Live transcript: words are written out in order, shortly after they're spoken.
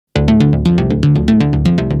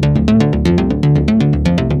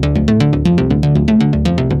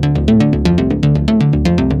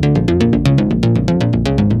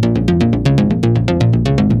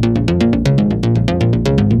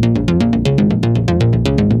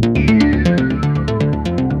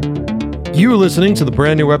You are listening to the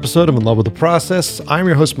brand new episode of In Love with the Process. I'm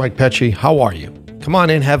your host, Mike Pecci. How are you? Come on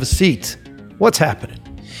in, have a seat. What's happening?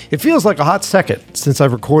 It feels like a hot second since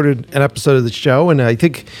I've recorded an episode of the show, and I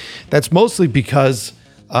think that's mostly because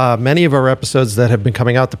many of our episodes that have been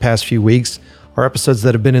coming out the past few weeks are episodes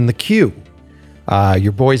that have been in the queue.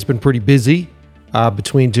 Your boy's been pretty busy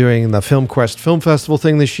between doing the Film Quest Film Festival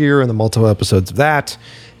thing this year and the multiple episodes of that,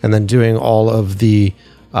 and then doing all of the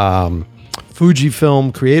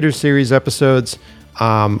Fujifilm Creator Series episodes.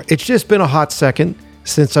 It's just been a hot second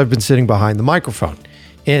since I've been sitting behind the microphone.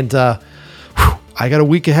 And I got a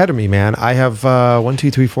week ahead of me, man. I have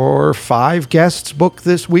 5 guests booked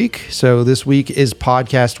this week. So this week is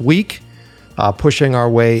podcast week, pushing our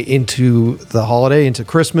way into the holiday, into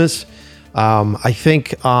Christmas. I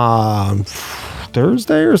think on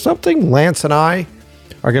Thursday or something, Lance and I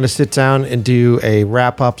are going to sit down and do a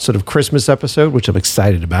wrap-up sort of Christmas episode, which I'm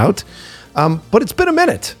excited about. But it's been a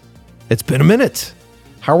minute.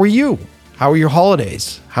 How are you? How are your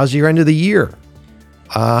holidays? How's your end of the year?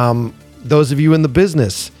 Those of you in the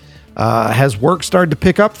business, has work started to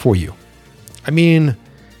pick up for you? I mean,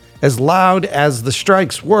 as loud as the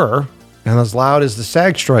strikes were, and as loud as the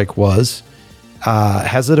SAG strike was,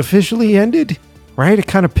 has it officially ended? Right? It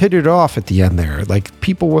kind of pitted off at the end there. Like,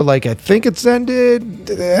 people were like, I think it's ended.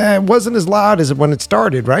 It wasn't as loud as when it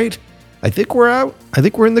started, right? I think we're out. I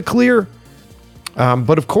think we're in the clear.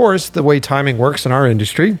 But of course, the way timing works in our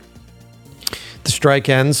industry, the strike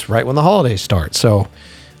ends right when the holidays start. So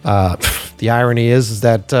the irony is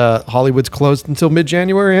that Hollywood's closed until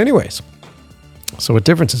mid-January anyways. So what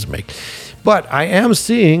difference does it make? But I'm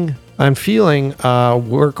feeling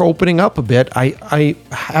work opening up a bit. I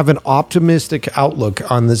have an optimistic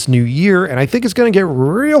outlook on this new year, and I think it's going to get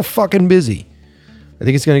real fucking busy. I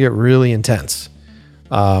think it's going to get really intense.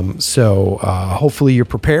 So hopefully you're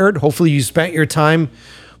prepared. Hopefully you spent your time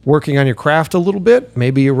working on your craft a little bit.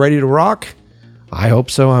 Maybe you're ready to rock. I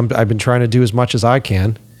hope so. I've been trying to do as much as I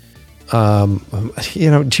can. I'm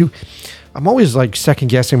always like second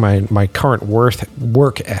guessing my current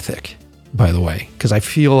work ethic, by the way, because I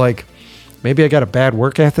feel like maybe I got a bad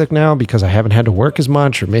work ethic now because I haven't had to work as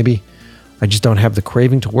much, or maybe I just don't have the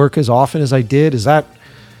craving to work as often as I did. Is that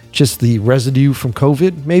just the residue from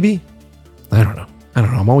COVID? Maybe? I don't know.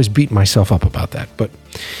 I'm always beating myself up about that, but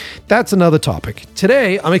that's another topic.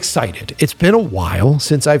 Today, I'm excited. It's been a while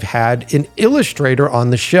since I've had an illustrator on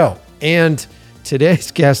the show. And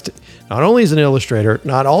today's guest not only is an illustrator,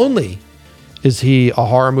 not only is he a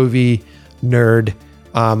horror movie nerd,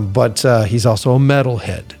 but he's also a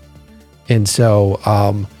metalhead. And so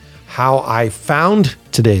how I found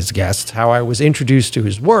today's guest, how I was introduced to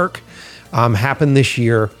his work, happened this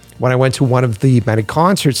year when I went to one of the many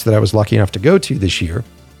concerts that I was lucky enough to go to this year,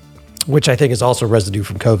 which I think is also residue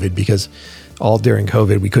from COVID, because all during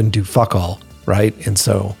COVID, we couldn't do fuck all, right? And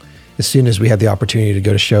so as soon as we had the opportunity to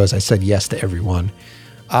go to shows, I said yes to everyone.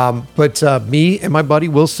 But me and my buddy,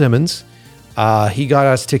 Will Simmons, he got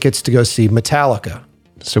us tickets to go see Metallica.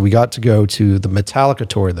 So we got to go to the Metallica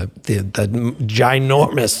tour, the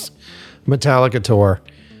ginormous Metallica tour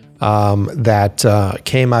that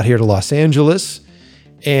came out here to Los Angeles.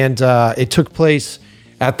 And it took place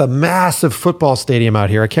at the massive football stadium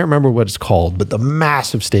out here. I can't remember what it's called, but the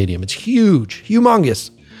massive stadium. It's huge,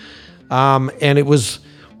 humongous. And it was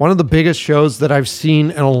one of the biggest shows that I've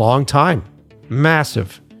seen in a long time.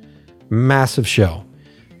 Massive show.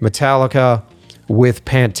 Metallica with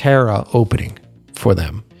Pantera opening for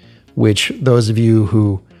them, which those of you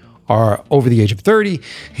who are over the age of 30,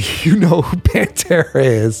 you know who Pantera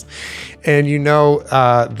is. And you know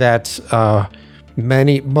that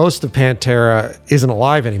most of Pantera isn't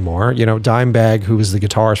alive anymore. You know, Dimebag, who was the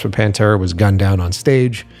guitarist for Pantera, was gunned down on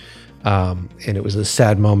stage. And it was a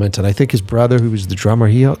sad moment. And I think his brother, who was the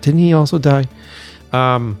drummer, didn't he also die?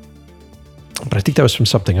 But I think that was from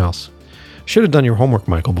something else. Should have done your homework,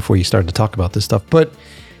 Michael, before you started to talk about this stuff. But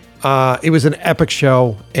it was an epic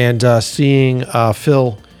show. And seeing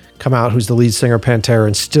Phil come out, who's the lead singer of Pantera,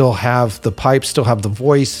 and still have the pipes, still have the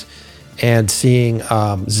voice, and seeing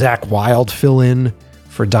Zakk Wylde fill in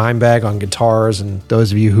for Dimebag on guitars. And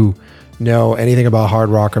those of you who know anything about hard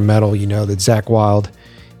rock or metal, you know that Zakk Wylde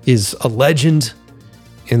is a legend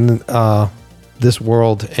in this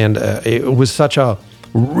world. And it was such a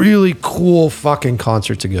really cool fucking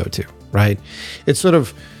concert to go to, right? It sort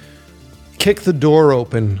of kicked the door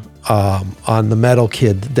open on the metal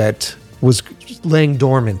kid that was laying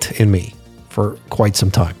dormant in me for quite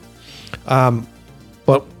some time.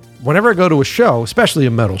 But whenever I go to a show, especially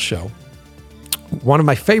a metal show, one of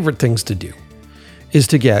my favorite things to do is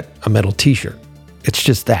to get a metal t-shirt. It's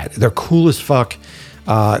just that. They're cool as fuck.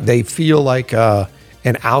 They feel like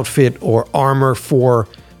an outfit or armor for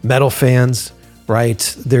metal fans,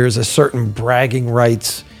 right? There's a certain bragging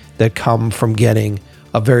rights that come from getting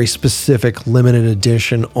a very specific limited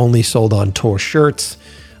edition, only sold on tour shirts.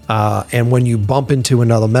 And when you bump into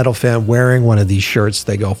another metal fan wearing one of these shirts,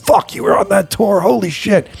 they go, fuck, you were on that tour, holy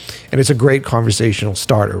shit. And it's a great conversational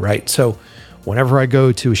starter, right? So whenever I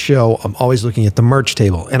go to a show, I'm always looking at the merch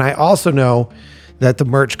table. And I also know that the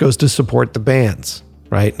merch goes to support the bands,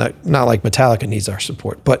 right? Not like Metallica needs our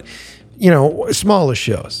support, but smaller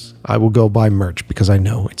shows, I will go buy merch because I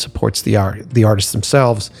know it supports the artists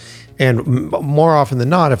themselves. And more often than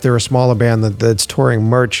not, if they're a smaller band that's touring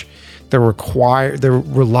merch, they're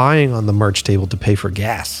relying on the merch table to pay for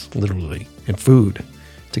gas, literally, and food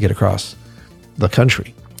to get across the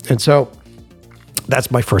country. And so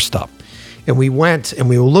that's my first stop. And we went and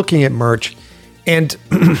we were looking at merch, and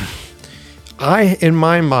in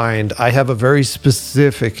my mind, I have a very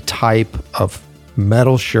specific type of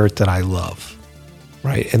metal shirt that I love,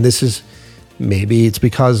 right? And this is, maybe it's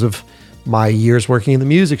because of my years working in the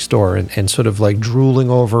music store and sort of like drooling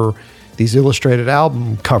over these illustrated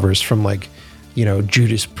album covers from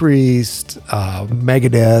Judas Priest,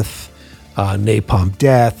 Megadeth, Napalm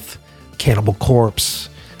Death, Cannibal Corpse,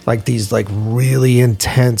 like these like really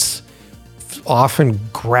intense, often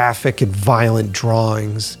graphic and violent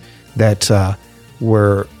drawings that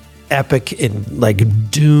were epic and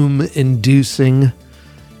like doom-inducing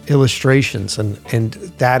illustrations, and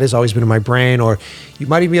that has always been in my brain. Or you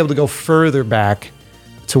might even be able to go further back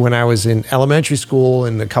to when I was in elementary school,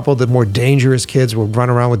 and a couple of the more dangerous kids would run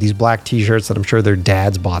around with these black t-shirts that I'm sure their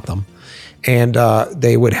dads bought them, and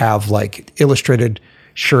they would have like illustrated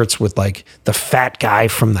shirts with like the fat guy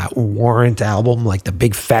from that Warrant album, like the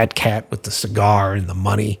big fat cat with the cigar and the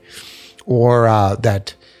money, or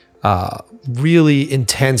that really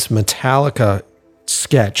intense Metallica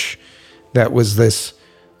sketch that was this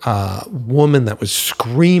woman that was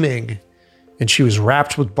screaming, and she was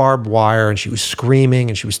wrapped with barbed wire, and she was screaming,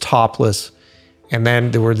 and she was topless. And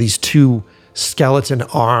then there were these two skeleton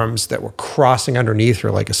arms that were crossing underneath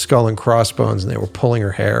her like a skull and crossbones, and they were pulling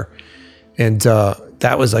her hair. And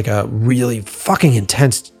that was like a really fucking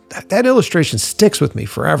intense, that illustration sticks with me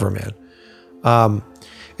forever, man.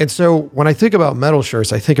 And so when I think about metal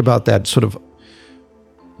shirts, I think about that sort of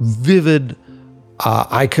vivid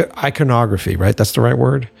iconography, right? That's the right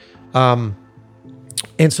word. And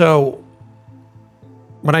so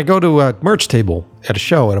when I go to a merch table at a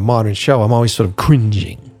show, at a modern show, I'm always sort of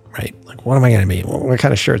cringing, right? Like, what am I going to mean? What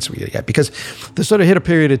kind of shirts are we going to get? Because they sort of hit a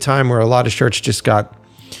period of time where a lot of shirts just got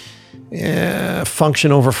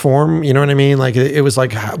function over form. You know what I mean? Like it was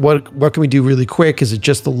like, what can we do really quick? Is it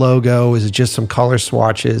just the logo? Is it just some color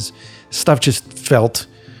swatches? Stuff just felt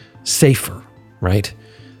safer, right?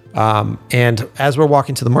 And as we're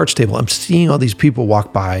walking to the merch table, I'm seeing all these people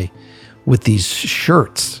walk by with these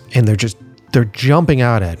shirts, and they're jumping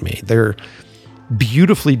out at me. They're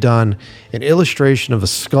beautifully done, an illustration of a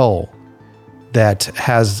skull that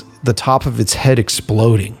has the top of its head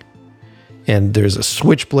exploding. And there's a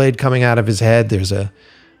switchblade coming out of his head. There's an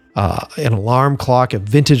alarm clock, a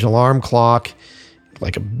vintage alarm clock,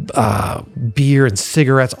 like a beer and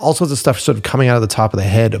cigarettes, all sorts of stuff sort of coming out of the top of the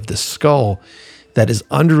head of this skull that is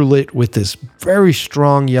underlit with this very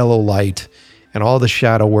strong yellow light. And all the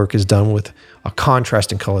shadow work is done with a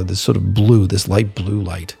contrasting color, this sort of blue, this light blue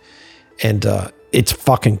light. And it's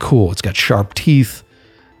fucking cool. It's got sharp teeth.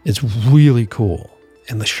 It's really cool.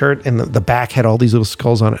 And the shirt and the back had all these little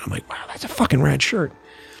skulls on it. I'm like, wow, that's a fucking rad shirt.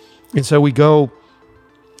 And so we go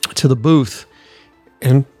to the booth,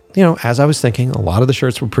 and, as I was thinking, a lot of the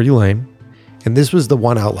shirts were pretty lame. And this was the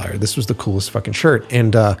one outlier. This was the coolest fucking shirt.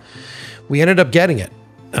 And we ended up getting it.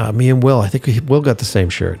 Me and Will, I think Will got the same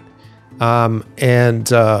shirt.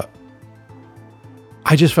 And I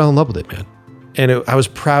just fell in love with it, man. And I was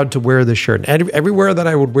proud to wear this shirt. And everywhere that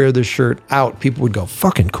I would wear this shirt out, people would go,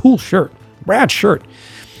 fucking cool shirt, rad shirt.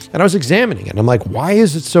 And I was examining it. And I'm like, why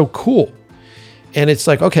is it so cool? And it's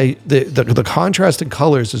like, okay, the contrast in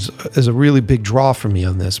colors is a really big draw for me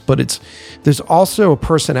on this. But there's also a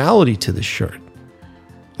personality to this shirt.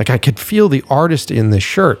 Like, I could feel the artist in this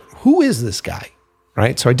shirt. Who is this guy?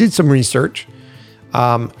 Right? So I did some research.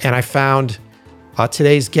 And I found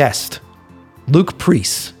today's guest, Luke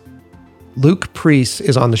Preece. Luke Preece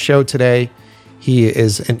is on the show today. He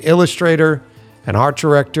is an illustrator, an art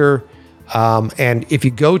director. And if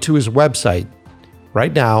you go to his website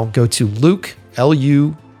right now, go to Luke,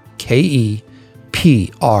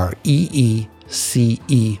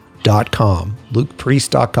 LukePreece.com,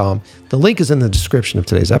 LukePreece.com. The link is in the description of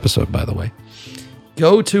today's episode, by the way.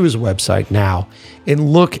 Go to his website now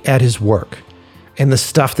and look at his work and the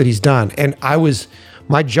stuff that he's done. And I was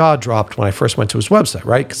my jaw dropped when I first went to his website,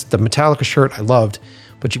 right? Because the Metallica shirt I loved.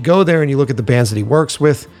 But you go there and you look at the bands that he works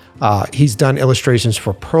with. He's done illustrations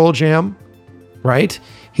for Pearl Jam, right?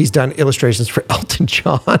 He's done illustrations for Elton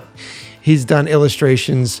John. He's done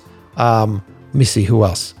illustrations. Let me see, who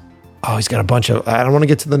else? Oh, he's got a bunch of, I don't want to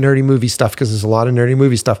get to the nerdy movie stuff because there's a lot of nerdy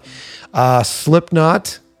movie stuff.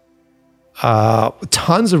 Slipknot,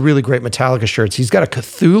 tons of really great Metallica shirts. He's got a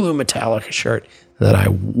Cthulhu Metallica shirt that I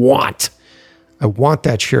want. I want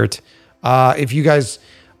that shirt. If you guys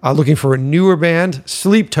are looking for a newer band,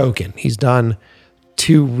 Sleep Token. He's done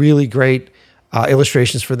 2 really great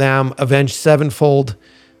illustrations for them. Avenged Sevenfold,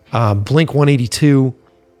 Blink 182.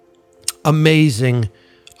 Amazing.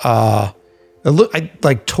 I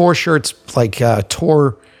like tour shirts, like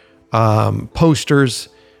tour posters.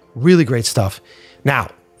 Really great stuff. Now,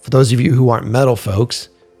 for those of you who aren't metal folks,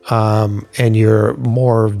 and you're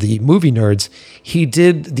more of the movie nerds, he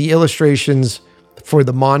did the illustrations for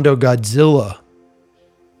the Mondo Godzilla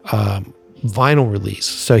vinyl release.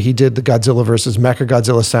 So he did the Godzilla versus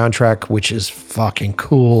Mechagodzilla soundtrack, which is fucking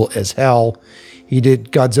cool as hell. He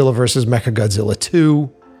did Godzilla versus Mechagodzilla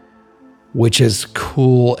 2, which is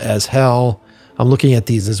cool as hell. I'm looking at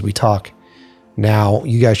these as we talk now.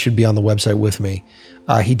 You guys should be on the website with me.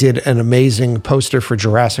 He did an amazing poster for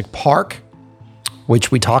Jurassic Park,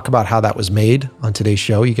 which we talk about how that was made on today's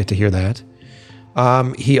show. You get to hear that.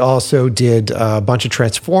 He also did a bunch of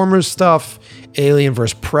Transformers stuff, Alien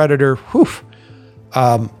vs. Predator. Whew.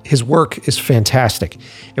 His work is fantastic.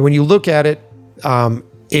 And when you look at it,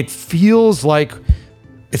 it feels like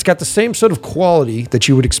it's got the same sort of quality that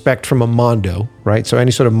you would expect from a Mondo, right? So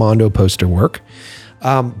any sort of Mondo poster work.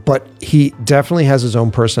 But he definitely has his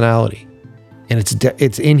own personality. And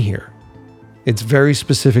it's in here. It's very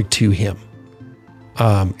specific to him.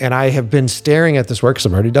 And I have been staring at this work because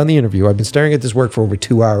I've already done the interview. I've been staring at this work for over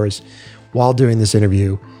 2 hours while doing this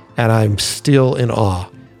interview, and I'm still in awe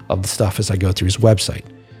of the stuff as I go through his website.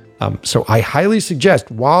 So I highly suggest,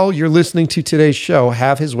 while you're listening to today's show,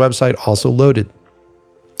 have his website also loaded,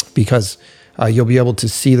 because you'll be able to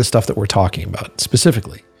see the stuff that we're talking about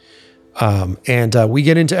specifically. And we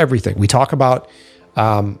get into everything. We talk about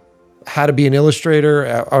how to be an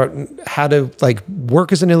illustrator, or how to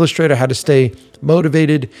work as an illustrator, how to stay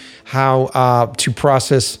motivated, how to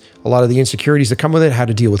process a lot of the insecurities that come with it, how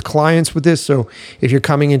to deal with clients with this. So if you're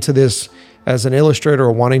coming into this as an illustrator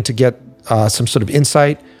or wanting to get some sort of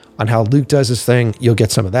insight on how Luke does his thing, you'll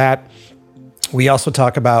get some of that. We also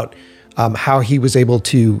talk about how he was able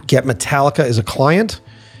to get Metallica as a client,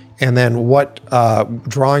 and then what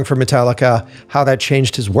drawing for Metallica, how that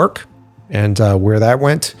changed his work and where that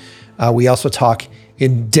went. We also talk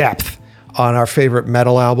in depth on our favorite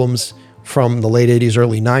metal albums from the late 80s,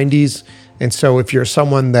 early 90s. And so if you're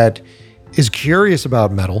someone that is curious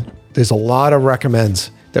about metal, there's a lot of recommends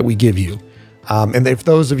that we give you. And if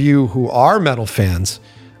those of you who are metal fans,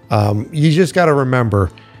 you just got to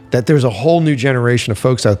remember that there's a whole new generation of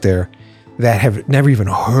folks out there that have never even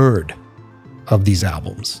heard of these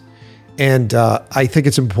albums. And I think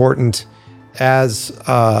it's important as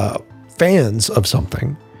fans of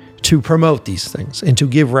something to promote these things and to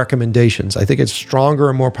give recommendations. I think it's stronger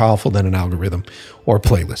and more powerful than an algorithm or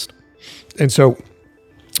playlist. And so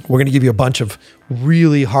we're going to give you a bunch of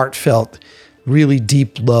really heartfelt, really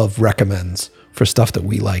deep love recommends for stuff that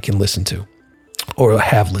we like and listen to or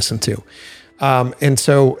have listened to. And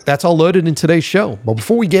so that's all loaded in today's show. But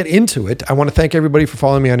before we get into it, I want to thank everybody for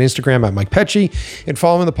following me on Instagram at Mike Pecci and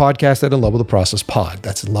following the podcast at In Love with the Process Pod.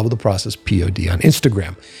 That's In Love with the Process POD on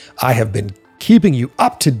Instagram. I have been keeping you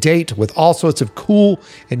up to date with all sorts of cool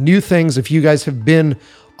and new things. If you guys have been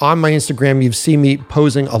on my Instagram, you've seen me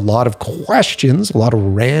posing a lot of questions, a lot of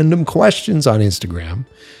random questions on Instagram,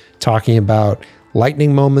 talking about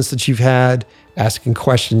lightning moments that you've had, asking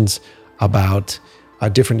questions about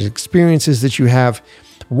different experiences that you have.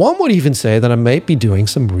 One would even say that I might be doing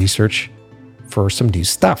some research for some new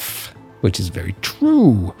stuff, which is very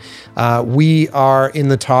true. We are in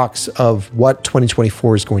the talks of what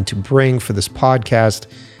 2024 is going to bring for this podcast.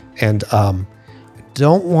 And I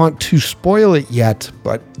don't want to spoil it yet,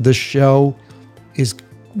 but the show is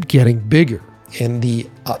getting bigger. And the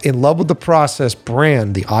In Love with the Process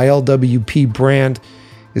brand, the ILWP brand,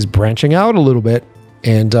 is branching out a little bit.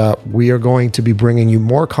 And we are going to be bringing you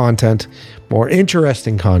more content, more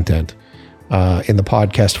interesting content in the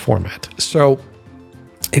podcast format. So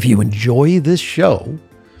if you enjoy this show,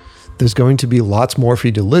 there's going to be lots more for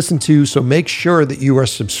you to listen to. So make sure that you are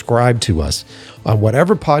subscribed to us on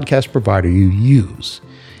whatever podcast provider you use.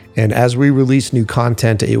 And as we release new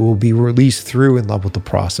content, it will be released through In Love with the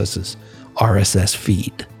Process's RSS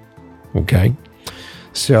feed. Okay?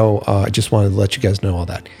 So I just wanted to let you guys know all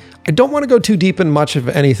that. I don't want to go too deep in much of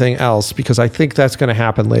anything else because I think that's going to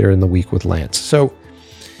happen later in the week with Lance. So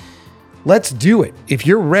let's do it. If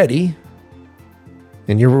you're ready,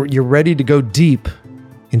 and you're ready to go deep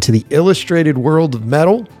into the illustrated world of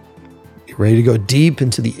metal, you're ready to go deep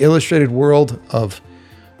into the illustrated world of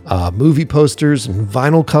movie posters and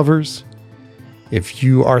vinyl covers, if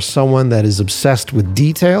you are someone that is obsessed with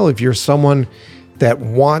detail, if you're someone that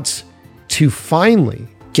wants to finally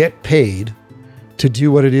get paid to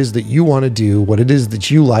do what it is that you want to do, what it is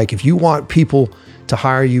that you like, if you want people to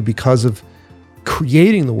hire you because of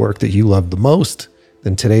creating the work that you love the most,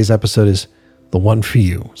 then today's episode is the one for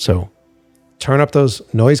you. So turn up those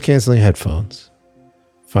noise-canceling headphones,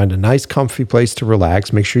 find a nice, comfy place to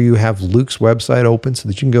relax. Make sure you have Luke's website open so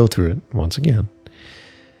that you can go through it once again.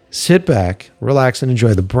 Sit back, relax, and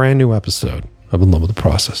enjoy the brand new episode of In Love with the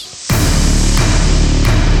Process.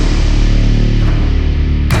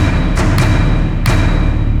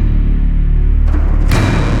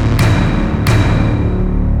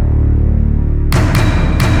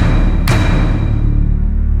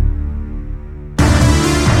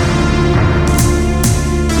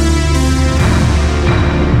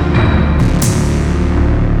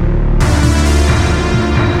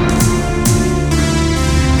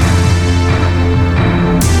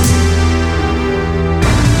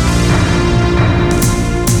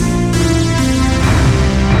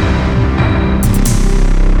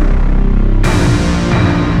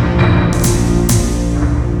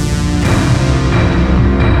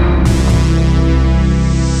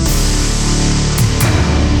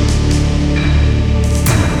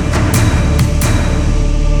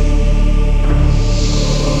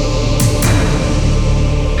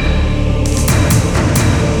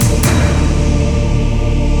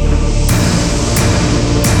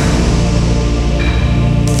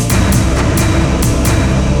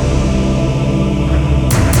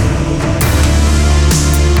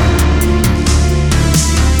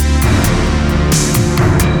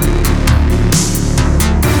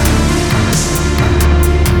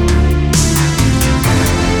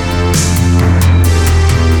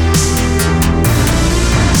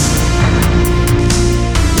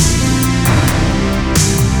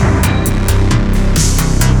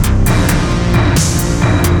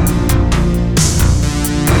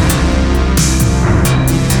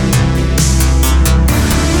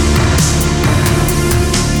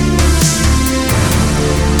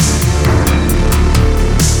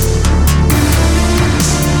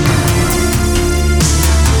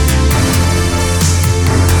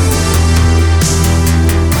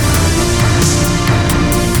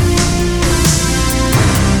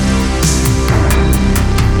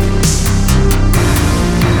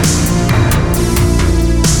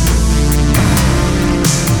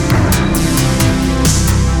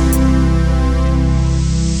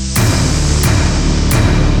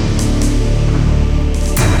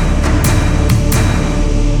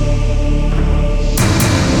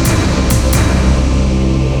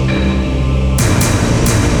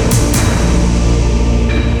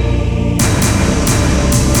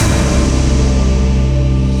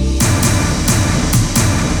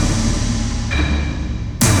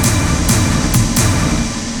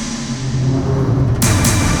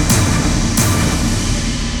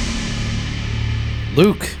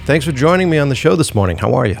 Luke, thanks for joining me on the show this morning.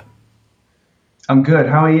 How are you? I'm good.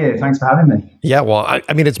 How are you? Thanks for having me. Yeah, well,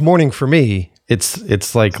 I mean, it's morning for me.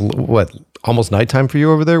 It's like, what, almost nighttime for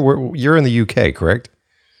you over there? You're in the UK, correct?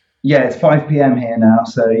 Yeah, it's 5 p.m. here now.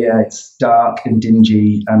 So, yeah, it's dark and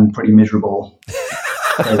dingy and pretty miserable.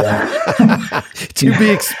 So, yeah. To be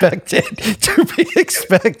expected. To be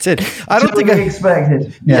expected. I don't think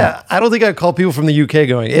expected. Yeah, I don't think I'd call people from the UK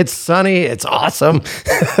going, it's sunny, it's awesome.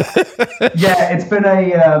 Yeah, it's been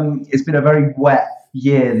a very wet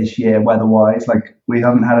year this year, weather-wise. Like, we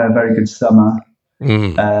haven't had a very good summer.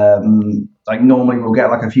 Like, normally we'll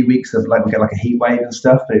get like a few weeks of like, we'll get like a heat wave and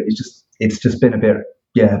stuff, but it's just been a bit,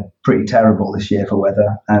 pretty terrible this year for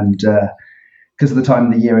weather. And because of the time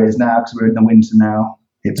of the year it is now, because we're in the winter now,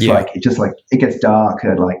 it's like, it gets dark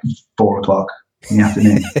at like 4:00 in the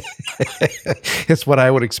afternoon. It's what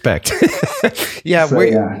I would expect.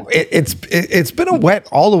 It's been a wet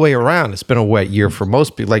all the way around. It's been a wet year for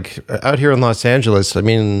most people. Like out here in Los Angeles, I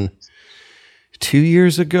mean, 2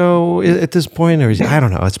 years ago at this point, or I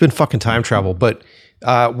don't know. It's been fucking time travel, but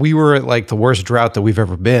we were at like the worst drought that we've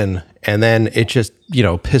ever been, and then it just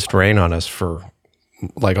pissed rain on us for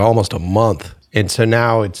like almost a month, and so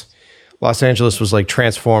now it's Los Angeles was like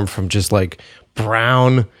transformed from just like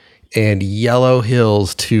brown, and yellow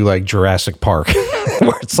hills to like Jurassic Park,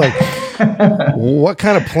 where it's like, what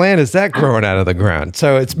kind of plant is that growing out of the ground?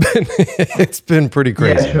 So it's been pretty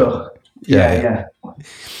crazy. Yeah, sure. Yeah.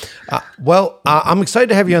 I'm excited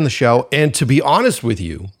to have you on the show. And to be honest with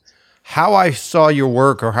you, how I saw your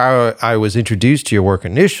work, or how I was introduced to your work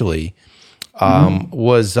initially,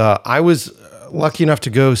 was I was lucky enough to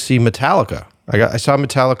go see Metallica. I saw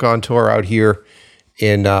Metallica on tour out here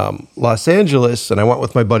in Los Angeles, and I went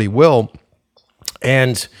with my buddy Will.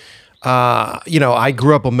 And I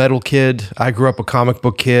grew up a metal kid. I grew up a comic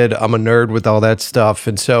book kid. I'm a nerd with all that stuff.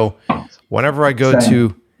 And so whenever I go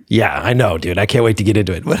to, yeah, I know, dude, I can't wait to get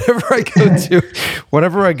into it.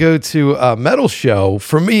 Whenever I go to a metal show,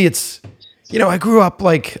 for me, it's, I grew up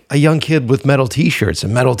like a young kid with metal t-shirts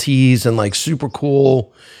and metal tees and like super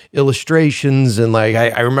cool illustrations. And like,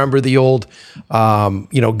 I remember the old,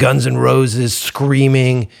 Guns N' Roses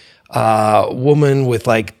screaming, woman with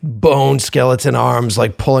like bone skeleton arms,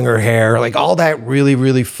 like pulling her hair, like all that really,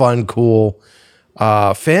 really fun, cool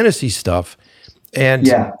fantasy stuff.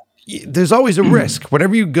 And there's always a risk.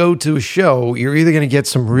 Whenever you go to a show, you're either going to get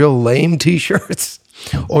some real lame t-shirts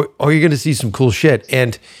or you're going to see some cool shit.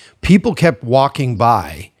 And people kept walking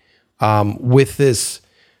by with this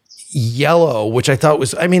yellow, which I thought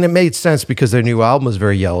was, it made sense because their new album was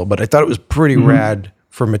very yellow, but I thought it was pretty rad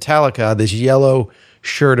for Metallica, this yellow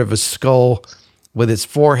shirt of a skull with its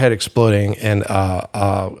forehead exploding and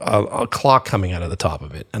a clock coming out of the top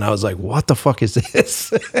of it. And I was like, what the fuck is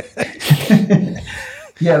this?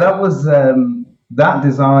 Yeah, that was, that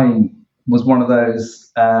design was one of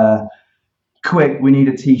those quick, we need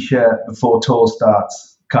a t-shirt before tour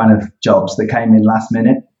starts kind of jobs that came in last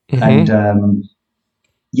minute. And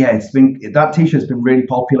that t-shirt's been really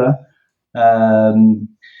popular.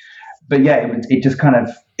 But yeah, it just kind of,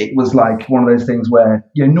 it was like one of those things where,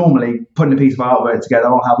 normally putting a piece of artwork together,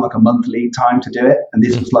 I'll have like a month lead time to do it. And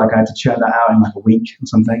this was like, I had to churn that out in like a week or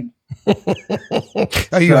something.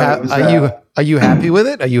 Are you happy with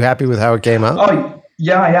it? Are you happy with how it came out? Oh,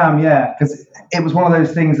 yeah, I am. Yeah. Because it was one of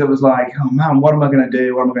those things that was like, oh man, what am I going to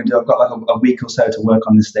do? What am I going to do? I've got like a week or so to work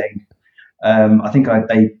on this thing. I think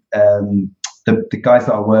the guys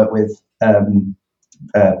that I work with,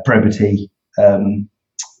 Probity,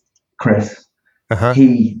 Chris,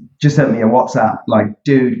 he just sent me a WhatsApp like,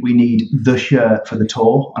 dude, we need the shirt for the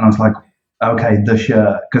tour. And I was like, okay, the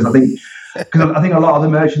shirt. Because I think a lot of the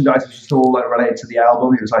merchandise was just all related to the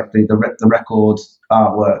album. It was like the record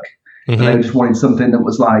artwork. And they just wanted something that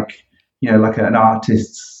was like, like an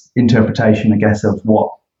artist's interpretation, I guess, of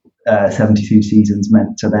what 72 Seasons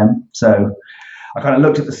meant to them. So I kind of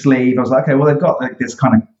looked at the sleeve. I was like, okay, well, they've got like this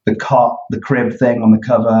kind of the crib thing on the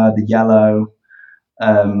cover, the yellow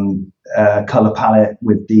color palette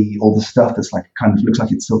with all the stuff that's like kind of looks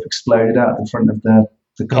like it's sort of exploded out the front of the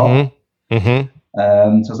cot. So I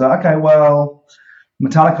was like, okay, well,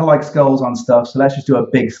 Metallica likes skulls on stuff, so let's just do a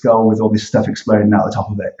big skull with all this stuff exploding out the top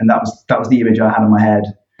of it. And that was the image I had in my head.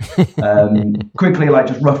 Quickly, like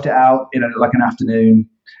just roughed it out in like an afternoon.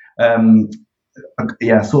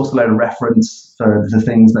 Sourced a load of reference for the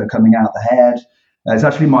things that are coming out the head. It's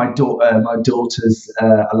actually my daughter's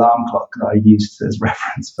alarm clock that I used as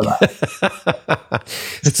reference for that.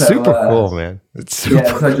 It's super cool, man. It's super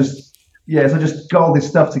cool. So I just got all this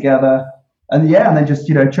stuff together, and then just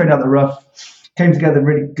churned out the rough. Came together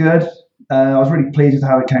really good. I was really pleased with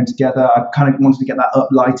how it came together. I kind of wanted to get that up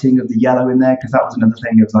lighting of the yellow in there because that was another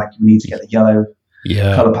thing. It was like we need to get the yellow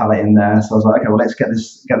color palette in there. So I was like, okay, well, let's get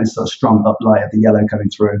this sort of strong uplight of the yellow coming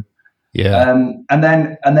through. Yeah. And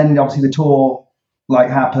then obviously the tour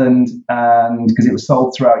happened, and because it was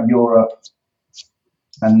sold throughout Europe,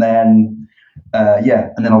 and then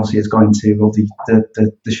obviously it's going to all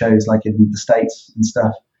the shows like in the States and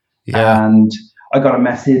stuff. Yeah. And I got a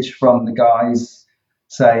message from the guys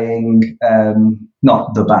saying,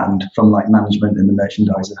 not the band, from like management and the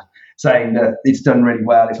merchandiser, saying that it's done really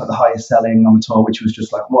well. It's like the highest selling on the tour, which was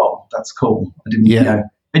just like, whoa, that's cool. I didn't,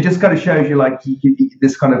 it just kind of shows you like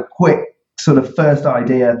this kind of quick sort of first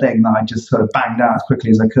idea thing that I just sort of banged out as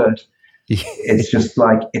quickly as I could. It's just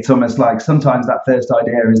like, it's almost like sometimes that first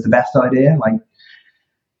idea is the best idea. Like,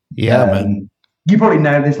 man, you probably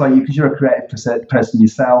know this, like, because you're a creative person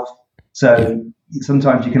yourself. So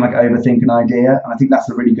sometimes you can like overthink an idea. And I think that's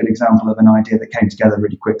a really good example of an idea that came together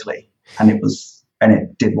really quickly and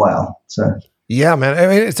it did well. So. Yeah, man. I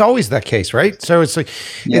mean, it's always that case, right? So it's like,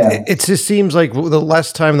 it just seems like the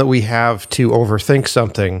less time that we have to overthink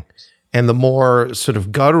something and the more sort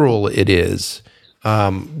of guttural it is,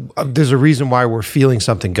 there's a reason why we're feeling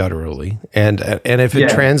something gutturally, and if it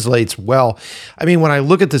translates well. I mean, when I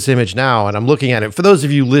look at this image now, and I'm looking at it, for those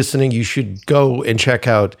of you listening, you should go and check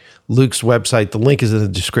out Luke's website. The link is in the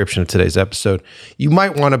description of today's episode. You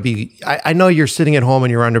might want to be. I know you're sitting at home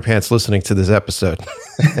in your underpants listening to this episode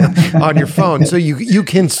on your phone, so you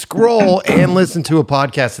can scroll and listen to a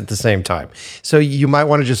podcast at the same time. So you might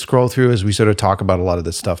want to just scroll through as we sort of talk about a lot of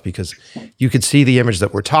this stuff, because you could see the image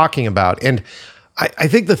that we're talking about. And I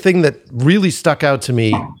think the thing that really stuck out to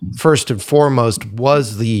me first and foremost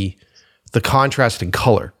was the contrast in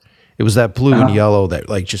color. It was that blue and yellow that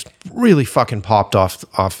like just really fucking popped off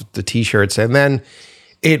the t-shirts. And then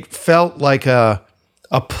it felt like a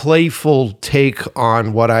playful take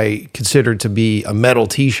on what I considered to be a metal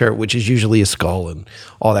t-shirt, which is usually a skull and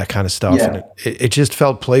all that kind of stuff. Yeah. And it just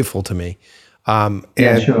felt playful to me.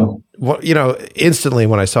 Sure. Well, instantly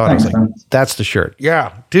when I saw it, I was like, "That's the shirt."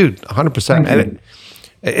 Yeah, dude, 100%. And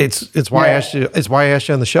it's why I asked you. It's why I asked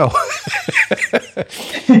you on the show.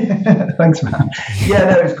 Thanks, man. Yeah,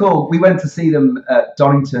 no, it's cool. We went to see them at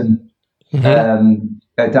Donington at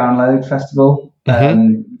Download Festival,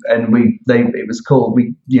 and it was cool.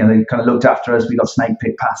 They kind of looked after us. We got snake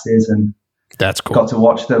pit passes and. That's cool. Got to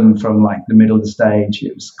watch them from like the middle of the stage.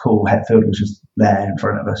 It was cool. Hetfield was just there in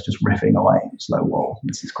front of us, just riffing away. It's like, whoa,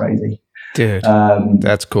 this is crazy. Dude,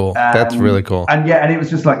 that's cool. That's really cool. And it was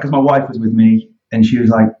just like, because my wife was with me and she was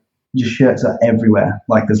like, your shirts are everywhere.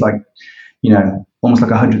 Like there's like, almost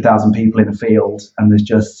like 100,000 people in a field and there's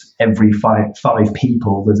just every five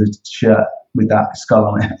people, there's a shirt with that skull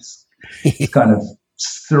on it. It's kind of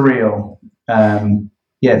surreal.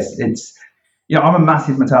 Yes, it's, I'm a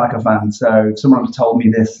massive Metallica fan, so if someone had told me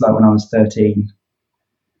this like when I was 13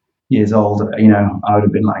 years old, I would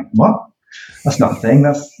have been like, what? That's not a thing.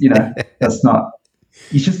 That's, that's not,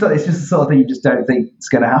 it's just the sort of thing you just don't think it's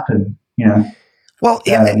going to happen, Well,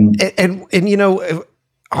 I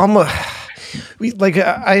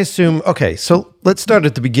assume, okay, so let's start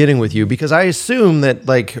at the beginning with you, because I assume that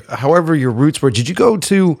like, however your roots were, did you go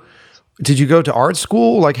to art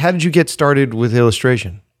school? Like, how did you get started with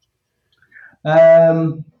illustration?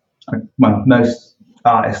 Well, most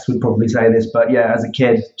artists would probably say this, but yeah, as a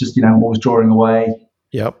kid, just always drawing away.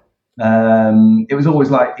 Yep. It was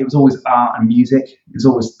always art and music.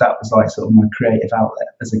 That was like sort of my creative outlet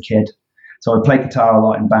as a kid. So I played guitar a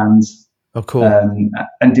lot in bands. Oh, cool. And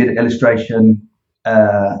did illustration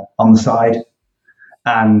on the side,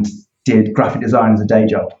 and did graphic design as a day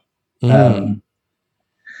job. So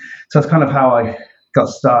that's kind of how I got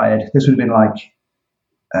started. This would have been like.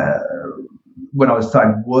 When I was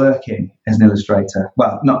starting working as an illustrator,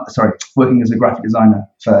 working as a graphic designer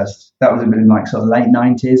first, that was a bit in like sort of late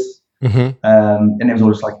 90s. And it was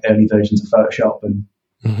all just like early versions of Photoshop and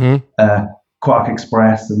Quark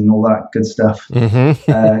Express and all that good stuff.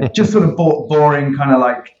 Just sort of boring kind of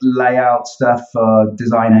like layout stuff for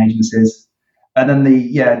design agencies. And then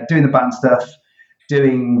doing the band stuff,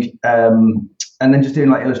 and then just doing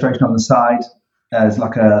like illustration on the side as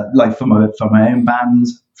for my own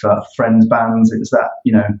bands. For friends' bands, it was that,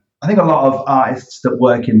 I think a lot of artists that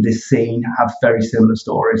work in this scene have very similar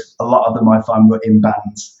stories. A lot of them I find were in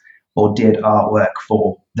bands or did artwork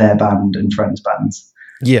for their band and friends' bands.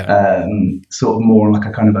 Yeah. Sort of more like a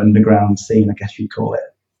kind of underground scene, I guess you'd call it.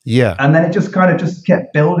 Yeah. And then it just kind of just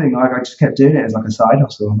kept building. Like I just kept doing it as like a side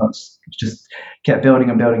hustle. That's just kept building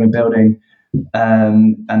and building and building.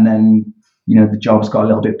 And then, the jobs got a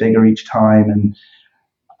little bit bigger each time. And,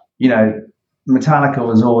 Metallica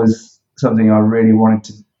was always something I really would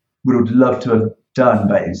have loved to have done,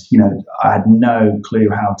 but I had no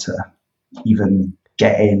clue how to even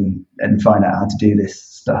get in and find out how to do this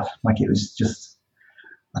stuff. Like it was just,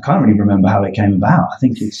 I can't really remember how it came about. I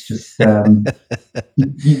think it's just you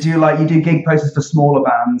do gig posters for smaller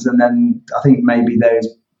bands, and then I think maybe those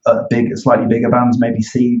slightly bigger bands maybe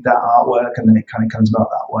see that artwork, and then it kind of comes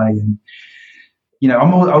about that way. And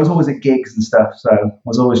I was always at gigs and stuff, so I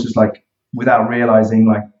was always just like, without realizing,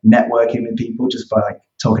 like networking with people just by like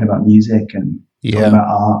talking about music and talking about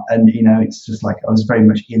art. And, it's just like, I was very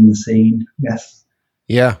much in the scene. Yes.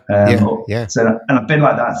 Yeah. So, and I've been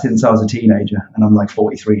like that since I was a teenager, and I'm like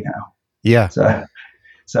 43 now. Yeah.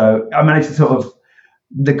 So I managed to sort of,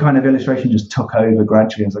 the kind of illustration just took over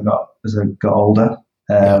gradually as I got older.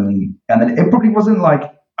 And then it probably wasn't like,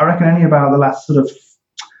 I reckon only about the last sort of,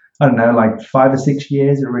 I don't know, like 5 or 6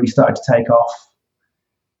 years, it really started to take off.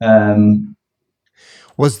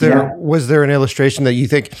 Was there an illustration that you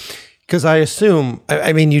think, because I assume,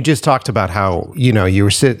 I mean, you just talked about how, you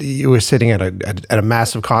were sitting at a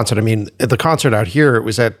massive concert. I mean, at the concert out here, it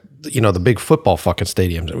was at the big football fucking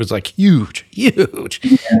stadiums. It was like huge.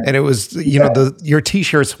 And it was, your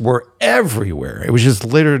t-shirts were everywhere. It was just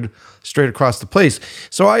littered straight across the place.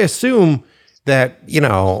 So I assume that,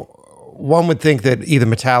 one would think that either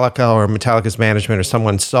Metallica or Metallica's management or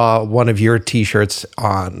someone saw one of your t-shirts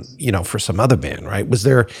on, for some other band, right? Was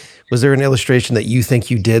there an illustration that you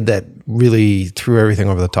think you did that really threw everything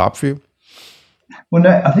over the top for you? Well,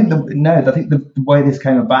 no, I think the way this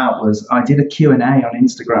came about was I did a Q&A on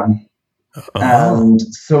Instagram, and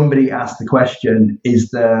somebody asked the question: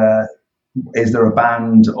 Is there a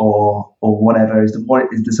band or whatever? Is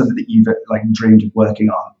there something that you've like dreamed of working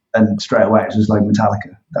on? And straight away it was just like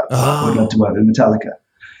Metallica. I would love to work with Metallica.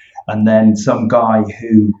 And then some guy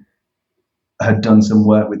who had done some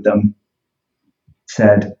work with them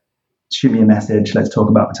said, "Shoot me a message. Let's talk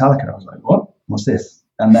about Metallica." I was like, "What? What's this?"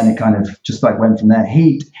 And then it kind of just like went from there.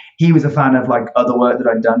 He was a fan of like other work that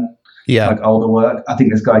I'd done, like older work. I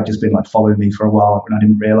think this guy had just been like following me for a while and I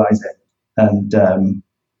didn't realize it. And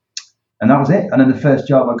that was it. And then the first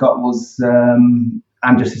job I got was And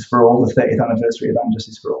Justice for All, the 30th anniversary of And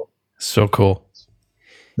Justice for All. So cool.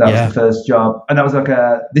 That was the first job, and that was like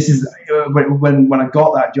when I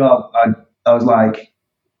got that job, I was like,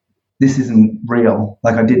 this isn't real.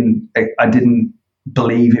 Like I didn't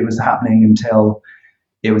believe it was happening until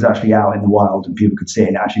it was actually out in the wild and people could see it.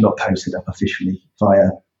 And it actually got posted up officially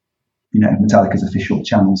via, Metallica's official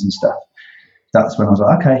channels and stuff. That's when I was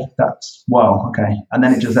like, okay, okay. And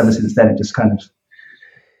then it just, ever since then, it just kind of,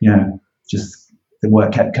 just the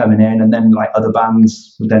work kept coming in, and then like other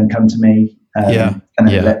bands would then come to me, and then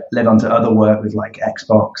it led on to other work with like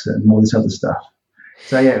Xbox and all this other stuff.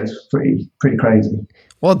 So yeah, it was pretty crazy.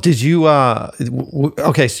 Well, did you?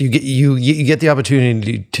 Okay, so you get the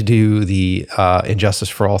opportunity to do the Injustice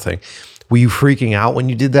for All thing. Were you freaking out when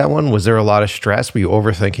you did that one? Was there a lot of stress? Were you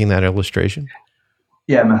overthinking that illustration?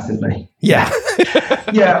 Yeah, massively. Yeah,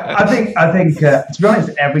 yeah. I think to be honest,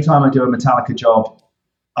 every time I do a Metallica job,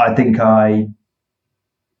 I think I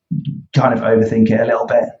kind of overthink it a little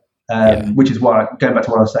bit, which is why, going back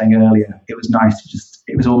to what I was saying earlier, it was nice to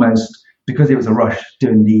it was almost, because it was a rush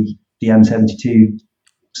doing the M72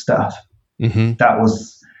 stuff. Mm-hmm. That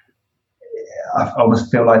was, I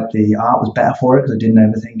almost feel like the art was better for it because I didn't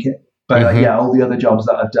overthink it. But all the other jobs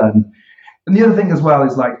that I've done, and the other thing as well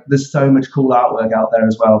is like there's so much cool artwork out there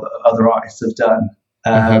as well that other artists have done.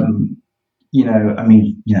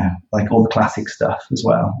 Like all the classic stuff as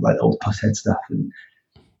well, like all the Pushead stuff, and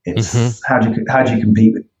it's how do you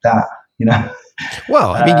compete with that?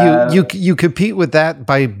 Well, I mean, you compete with that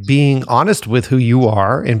by being honest with who you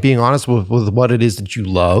are and being honest with what it is that you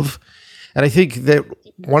love. And I think that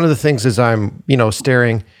one of the things as I'm,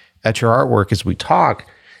 staring at your artwork as we talk,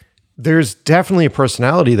 there's definitely a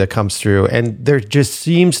personality that comes through, and there just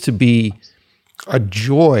seems to be a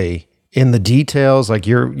joy in the details. Like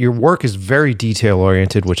your work is very detail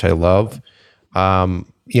oriented, which I love. I'm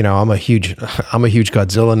a huge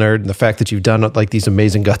Godzilla nerd, and the fact that you've done like these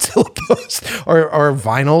amazing Godzilla posts or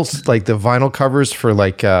vinyls, like the vinyl covers for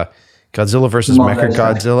like Godzilla versus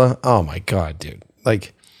Mechagodzilla. Oh my god, dude!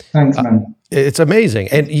 Like, thanks, man. It's amazing.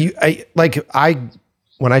 And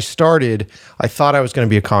when I started, I thought I was going to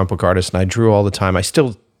be a comic book artist, and I drew all the time. I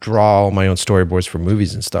still draw all my own storyboards for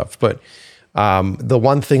movies and stuff, but the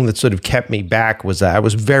one thing that sort of kept me back was that I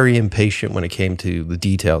was very impatient when it came to the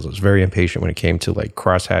details. I was very impatient when it came to like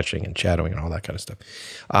cross-hatching and shadowing and all that kind of stuff.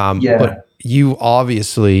 But you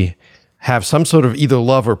obviously have some sort of either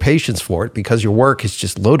love or patience for it because your work is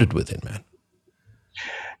just loaded with it, man.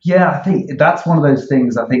 Yeah, I think that's one of those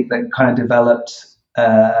things I think that kind of developed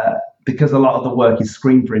because a lot of the work is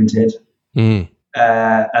screen printed.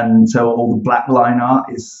 And so all the black line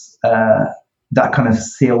art is... that kind of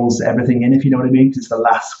seals everything in, if you know what I mean, because it's the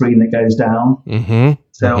last screen that goes down.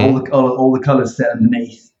 So all the colors sit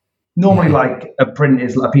underneath. Normally, like a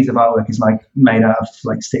piece of artwork is like made out of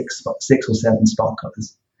like six or seven spot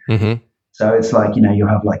colors. So it's like, you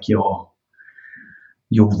have like your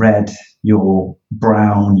red, your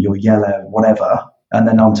brown, your yellow, whatever, and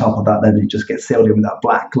then on top of that, then it just gets sealed in with that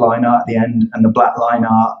black line art at the end. And the black line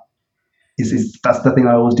art that's the thing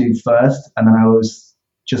I always do first, and then I always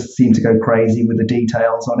just seem to go crazy with the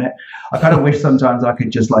details on it. I kind of wish sometimes I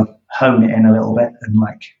could just like hone it in a little bit and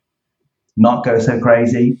like not go so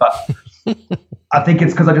crazy, but I think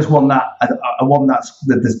it's because I just want that. I want that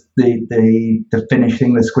the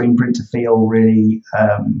finishing, the screen print to feel really,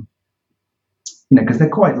 because they're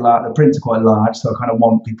quite large. The prints are quite large, so I kind of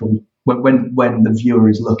want people when the viewer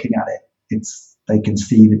is looking at it, they can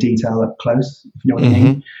see the detail up close. If you know what I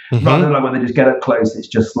mean, rather than like when they just get up close, it's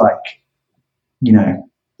just like,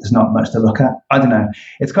 there's not much to look at. I don't know.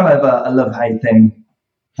 It's kind of a love-hate thing.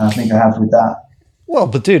 And I think I have with that. Well,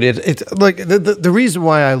 but dude, it's like the reason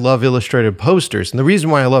why I love illustrated posters, and the reason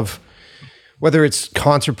why I love, whether it's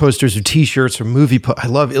concert posters or T-shirts or I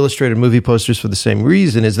love illustrated movie posters for the same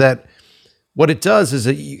reason, is that what it does is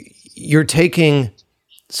that you're taking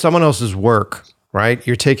someone else's work, right?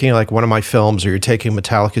 You're taking like one of my films, or you're taking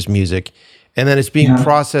Metallica's music, and then it's being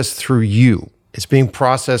processed through you. It's being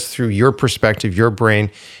processed through your perspective, your brain.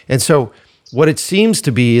 And so what it seems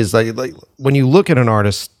to be is like when you look at an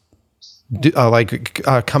artist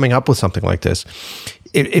coming up with something like this,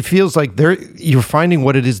 it feels like you're finding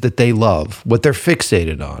what it is that they love, what they're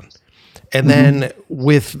fixated on. And then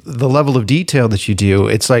with the level of detail that you do,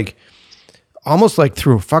 it's like almost like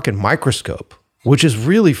through a fucking microscope, which is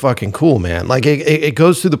really fucking cool, man. Like it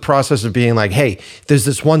goes through the process of being like, hey, there's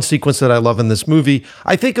this one sequence that I love in this movie.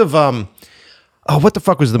 I think of, what the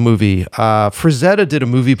fuck was the movie? Frazetta did a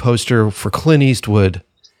movie poster for Clint Eastwood,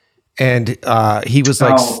 and he was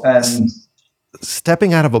like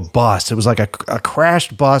stepping out of a bus. It was like a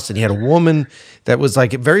crashed bus, and he had a woman that was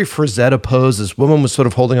like a very Frazetta pose. This woman was sort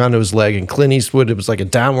of holding onto his leg, and Clint Eastwood, it was like a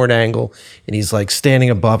downward angle, and he's like standing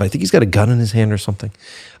above. I think he's got a gun in his hand or something.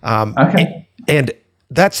 Okay. And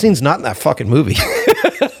that scene's not in that fucking movie.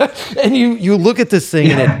 And you look at this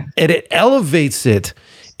thing, and it elevates it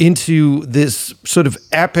into this sort of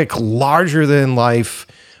epic, larger than life,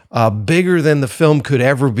 bigger than the film could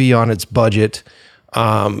ever be on its budget,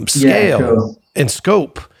 scale and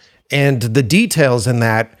scope. And the details in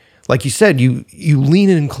that, like you said, you lean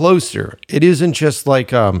in closer. It isn't just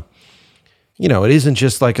like, it isn't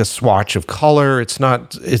just like a swatch of color. It's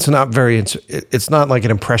not like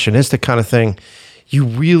an impressionistic kind of thing.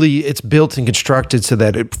 It's built and constructed so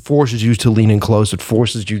that it forces you to lean in close. It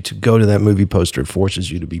forces you to go to that movie poster. It forces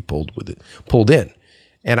you to be pulled in.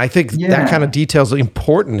 And I think that kind of detail is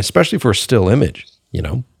important, especially for a still image,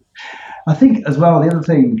 I think as well, the other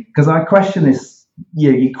thing, because I question this,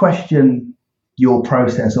 you question your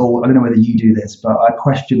process, or I don't know whether you do this, but I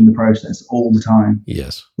question the process all the time.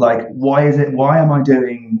 Yes. Like, why am I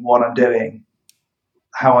doing what I'm doing,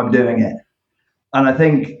 how I'm doing it? And I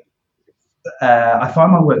think, I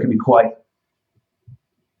find my work can be quite,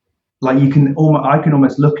 like I can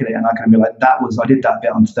almost look at it and I can be like, I did that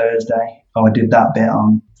bit on Thursday, or I did that bit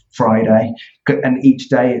on Friday, and each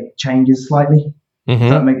day it changes slightly. Mm-hmm.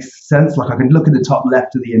 That makes sense. Like I can look at the top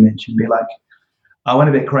left of the image and be like, I went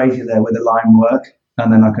a bit crazy there with the line work,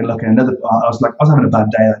 and then I can look at another. I was having a bad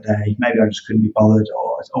day that day. Maybe I just couldn't be bothered,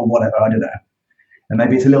 or whatever. I don't know. And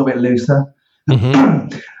maybe it's a little bit looser.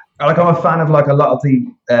 Mm-hmm. Like I'm a fan of like a lot of the.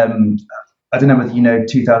 I don't know whether you know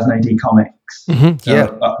 2000 AD comics. Mm-hmm.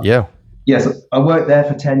 Yeah. Yeah. So I worked there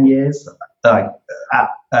for 10 years. And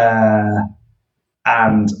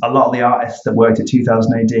a lot of the artists that worked at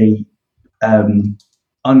 2000 AD,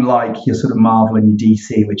 unlike your sort of Marvel and your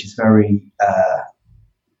DC, which is very,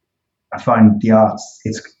 I find the arts,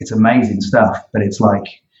 it's amazing stuff, but it's like,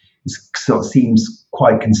 it sort of seems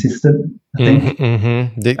quite consistent, I think.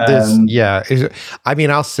 Mm-hmm. I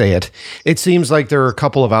mean, I'll say it. It seems like there are a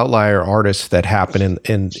couple of outlier artists that happen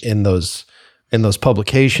in those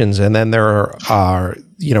publications, and then there are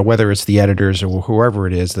whether it's the editors or whoever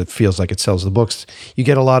it is that feels like it sells the books, you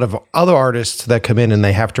get a lot of other artists that come in and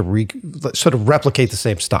they have to sort of replicate the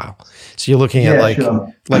same style. So you're looking at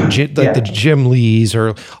the Jim Lees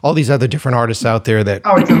or all these other different artists out there that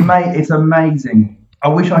it's amazing. I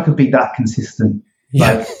wish I could be that consistent,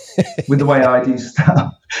 like with the way I do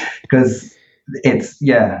stuff, because it's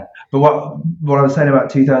But what I was saying about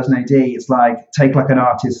 2000 AD, it's like take like an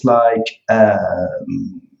artist like Mick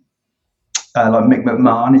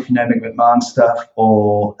McMahon, if you know Mick McMahon stuff,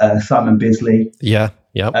 or Simon Bisley. Yeah.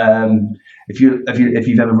 If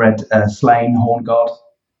you've ever read Slain, Horn God,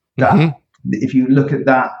 if you look at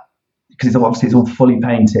that, because it's all fully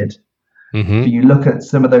painted. Mm-hmm. But you look at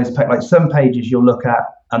some of those, like some pages you'll look at,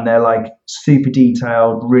 and they're like super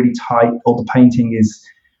detailed, really tight. All the painting it's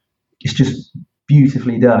just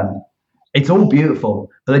beautifully done. It's all beautiful,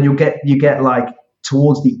 but then you get like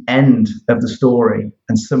towards the end of the story,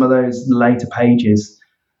 and some of those later pages,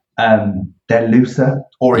 they're looser,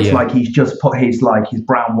 or it's like he's just put his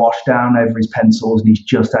brown wash down over his pencils, and he's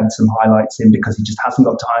just added some highlights in because he just hasn't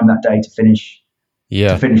got time that day to finish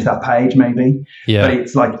that page, maybe. Yeah. But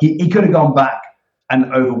it's like he could have gone back and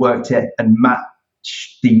overworked it and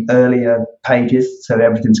matched the earlier pages so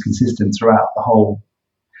everything's consistent throughout the whole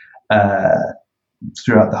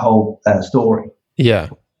story. Yeah.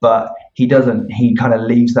 But he doesn't. He kind of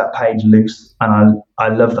leaves that page loose, and I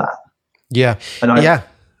love that. Yeah. And I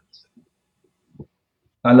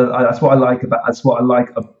love. That's what I like a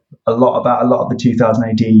lot about a lot of the 2000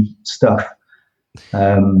 AD stuff.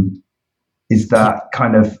 is that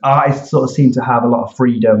kind of artists sort of seem to have a lot of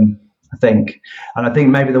freedom, I think. And I think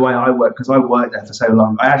maybe the way I work, because I worked there for so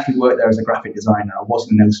long, I actually worked there as a graphic designer. I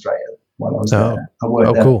wasn't an illustrator while I was there. I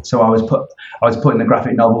worked there. Cool. So I was putting the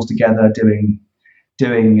graphic novels together, doing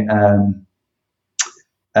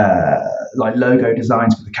like logo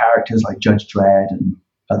designs for the characters like Judge Dredd and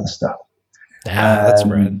other stuff. That's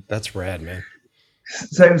rad. That's rad, man.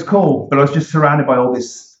 So it was cool, but I was just surrounded by all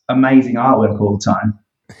this amazing artwork all the time.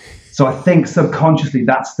 So I think subconsciously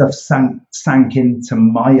that stuff sank into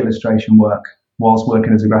my illustration work whilst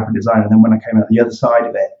working as a graphic designer. And then when I came out the other side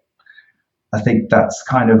of it, I think that's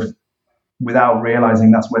kind of, without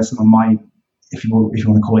realizing, that's where some of my, if you want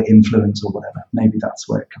to call it influence or whatever, maybe that's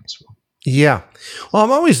where it comes from. Yeah. Well,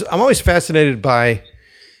 I'm always fascinated by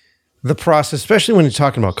the process, especially when you're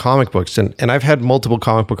talking about comic books. And I've had multiple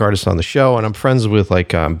comic book artists on the show, and I'm friends with like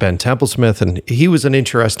Ben Templesmith, and he was an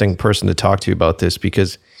interesting person to talk to about this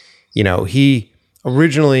because, you know, he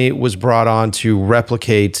originally was brought on to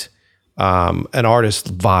replicate an artist's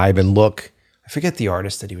vibe and look. I forget the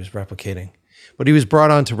artist that he was replicating, but he was brought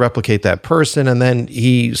on to replicate that person. And then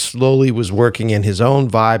he slowly was working in his own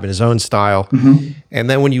vibe and his own style. Mm-hmm. And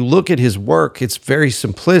then when you look at his work, it's very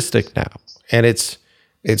simplistic now. And it's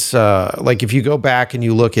like if you go back and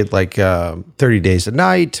you look at like 30 Days a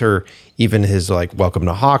Night, or even his like Welcome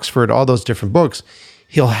to Hoxford, all those different books,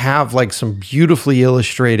 he'll have like some beautifully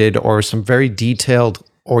illustrated or some very detailed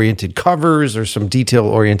oriented covers or some detail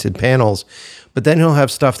oriented panels. But then he'll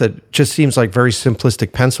have stuff that just seems like very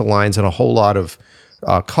simplistic pencil lines and a whole lot of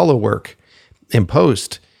color work in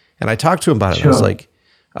post. And I talked to him about it. Sure. And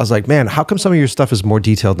I was like, man, how come some of your stuff is more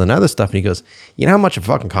detailed than other stuff? And he goes, you know how much a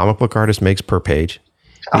fucking comic book artist makes per page?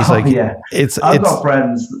 He's yeah. I've got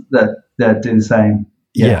friends that do the same.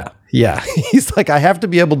 Yeah. He's like, I have to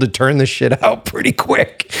be able to turn this shit out pretty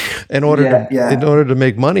quick in order to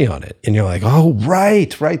make money on it. And you're like, oh, right,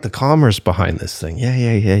 the commerce behind this thing. Yeah.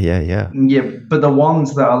 Yeah, but the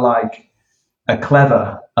ones that are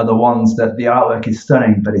clever are the ones that the artwork is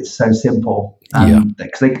stunning, but it's so simple.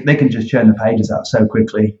 Because they can just churn the pages out so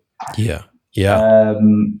quickly. Yeah.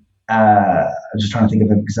 I'm just trying to think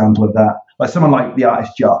of an example of that. Like someone like the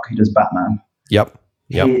artist Jock, who does Batman. Yep.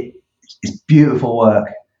 It's beautiful work,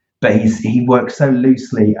 but he works so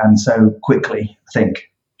loosely and so quickly, I think,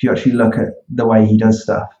 if you actually look at the way he does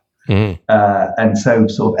stuff. And so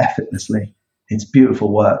sort of effortlessly. It's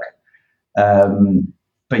beautiful work.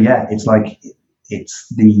 But yeah, it's like, it's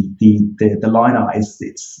the line art is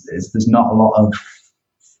there's not a lot of,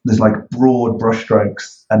 there's like broad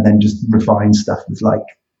brushstrokes and then just refined stuff with like,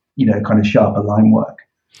 you know, kind of sharper line work.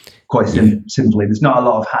 Quite simply, there's not a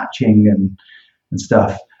lot of hatching and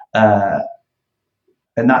stuff, and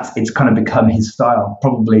it's kind of become his style.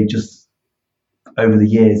 Probably just over the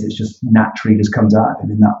years, it's just naturally just comes out of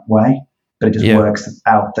him in that way. But it just works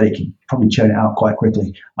out that he can probably churn it out quite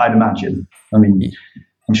quickly, I'd imagine. I mean,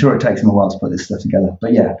 I'm sure it takes him a while to put this stuff together.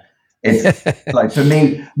 But yeah, it's like for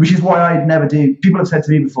me, which is why I'd never do. People have said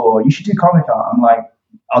to me before, you should do comic art. I'm like,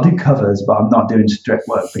 I'll do covers, but I'm not doing strip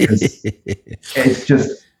work because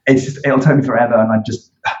it'll take me forever, and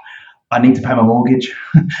I need to pay my mortgage.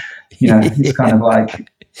 You know, it's kind of like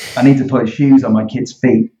I need to put shoes on my kids'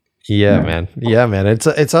 feet. Yeah, you know? man.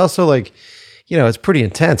 It's also like, you know, it's pretty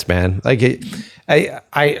intense, man. Like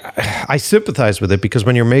I sympathize with it because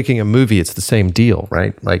when you're making a movie, it's the same deal,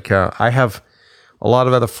 right? Like I have a lot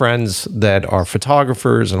of other friends that are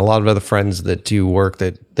photographers and a lot of other friends that do work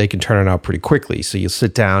that they can turn it out pretty quickly. So you'll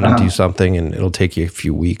sit down and do something and it'll take you a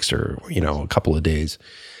few weeks or, you know, a couple of days.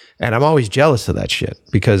 And I'm always jealous of that shit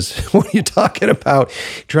because when you're talking about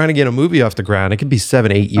trying to get a movie off the ground, it could be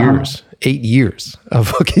 7-8 years, 8 years of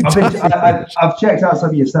fucking time. I've checked out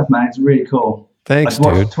some of your stuff, man. It's really cool. Thanks,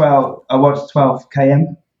 dude. I watched 12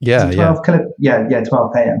 km. Yeah. 12 km.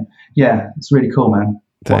 Yeah, it's really cool, man.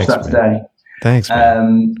 Thanks, watched that today. Thanks,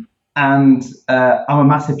 man. And I'm a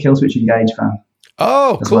massive Killswitch Engage fan.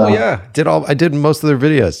 Oh, cool! Well. Yeah, I did most of their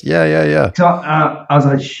videos. Yeah. So I was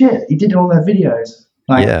like, shit, he did all their videos.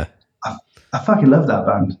 Like, yeah, I fucking love that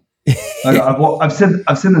band. Like, I've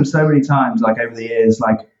seen them so many times, like over the years,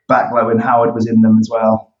 like back like when Howard was in them as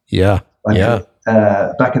well. Yeah,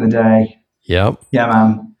 back in the day. Yep. Yeah,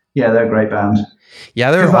 man. Yeah, they're a great band.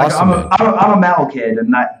 Yeah, they're awesome. I'm a metal kid,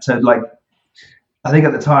 and that so like, I think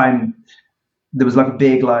at the time there was like a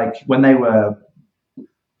big like when they were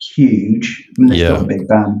huge. I mean, they're still a big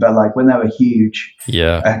band, but like when they were huge,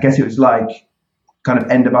 I guess it was like kind of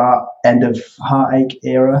end of Heartache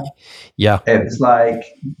era. Yeah, it was like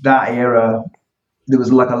that era. There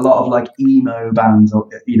was like a lot of like emo bands,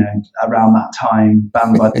 you know, around that time.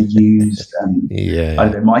 Bands like The Used and I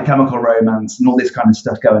don't know, My Chemical Romance and all this kind of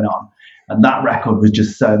stuff going on. And that record was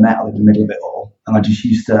just so metal in the middle of it all. And I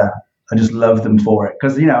just loved them for it.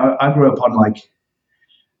 Because, I grew up on like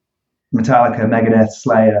Metallica, Megadeth,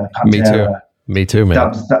 Slayer, Pantera. Me too,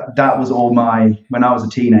 man. That was all when I was a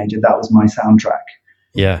teenager, that was my soundtrack.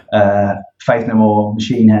 Yeah. Faith No More,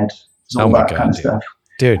 Machine Head, all that kind of stuff.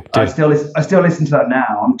 Dude. I still listen to that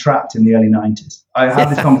now. I'm trapped in the early 90s. I have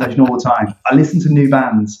this conversation all the time. I listen to new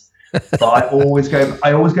bands, but I always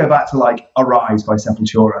go back to like Arise by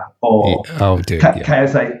Sepultura or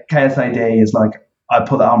KSAD is like, I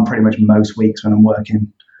put that on pretty much most weeks when I'm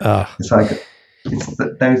working. It's like,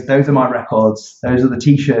 those are my records. Those are the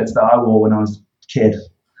t-shirts that I wore when I was a kid.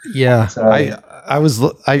 Yeah. So, I was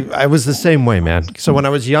the same way, man. So when I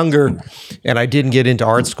was younger and I didn't get into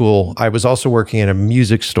art school, I was also working in a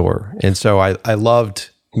music store. And so I loved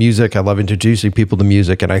music. I love introducing people to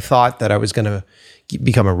music. And I thought that I was going to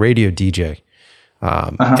become a radio DJ.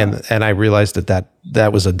 And I realized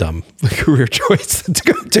that was a dumb career choice to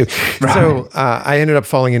go to. Right. So I ended up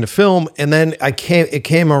falling into film. And then it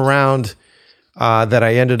came around that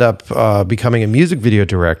I ended up becoming a music video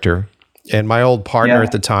director. And my old partner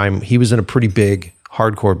at the time, he was in a pretty big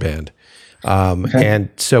hardcore band. And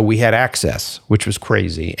so we had access, which was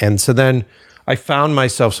crazy. And so then I found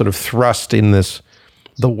myself sort of thrust in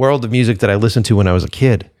the world of music that I listened to when I was a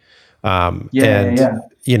kid.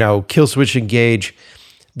 Kill Switch Engage.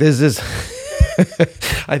 There's this,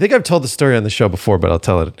 I think I've told the story on the show before, but I'll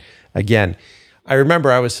tell it again. I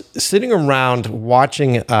remember I was sitting around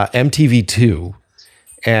watching MTV2,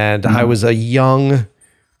 and I was a young,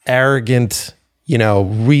 arrogant,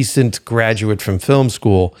 recent graduate from film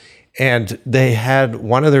school, and they had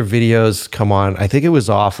one of their videos come on. I think it was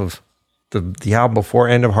off of the album before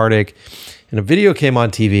End of Heartache, and a video came on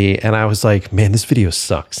TV, and I was like, man, this video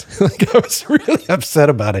sucks. Like, I was really upset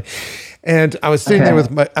about it. And I was sitting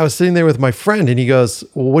there with my friend, and he goes,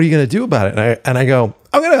 well, what are you going to do about it? And I go,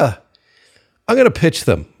 I'm going to pitch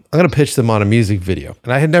them. I'm going to pitch them on a music video.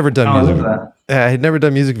 And I had never done I had never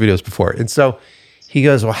done music videos before. And so he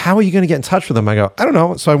goes, well, how are you going to get in touch with them? I go, I don't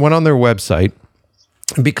know. So I went on their website.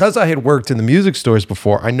 And because I had worked in the music stores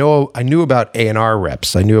before, I knew about A&R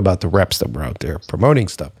reps. I knew about the reps that were out there promoting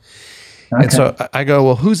stuff. Okay. And so I go,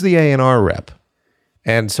 well, who's the A&R rep?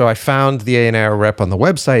 And so I found the A&R rep on the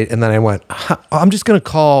website, and then I went, I'm just going to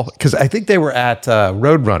call, because I think they were at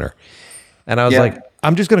Roadrunner. And I was like,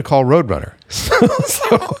 I'm just going to call Roadrunner.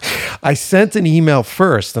 So I sent an email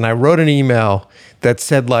first, and I wrote an email that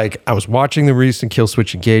said, like, I was watching the recent Kill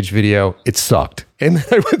Switch Engage video. It sucked. And then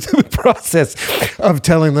I went through the process of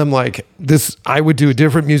telling them, like, I would do a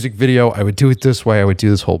different music video. I would do it this way. I would do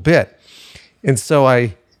this whole bit. And so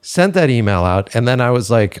I sent that email out, and then I was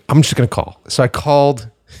like, I'm just going to call. So I called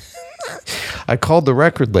the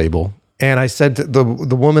record label, and I said to the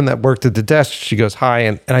woman that worked at the desk, she goes, hi.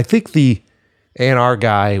 And I think the A&R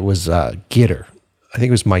guy was Gitter. I think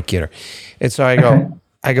it was Mike Gitter. And so I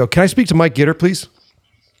go, can I speak to Mike Gitter, please?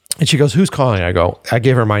 And she goes, who's calling? I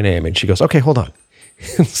gave her my name, and she goes, okay, hold on.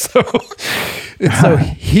 And so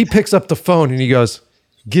he picks up the phone, and he goes,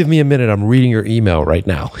 give me a minute. I'm reading your email right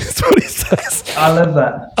now. That's what he says. I love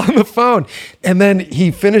that. On the phone. And then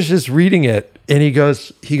he finishes reading it, and he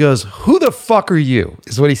goes, who the fuck are you?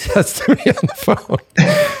 Is what he says to me on the phone.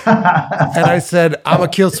 And I said, I'm a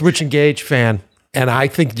Kill Switch Engage fan, and I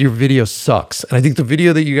think your video sucks. And I think the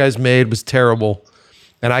video that you guys made was terrible,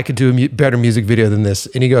 and I could do a better music video than this.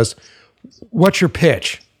 And he goes, what's your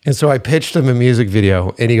pitch? And so I pitched him a music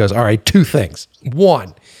video, and he goes, all right, 2 things.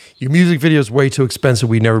 1, your music video is way too expensive.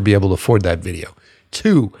 We'd never be able to afford that video.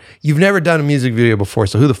 2, you've never done a music video before,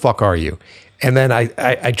 so who the fuck are you? And then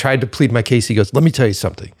I tried to plead my case. He goes, let me tell you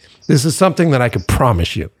something. This is something that I can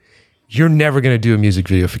promise you. You're never going to do a music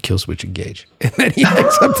video for Kill Switch Engage. And then he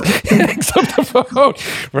hangs up the phone,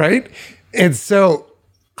 right? And so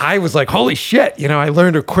I was like, holy shit. I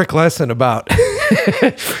learned a quick lesson about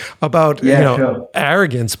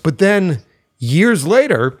arrogance. But then years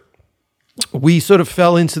later, we sort of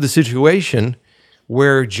fell into the situation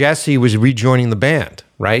where Jesse was rejoining the band,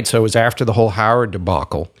 right? So it was after the whole Howard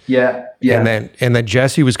debacle. Yeah. And then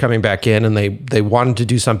Jesse was coming back in, and they wanted to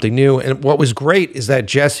do something new. And what was great is that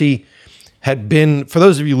Jesse had been, for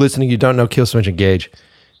those of you listening, you don't know Kill Switch Engage,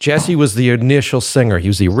 Jesse was the initial singer. He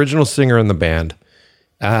was the original singer in the band.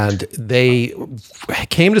 And they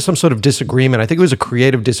came to some sort of disagreement. I think it was a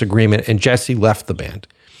creative disagreement, and Jesse left the band.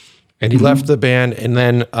 And he left the band, and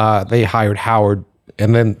then they hired Howard,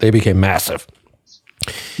 and then they became massive.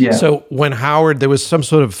 Yeah. So when Howard, there was some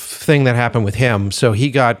sort of thing that happened with him, so he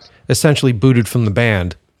got essentially booted from the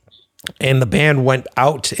band, and the band went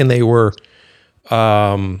out, and they were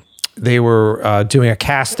doing a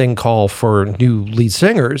casting call for new lead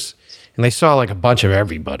singers, and they saw like a bunch of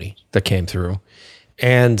everybody that came through.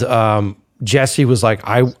 And Jesse was like,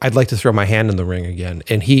 I'd like to throw my hand in the ring again.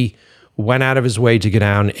 And he went out of his way to get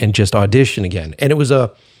down and just audition again. And it was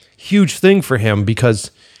a huge thing for him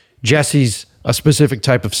because Jesse's a specific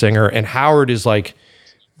type of singer, and Howard is like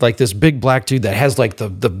this big black dude that has like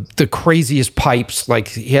the craziest pipes. Like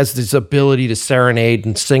he has this ability to serenade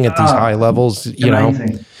and sing at these high levels, you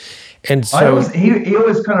amazing. know. And so he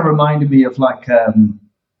always kind of reminded me of like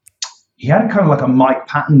he had kind of like a Mike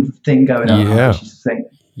Patton thing going on. Yeah.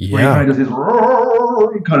 Yeah. Where he kind of does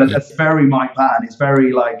this kind of, that's very Mike Patton. It's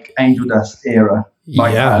very like Angel Dust era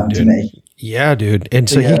Mike Patton dude. to me. Yeah, dude. And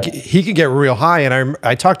so he could get real high. And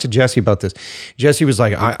I talked to Jesse about this. Jesse was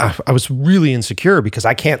like, I was really insecure because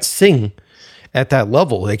I can't sing at that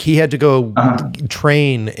level. Like he had to go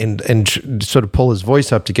train and sort of pull his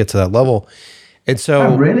voice up to get to that level. And so,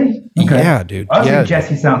 oh, really? Okay. Yeah, dude. I think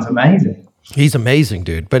Jesse sounds amazing. He's amazing,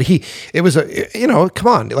 dude. But it was come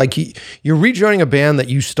on, like you're rejoining a band that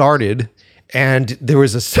you started, and there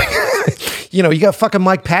was a, you got fucking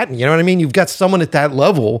Mike Patton. You know what I mean? You've got someone at that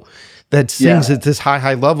level that sings at this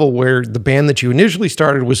high level, where the band that you initially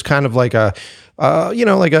started was kind of like a,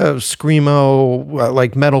 like a screamo,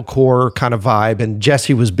 like metalcore kind of vibe, and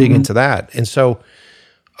Jesse was big into that, and so.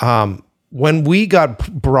 When we got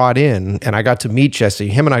brought in and I got to meet Jesse,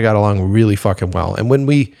 him and I got along really fucking well. And when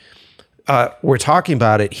we were talking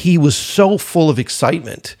about it, he was so full of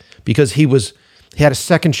excitement because he had a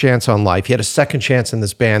second chance on life. He had a second chance in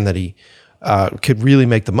this band that he could really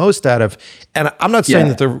make the most out of. And I'm not saying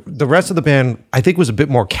that the rest of the band, I think, was a bit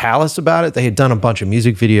more callous about it. They had done a bunch of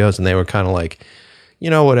music videos and they were kind of like,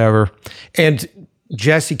 whatever. And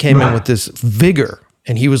Jesse came in with this vigor.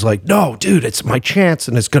 And he was like, no, dude, it's my chance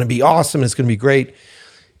and it's going to be awesome. And it's going to be great.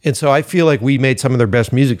 And so I feel like we made some of their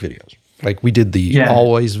best music videos. Like we did the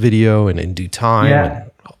Always video and In Due Time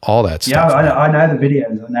and all that stuff. Yeah, I know the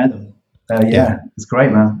videos. I know them. It's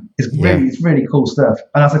great, man. It's really cool stuff.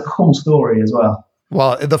 And that's a cool story as well.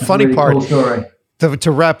 Well, the funny part, cool story.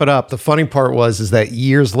 To wrap it up, the funny part is that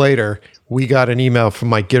years later, we got an email from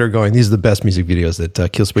Mike Gitter going, these are the best music videos that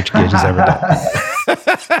Killswitch Engage has ever done.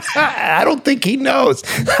 I don't think he knows.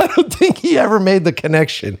 I don't think he ever made the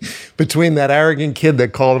connection between that arrogant kid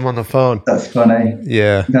that called him on the phone. That's funny.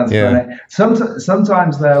 Yeah. That's funny.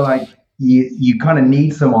 Sometimes though, like you kind of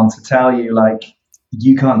need someone to tell you like,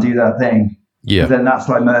 you can't do that thing. Yeah. Then that's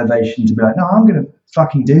like motivation to be like, no, I'm going to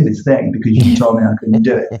fucking do this thing because you told me I couldn't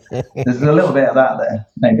do it. There's a little bit of that there,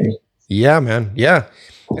 maybe. Yeah, man. Yeah.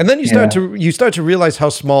 And then you start to realize how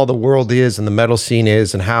small the world is and the metal scene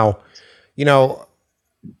is, and how,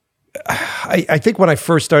 I think when I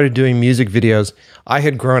first started doing music videos, I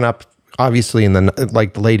had grown up obviously in the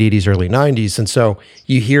late 80s, early 90s. And so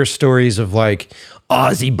you hear stories of like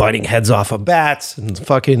Ozzy biting heads off of bats and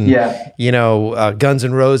fucking, Guns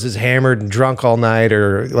N' Roses hammered and drunk all night,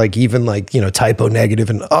 or like even like, Typo Negative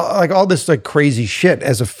and like all this like crazy shit.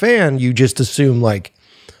 As a fan, you just assume like,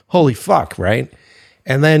 holy fuck, right?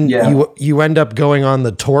 And then you end up going on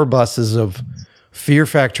the tour buses of Fear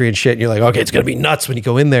Factory and shit, and you're like, okay, it's gonna be nuts when you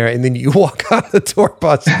go in there, and then you walk on the tour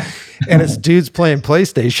bus, and it's dudes playing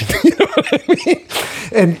PlayStation. You know what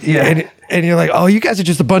I mean? And you're like, oh, you guys are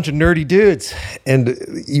just a bunch of nerdy dudes, and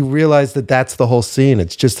you realize that that's the whole scene.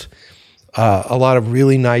 It's just a lot of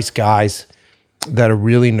really nice guys that are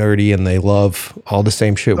really nerdy, and they love all the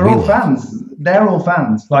same shit. They're all fans. They're all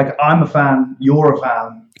fans. Like I'm a fan. You're a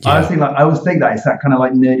fan. Yeah. I always think that it's that kind of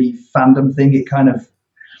like nerdy fandom thing. It kind of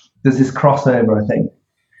there's this crossover, I think,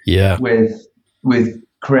 with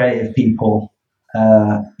creative people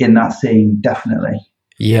in that scene, definitely.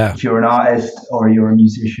 Yeah. If you're an artist or you're a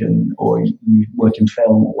musician or you work in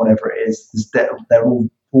film or whatever it is, they're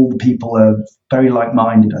all the people are very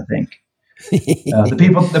like-minded, I think.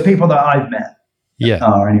 The people that I've met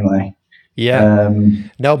are anyway. Yeah.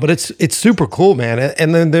 No, but it's super cool, man.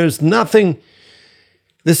 And then there's nothing.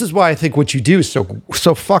 This is why I think what you do is so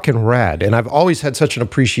fucking rad. And I've always had such an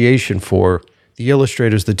appreciation for the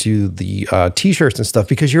illustrators that do the t-shirts and stuff,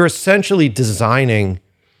 because you're essentially designing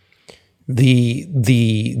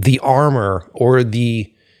the armor or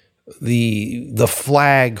the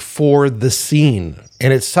flag for the scene.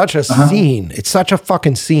 And it's such a scene. It's such a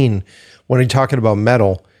fucking scene when you're talking about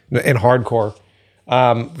metal and hardcore,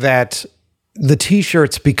 that the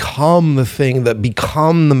t-shirts become the thing that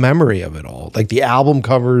become the memory of it all. Like the album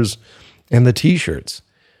covers and the t-shirts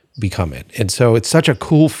become it. And so it's such a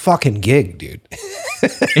cool fucking gig, dude.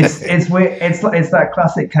 it's weird. It's that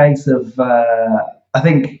classic case of, I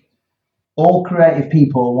think all creative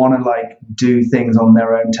people want to like do things on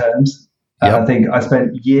their own terms. I think I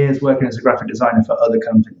spent years working as a graphic designer for other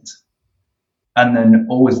companies. and then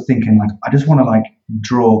always thinking like, I just want to like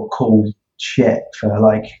draw cool shit for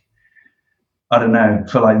like, I don't know,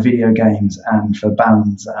 for like video games and for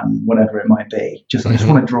bands and whatever it might be. I just want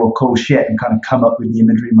to draw cool shit and kind of come up with the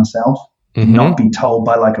imagery myself, not be told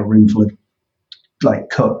by like a room full of like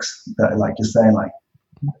cooks that are like just saying like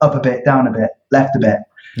up a bit, down a bit, left a bit,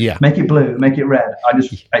 make it blue, make it red.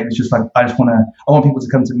 It's just like, I want people to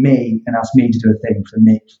come to me and ask me to do a thing for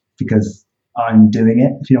me because I'm doing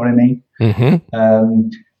it, if you know what I mean.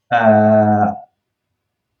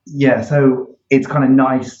 So it's kind of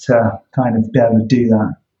nice to kind of be able to do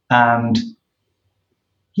that. And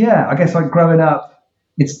yeah, I guess like growing up,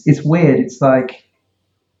 it's weird. It's like,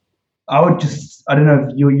 I don't know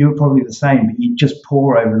if you're probably the same, but you just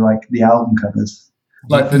pour over like the album covers.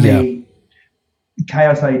 Like for me,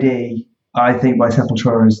 Chaos AD, I think by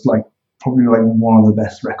Sepultura is like probably like one of the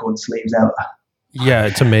best record sleeves ever. Yeah,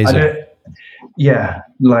 it's amazing.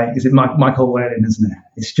 Like, is it Michael Whelan, isn't it?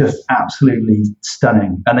 It's just absolutely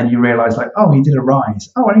stunning. And then you realise, like, oh, he did a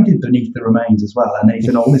Rise. Oh, and he did Beneath the Remains as well. And then he's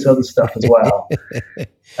done all this other stuff as well.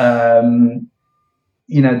 That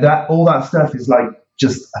all that stuff is like,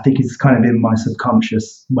 I think it's kind of in my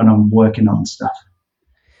subconscious when I'm working on stuff.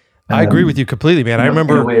 I agree with you completely, man. I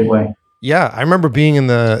remember in a weird way. Yeah, I remember being in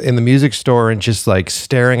the music store and just like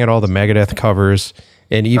staring at all the Megadeth covers.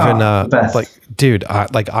 And even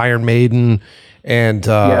like Iron Maiden, and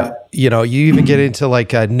you even get into like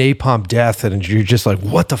Napalm Death, and you're just like,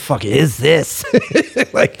 what the fuck is this?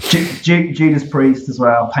 Like Judas Priest as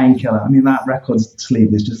well, Painkiller. I mean, that record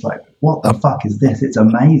sleeve is just like, what the fuck is this? It's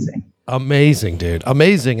amazing, dude,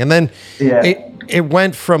 amazing. And then it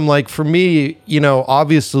went from like, for me,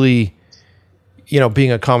 obviously,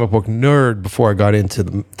 being a comic book nerd before I got into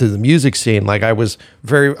the music scene, like I was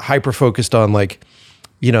very hyper focused on like,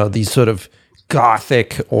 these sort of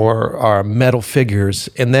gothic or metal figures.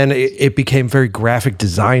 And then it became very graphic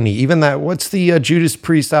design-y. Even that, what's the Judas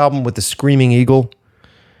Priest album with the Screaming Eagle?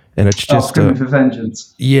 And it's just Screaming for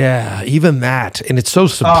Vengeance. Yeah, even that. And it's so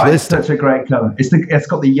simplistic. Oh, it's such a great cover. It's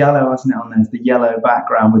got the yellow, hasn't it, on there? It's the yellow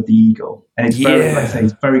background with the eagle. And it's very, like I say,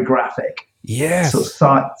 it's very graphic. Yeah. Sort of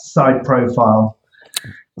side profile.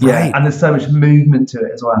 Right. Yeah, and there's so much movement to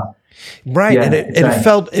it as well. Right, yeah, and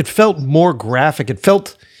it felt more graphic. It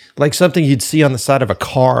felt like something you'd see on the side of a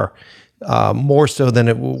car, more so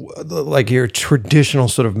than like your traditional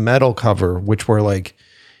sort of metal cover, which were like,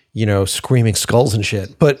 screaming skulls and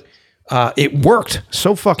shit. But it worked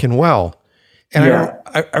so fucking well. And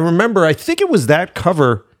I remember, I think it was that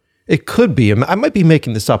cover. It could be. I might be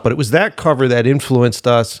making this up, but it was that cover that influenced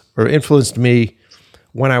me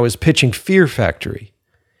when I was pitching Fear Factory.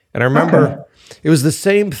 And I remember it was the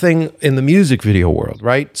same thing in the music video world,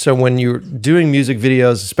 right? So when you're doing music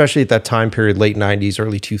videos, especially at that time period, late 90s,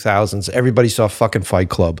 early 2000s, everybody saw fucking Fight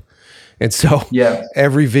Club. And so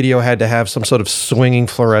every video had to have some sort of swinging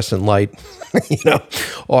fluorescent light,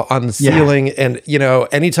 on the ceiling. Yeah. And,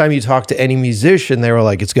 anytime you talk to any musician, they were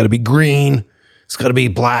like, it's got to be green. It's got to be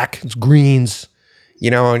black. It's greens,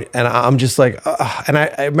 and I'm just like, and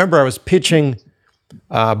I remember I was pitching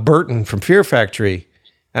Burton from Fear Factory.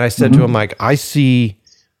 And I said to him, like, I see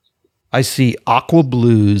aqua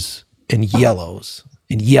blues and yellows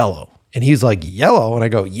and yellow. And he's like, yellow? And I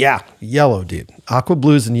go, yeah, yellow, dude. Aqua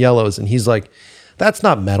blues and yellows. And he's like, that's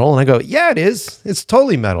not metal. And I go, yeah, it is. It's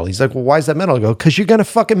totally metal. He's like, well, why is that metal? I go, because you're going to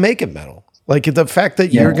fucking make it metal. Like the fact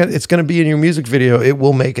that it's going to be in your music video, it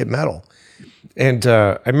will make it metal. And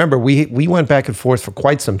I remember we went back and forth for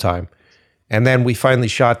quite some time. And then we finally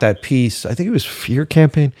shot that piece. I think it was Fear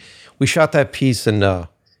Campaign. We shot that piece and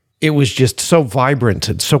it was just so vibrant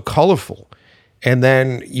and so colorful. And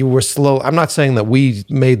then you were slow. I'm not saying that we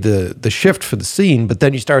made the shift for the scene, but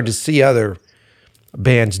then you started to see other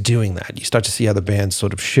bands doing that. You start to see other bands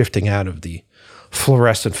sort of shifting out of the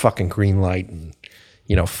fluorescent fucking green light and,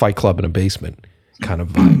 Fight Club in a basement kind of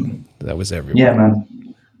vibe that was everywhere. Yeah,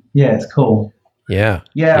 man. Yeah, it's cool. Yeah.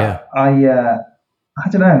 I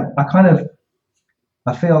don't know.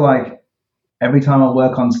 I feel like every time I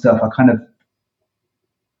work on stuff, I kind of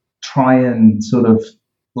try and sort of,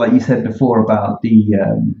 like you said before about the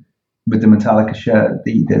with the Metallica shirt,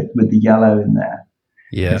 with the yellow in there.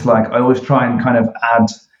 Yeah, it's like I always try and kind of add.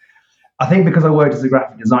 I think because I worked as a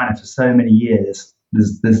graphic designer for so many years,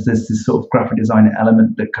 there's this sort of graphic design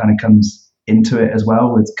element that kind of comes into it as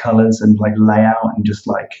well with colors and like layout and just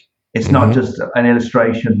like it's not just an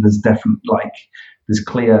illustration. There's definitely there's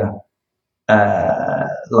clear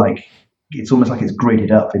like. It's almost like it's gridded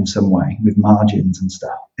up in some way with margins and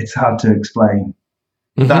stuff. It's hard to explain.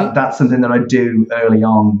 That's something that I do early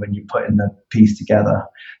on when you put in the piece together.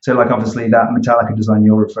 So like obviously that Metallica design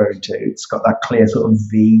you're referring to, it's got that clear sort of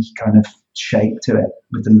V kind of shape to it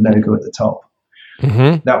with the logo at the top.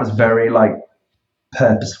 That was very like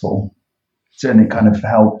purposeful, and it kind of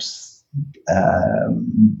helps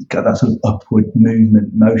got that sort of upward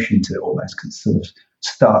movement motion to it almost, because it sort of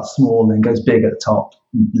starts small and goes big at the top,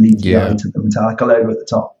 leads you into the Metallica logo at the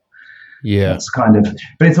top. Yeah, it's kind of,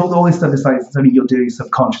 but it's all this stuff is like something you're doing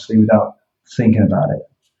subconsciously without thinking about it.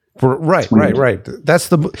 Right. That's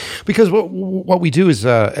because what we do is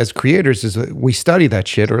as creators is we study that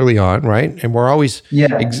shit early on, right? And we're always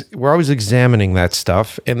examining that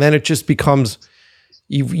stuff, and then it just becomes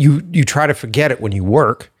you try to forget it when you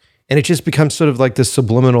work, and it just becomes sort of like this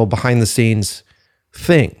subliminal behind the scenes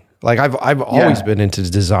thing. Like I've always been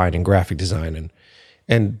into design and graphic design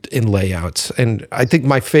and in layouts, and I think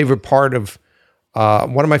my favorite part of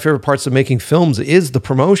one of my favorite parts of making films is the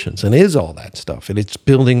promotions and is all that stuff. And it's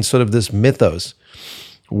building sort of this mythos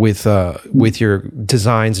with your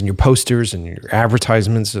designs and your posters and your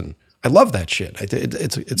advertisements. And I love that shit.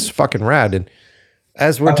 It's fucking rad. And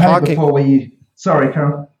as we're talking, sorry,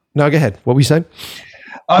 Carol. No, go ahead. What were you saying?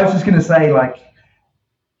 I was just going to say, like,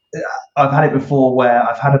 I've had it before where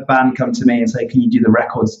I've had a band come to me and say, can you do the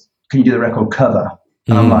record cover?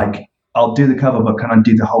 And I'm like, I'll do the cover, but can I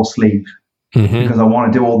do the whole sleeve? Because I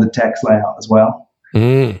want to do all the text layout as well.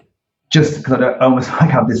 Just because I almost like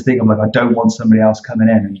have this thing, I'm like, I don't want somebody else coming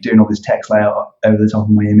in and doing all this text layout over the top of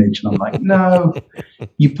my image. And I'm like, no,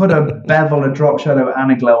 you put a bevel, a drop shadow,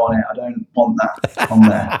 and a glow on it. I don't want that on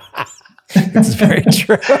there. It's very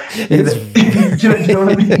true. Do you know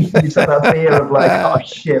what I mean? You just have that fear of like, oh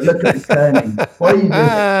shit, look at this turning. What are you doing?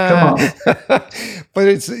 Come on. But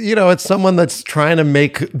it's someone that's trying to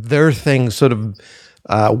make their thing sort of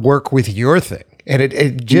work with your thing. And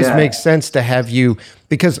it just makes sense to have you,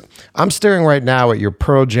 because I'm staring right now at your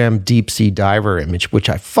Pearl Jam Deep Sea Diver image, which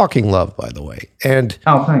I fucking love, by the way. And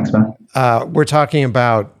oh, thanks, man. We're talking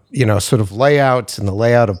about, sort of layouts and the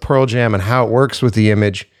layout of Pearl Jam and how it works with the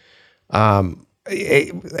image.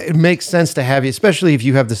 It makes sense to have you, especially if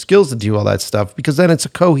you have the skills to do all that stuff, because then it's a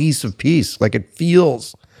cohesive piece. Like, it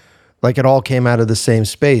feels like it all came out of the same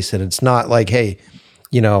space, and it's not like, hey,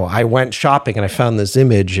 I went shopping and I found this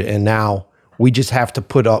image, and now we just have to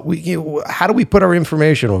put up. How do we put our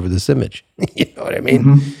information over this image? You know what I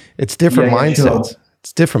mean? It's different mindsets. Sure.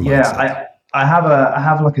 It's different mindsets. Yeah, I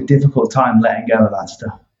have like a difficult time letting go of that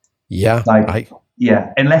stuff. Yeah,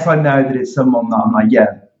 unless I know that it's someone that I'm like,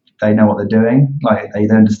 they know what they're doing, like they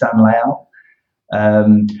understand layout.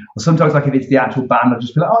 Or sometimes, like if it's the actual band, I'll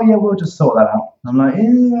just be like, oh yeah, we'll just sort that out. I'm like,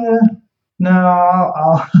 no,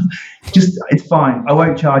 I'll just, it's fine. I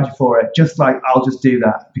won't charge you for it. Just like, I'll just do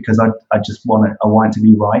that because I just want it. I want it to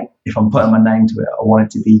be right. If I'm putting my name to it, I want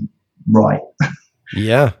it to be right.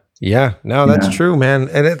 Yeah. No, that's true, man.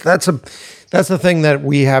 And that's the thing that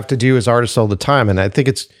we have to do as artists all the time. And I think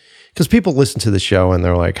it's because people listen to the show and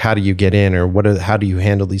they're like, how do you get in, or how do you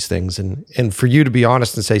handle these things? And for you to be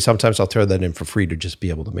honest and say, sometimes I'll throw that in for free to just be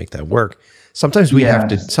able to make that work. Sometimes we have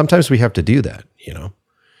to do that,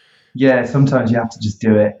 Yeah, sometimes you have to just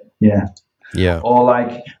do it. Yeah. Or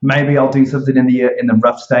like maybe I'll do something in the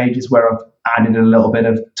rough stages where I've added a little bit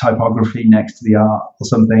of typography next to the art or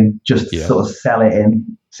something, just to sort of sell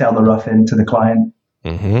the rough in to the client.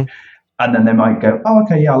 And then they might go, oh,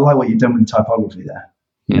 okay, I like what you've done with the typography there.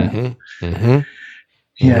 So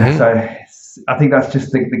I think that's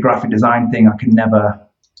just the graphic design thing. The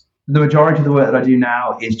majority of the work that I do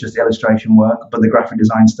now is just illustration work, but the graphic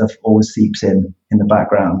design stuff always seeps in the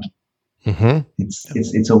background.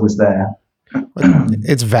 It's always there.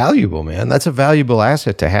 It's valuable, man. That's a valuable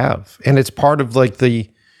asset to have, and it's part of like the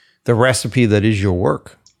recipe that is your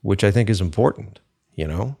work, which I think is important.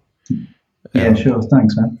 Yeah, sure.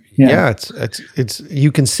 Thanks, man. Yeah, it's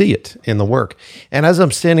you can see it in the work. And as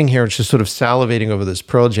I'm standing here, it's just sort of salivating over this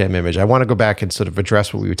Pearl Jam image. I want to go back and sort of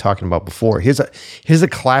address what we were talking about before. Here's a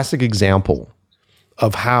classic example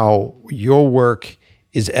of how your work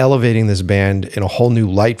is elevating this band in a whole new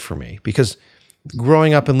light for me. Because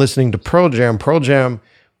growing up and listening to Pearl Jam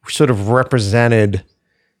sort of represented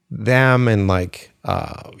them and like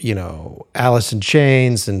Alice in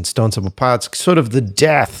Chains and Stone Temple Pilots, sort of the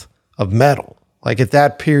death of metal. Like at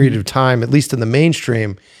that period of time, at least in the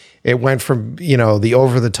mainstream, it went from, the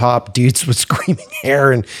over-the-top dudes with screaming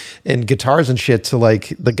hair and guitars and shit to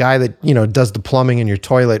like the guy that, does the plumbing in your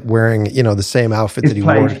toilet wearing, the same outfit that he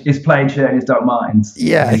wore. His plaid shirt and his Doc Martens.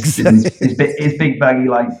 Yeah, exactly. His big baggy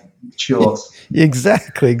like shorts.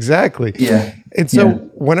 Exactly. Yeah. And so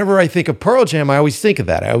whenever I think of Pearl Jam, I always think of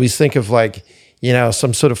that. I always think of like,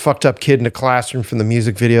 some sort of fucked up kid in a classroom from the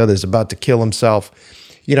music video that's about to kill himself.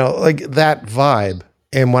 Like that vibe.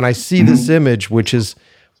 And when I see this image, which is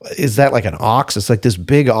that like an ox? It's like this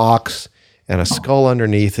big ox and a skull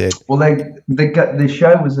underneath it. Well, the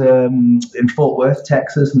show was in Fort Worth,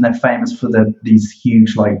 Texas, and they're famous for these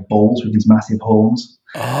huge like bulls with these massive horns.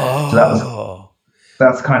 Oh, so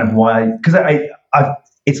that's kind of why. Because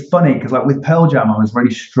it's funny because like with Pearl Jam, I was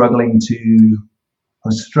struggling to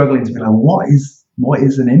be like, what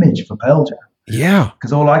is an image for Pearl Jam? Yeah,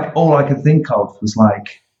 because all I could think of was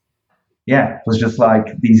like, was just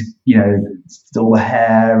like these, all the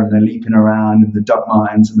hair and the leaping around and the duck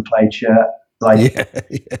mines and the plaid shirt. Like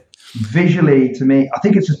visually to me, I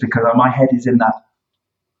think it's just because my head is in that,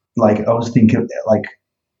 like I was thinking like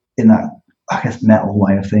in that, I guess, metal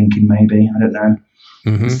way of thinking, maybe, I don't know.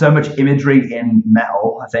 Mm-hmm. There's so much imagery in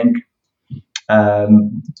metal, I think.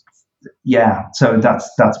 So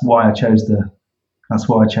that's why I chose the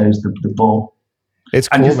bull. It's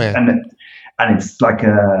cool, man. And it's like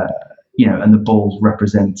and the bull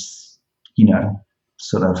represents,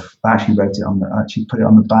 sort of, I actually put it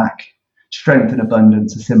on the back. Strength and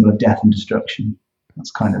abundance, a symbol of death and destruction.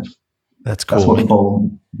 That's cool. That's what the bull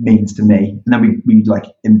means to me. And then we like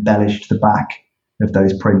embellished the back of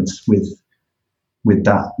those prints with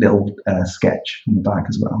that little sketch on the back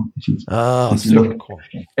as well.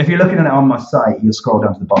 If you're looking at it on my site, you'll scroll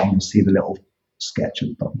down to the bottom, you'll see the little sketch at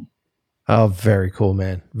the bottom. Oh, very cool,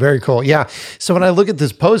 man. Very cool. Yeah. So when I look at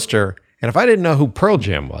this poster, and if I didn't know who Pearl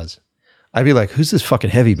Jam was, I'd be like, who's this fucking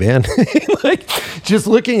heavy band? Like, just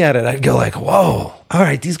looking at it, I'd go like, whoa, all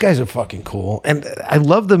right, these guys are fucking cool. And I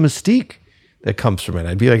love the mystique that comes from it.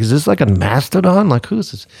 I'd be like, is this like a mastodon? Like,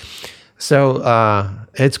 who's this? So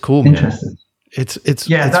it's cool, man. Interesting.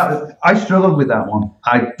 I struggled with that one.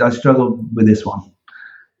 I struggled with this one.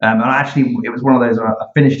 And actually, it was one of those where I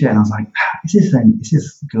finished it and I was like, is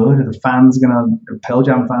this good? Are the Pearl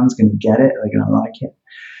Jam fans going to get it? Are they going to like it?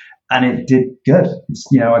 And it did good.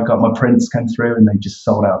 I got my prints come through and they just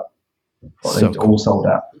sold out. All sold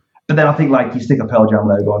out. But then I think like you stick a Pearl Jam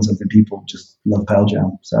logo on something, people just love Pearl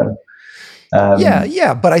Jam. So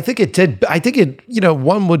but I think it did. I think it,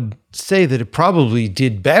 one would say that it probably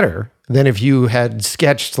did better than if you had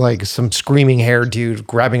sketched like some screaming hair dude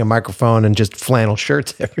grabbing a microphone and just flannel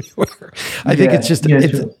shirts everywhere. I think it's just,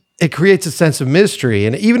 it creates a sense of mystery.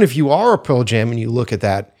 And even if you are a Pearl Jam and you look at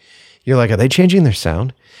that, you're like, are they changing their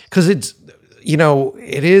sound? Because it's,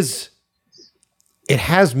 it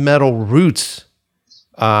has metal roots,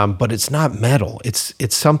 but it's not metal.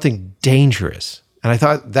 It's something dangerous. And I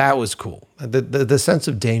thought that was cool. The sense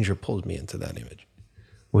of danger pulled me into that image.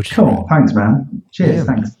 Which cool. Thanks, man. Cheers.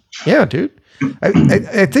 Thanks. Yeah, dude.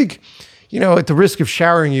 I think, at the risk of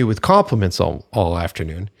showering you with compliments all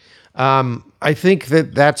afternoon, I think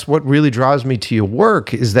that's what really draws me to your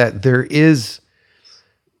work is that there is,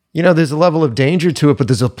 there's a level of danger to it, but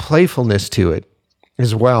there's a playfulness to it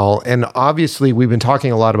as well. And obviously we've been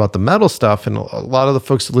talking a lot about the metal stuff, and a lot of the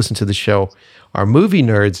folks that listen to the show are movie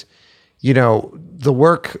nerds. The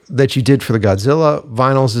work that you did for the Godzilla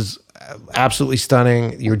vinyls is absolutely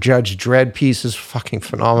stunning. Your Judge Dredd piece is fucking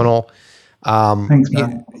phenomenal. Thanks,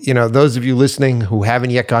 man. Those of you listening who haven't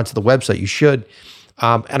yet gone to the website, you should.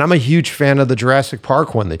 And I'm a huge fan of the Jurassic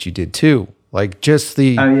Park one that you did too. Like just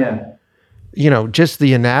the, just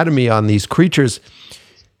the anatomy on these creatures.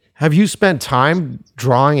 Have you spent time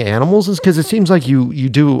drawing animals? Because it seems like you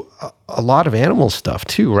do a lot of animal stuff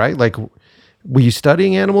too, right? Like, were you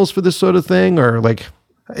studying animals for this sort of thing? Or like,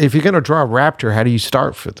 if you're going to draw a raptor, how do you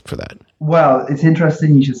start for that? Well, it's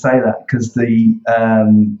interesting you should say that because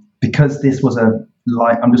because this was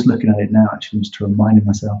I'm just looking at it now actually just to remind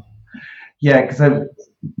myself. Yeah, because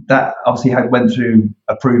that obviously went through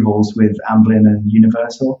approvals with Amblin and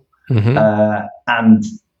Universal. Mm-hmm. And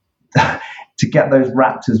to get those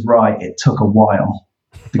raptors right, it took a while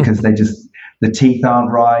because the teeth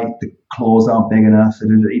aren't right, the claws aren't big enough. So,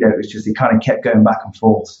 it kind of kept going back and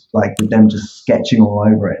forth, like with them just sketching all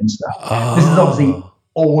over it and stuff. Oh. This is obviously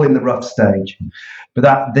all in the rough stage,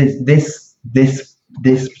 but this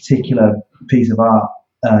particular piece of art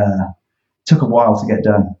took a while to get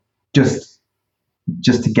done. Just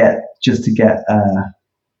to get the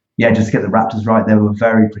raptors right. They were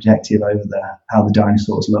very protective over how the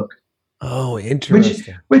dinosaurs look. Oh,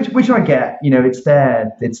 interesting. Which I get. It's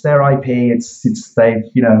their IP. It's they've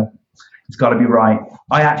it's got to be right.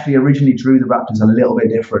 I actually originally drew the raptors a little bit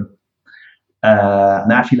different, and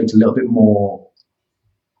they actually looked a little bit more.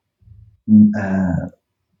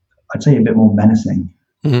 I'd say a bit more menacing.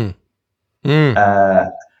 Mm-hmm.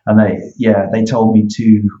 Mm. And they told me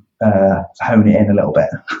to hone it in a little bit.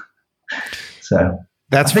 So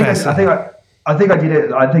that's fascinating. I think I did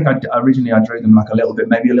it. I think originally I drew them like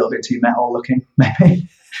maybe a little bit too metal looking, maybe.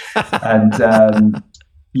 And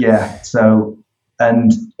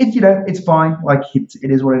and it's fine. Like it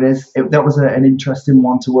is what it is. That was an interesting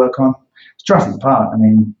one to work on. It's Jurassic Park. I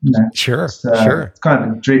mean, sure. It's kind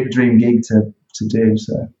of a dream gig to do.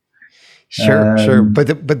 So. Sure.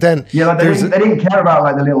 But then like they didn't care about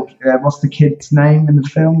like the little what's the kid's name in the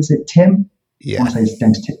film? Is it Tim? Yeah, I want to say his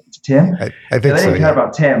name's Tim. I think so. They didn't care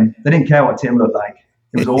about Tim. They didn't care what Tim looked like.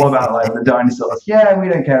 It was all about like the dinosaurs. Yeah, we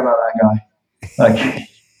don't care about that guy. Like,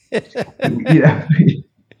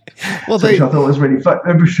 well, which I thought was really fun.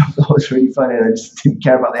 I thought was really funny. They just didn't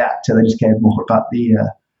care about the actor. They just cared more about the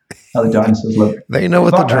how the dinosaurs look. They know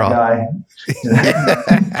what the draw.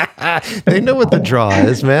 They know what the draw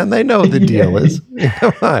is, man. They know what the deal is.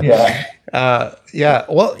 Come on. Yeah.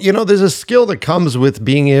 Well, there's a skill that comes with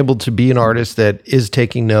being able to be an artist that is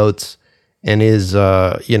taking notes and is,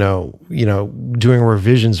 doing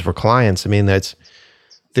revisions for clients. I mean, that's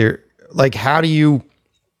there. Like, how do you?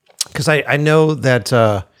 Because I know that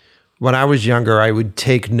when I was younger, I would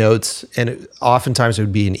take notes, and oftentimes it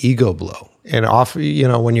would be an ego blow. And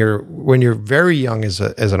when you're very young as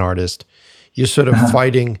an artist, you're sort of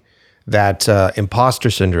fighting that imposter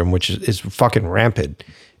syndrome, which is fucking rampant.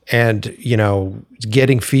 And,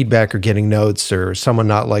 getting feedback or getting notes or someone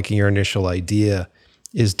not liking your initial idea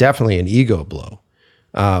is definitely an ego blow.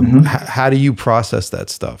 How do you process that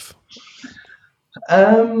stuff?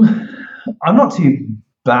 I'm not too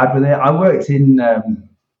bad with it. I worked in, I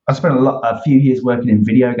spent a few years working in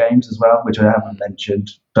video games as well, which I haven't mentioned,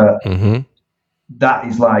 but that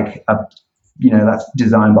is like that's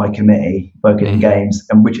designed by committee, working in games,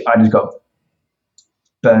 and which I just got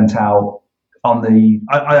burnt out on the.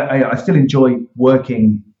 I still enjoy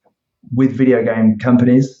working with video game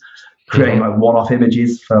companies, creating like one-off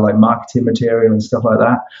images for like marketing material and stuff like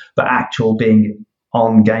that. But actual being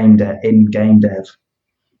on game dev, in game dev,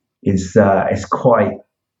 is quite.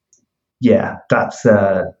 Yeah, that's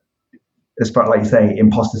as far like you say,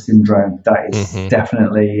 imposter syndrome. That is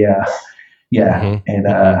definitely.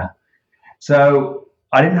 So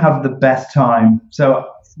I didn't have the best time. So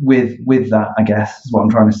with that, I guess is what I'm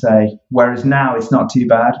trying to say. Whereas now it's not too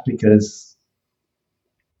bad because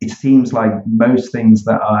it seems like most things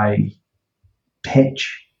that I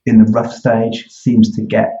pitch in the rough stage seems to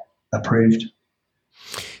get approved.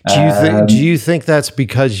 Do you think that's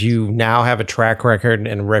because you now have a track record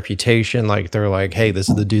and reputation? Like they're like, hey, this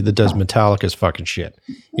is the dude that does Metallica's fucking shit.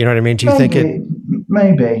 You know what I mean? Do you think it?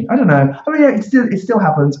 Maybe. I don't know. I mean, it still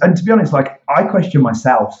happens. And to be honest, like I question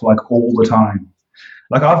myself like all the time.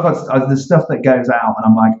 Like I've got the stuff that goes out, and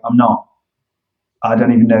I'm like, I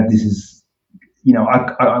don't even know if this is.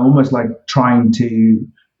 I'm almost like trying to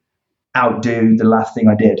outdo the last thing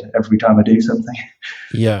I did every time I do something.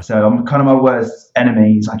 Yeah. So I'm kind of my worst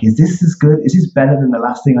enemy. It's like, is this as good? Is this better than the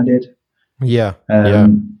last thing I did? Yeah.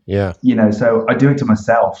 Yeah. So I do it to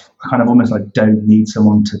myself. I kind of almost like don't need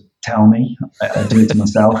someone to tell me. I do it to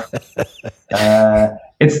myself.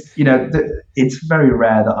 It's very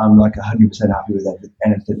rare that I'm like 100% happy with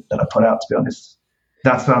anything that I put out, to be honest.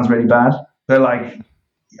 That sounds really bad. But like,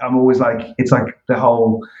 I'm always like, it's like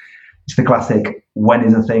it's the classic, when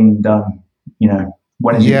is a thing done?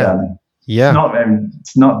 When is it done? Yeah.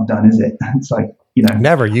 It's not done, is it? It's like,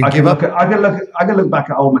 never. I can look back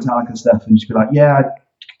at old Metallica stuff and just be like, yeah, I could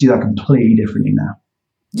do that completely differently now.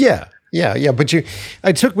 Yeah. But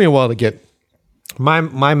it took me a while to get,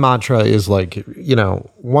 my mantra is like,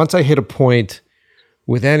 once I hit a point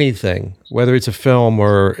with anything, whether it's a film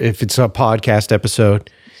or if it's a podcast episode,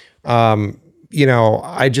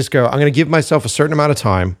 I just go, I'm going to give myself a certain amount of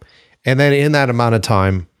time. And then in that amount of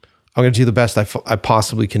time, I'm going to do the best I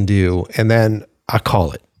possibly can do. And then I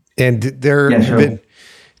call it. And there have been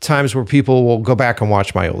times where people will go back and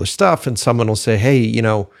watch my older stuff and someone will say, hey,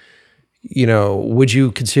 would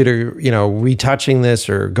you consider, retouching this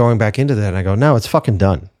or going back into that? And I go, no, it's fucking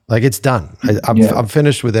done. Like it's done. I'm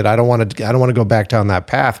finished with it. I don't want to go back down that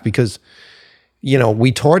path because,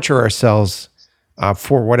 we torture ourselves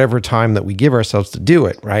for whatever time that we give ourselves to do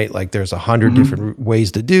it, right? Like there's 100 different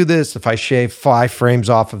ways to do this. If I shave 5 frames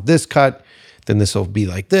off of this cut, then this will be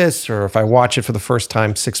like this. Or if I watch it for the first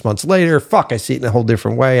time 6 months later, I see it in a whole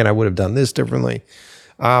different way and I would have done this differently.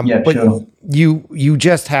 But you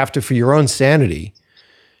just have to, for your own sanity,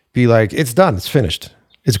 be like, it's done, it's finished,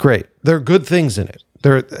 it's great. There are good things in it.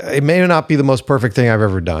 It may not be the most perfect thing I've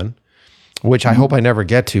ever done, which I hope I never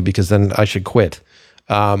get to because then I should quit.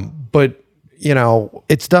 But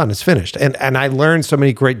it's done, it's finished. And I learned so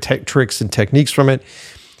many great tricks and techniques from it.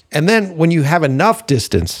 And then when you have enough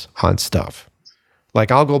distance on stuff,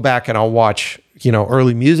 like I'll go back and I'll watch,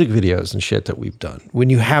 early music videos and shit that we've done. When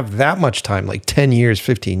you have that much time, like 10 years,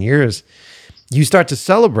 15 years, you start to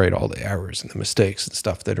celebrate all the errors and the mistakes and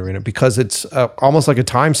stuff that are in it, because it's almost like a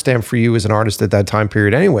timestamp for you as an artist at that time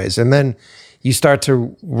period anyways. And then you start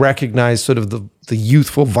to recognize sort of the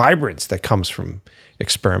youthful vibrance that comes from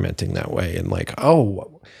experimenting that way. And like,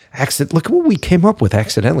 look at what we came up with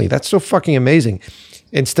accidentally. That's so fucking amazing.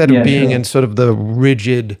 Instead of being in sort of the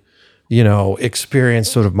rigid, experience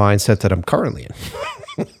sort of mindset that I'm currently in.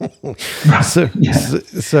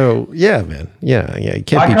 So yeah, man. Yeah. You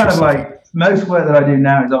can't beat yourself. Like, most work that I do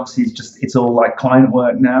now is obviously it's all like client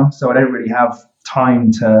work now. So I don't really have time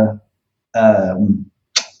to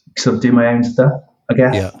sort of do my own stuff, I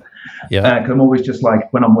guess. Yeah. Because I'm always just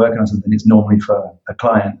like, when I'm working on something, it's normally for a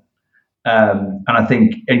client. And I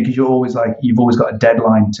think, and because you're always like, you've always got a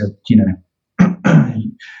deadline to,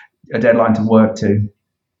 a deadline to work to.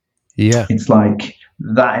 Yeah. It's like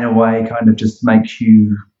that in a way kind of just makes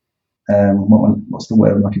you, what's the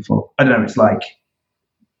word I'm looking for? I don't know. It's like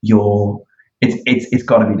it's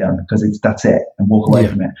got to be done because that's it, and walk away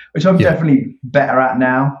from it, which I'm definitely better at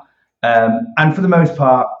now. And for the most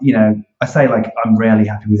part, I say like I'm rarely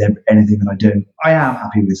happy with anything that I do. I am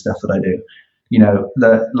happy with stuff that I do.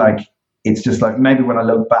 It's just like maybe when I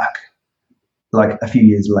look back, like a few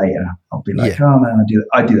years later, I'll be like, oh man,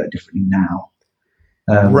 I do that differently now.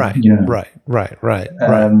 Right.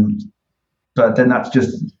 But then I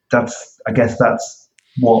guess that's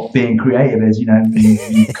what being creative is. You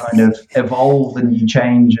kind of evolve and you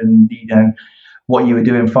change, and what you were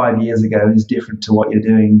doing 5 years ago is different to what you're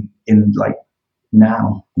doing in like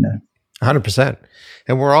now. 100%.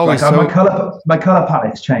 And we're always like, my color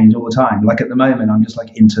palettes change all the time. Like at the moment, I'm just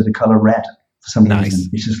like into the color red for some reason.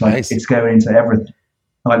 It's just like it's going into everything.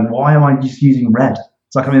 I'm like, why am I just using red?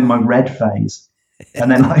 It's like I'm in my red phase.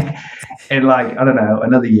 And then in I don't know,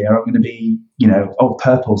 another year I'm going to be,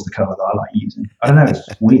 purple's the color that I like using. I don't know, it's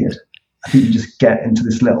weird. I think you just get into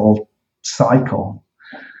this little cycle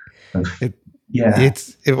of,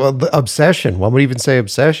 the obsession. One would even say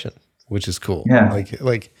obsession, which is cool. Yeah.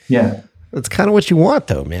 That's kind of what you want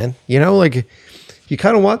though, man. You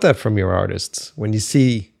kind of want that from your artists when you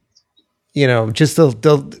see, just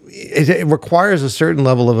it requires a certain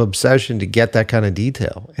level of obsession to get that kind of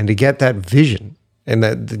detail and to get that vision and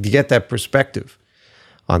to get that perspective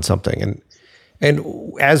on something. And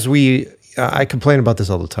as I complain about this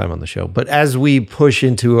all the time on the show, but as we push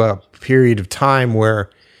into a period of time where,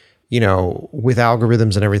 with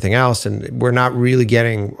algorithms and everything else, and we're not really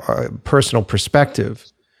getting personal perspective,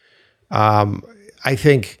 I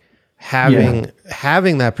think having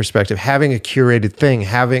that perspective, having a curated thing,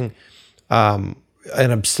 having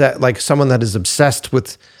like someone that is obsessed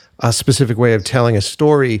with a specific way of telling a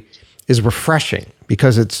story is refreshing,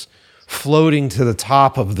 because it's floating to the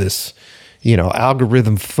top of this,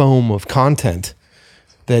 algorithm foam of content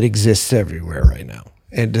that exists everywhere right now.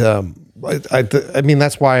 And I mean,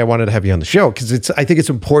 that's why I wanted to have you on the show, because I think it's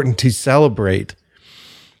important to celebrate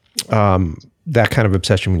that kind of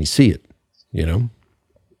obsession when you see it,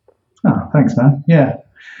 Oh, thanks, man. Yeah.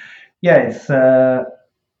 It's a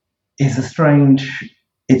strange.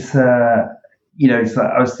 It's it's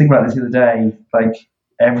like, I was thinking about this the other day. Like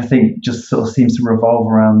everything just sort of seems to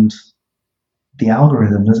revolve around the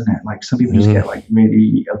algorithm, doesn't it? Like some people just get like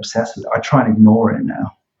really obsessed with it. I try and ignore it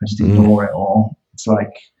now. I just ignore it all. It's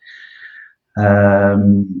like, it's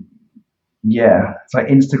like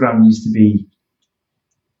Instagram used to be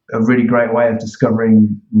a really great way of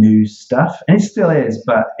discovering new stuff, and it still is,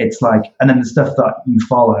 but it's like, and then the stuff that you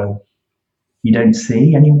follow you don't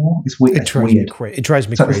see anymore. It's weird. It drives me crazy.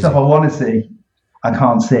 The stuff I want to see I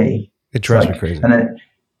can't see. It drives me crazy. And then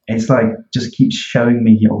it's like just keeps showing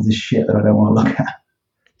me all this shit that I don't want to look at.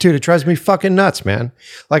 Dude, it drives me fucking nuts, man.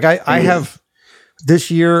 Like I have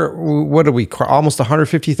this year, what do we almost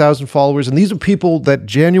 150,000 followers, and these are people that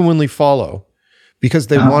genuinely follow because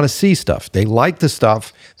they want to see stuff. They like the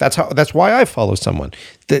stuff. That's why I follow someone.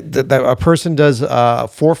 That a person does 4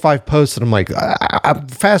 or 5 posts, and I'm like, I'm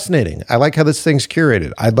fascinating. I like how this thing's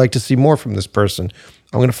curated. I'd like to see more from this person.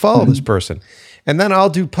 I'm going to follow this person, and then I'll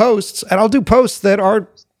do posts, and I'll do posts that are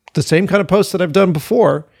the same kind of posts that I've done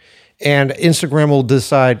before, and Instagram will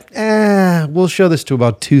decide, we'll show this to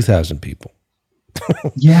about 2,000 people.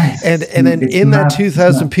 Yes. and then in that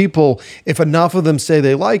 2,000 people, if enough of them say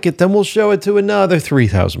they like it, then we'll show it to another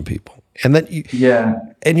 3,000 people. And then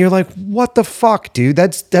and you're like, what the fuck, dude?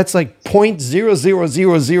 That's like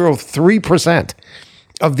 0.00003%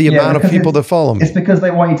 of the amount of people that follow me. It's because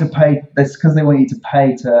they want you to pay. That's because they want you to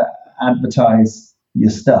pay to advertise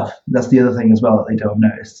your stuff. That's the other thing as well that they don't have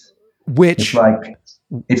noticed. Which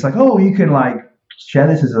it's like, oh, you can like share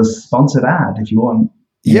this as a sponsored ad if you want.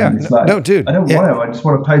 Dude. I don't want to. I just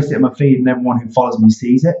want to post it in my feed, and everyone who follows me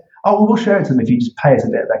sees it. oh, well, we'll show it to them if you just pay us a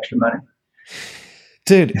bit of extra money.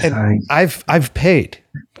 Dude, and I've paid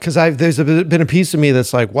because there's been a piece of me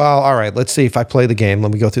that's like, well, all right, let's see if I play the game.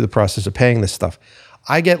 Let me go through the process of paying this stuff.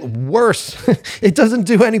 I get worse. It doesn't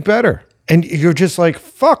do any better. And you're just like,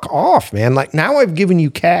 fuck off, man. Like, now I've given you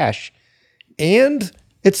cash and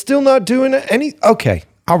it's still not doing any. Okay,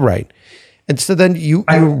 all right. And so then you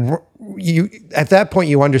at that point,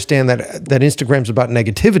 you understand that Instagram's about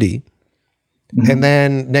negativity. Mm-hmm. And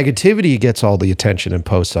then negativity gets all the attention and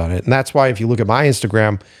posts on it. And that's why if you look at my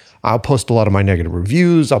Instagram, I'll post a lot of my negative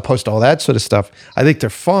reviews. I'll post all that sort of stuff. I think they're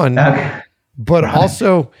fun, but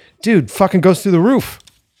also, dude, fucking goes through the roof.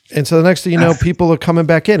 And so the next thing you know, people are coming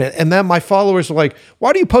back in it. And then my followers are like,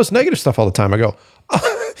 why do you post negative stuff all the time? I go,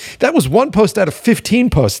 oh, that was one post out of 15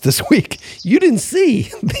 posts this week. You didn't see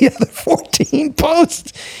the other 14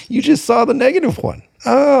 posts. You just saw the negative one.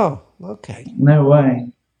 Oh, okay. No way.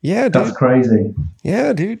 Yeah, dude. That's crazy.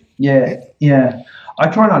 Yeah, dude. Yeah. I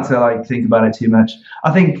try not to like think about it too much.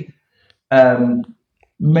 I think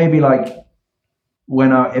maybe like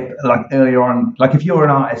earlier on, like if you're an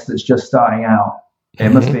artist that's just starting out, it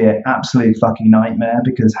must be an absolute fucking nightmare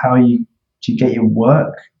because how do you get your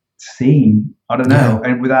work seen? I don't know.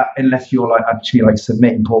 And unless you're like actually like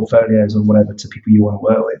submitting portfolios or whatever to people you want to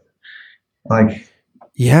work with, like.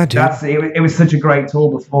 Yeah, dude. It was such a great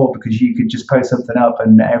tool before because you could just post something up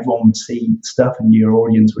and everyone would see stuff and your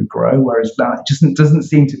audience would grow. Whereas now it just doesn't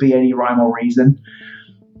seem to be any rhyme or reason.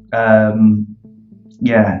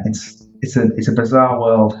 Yeah, it's a bizarre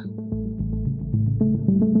world.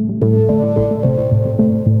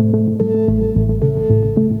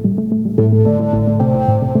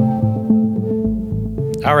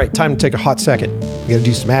 All right, time to take a hot second. We're going to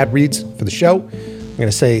do some ad reads for the show. I'm going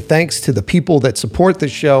to say thanks to the people that support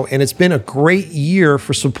this show, and it's been a great year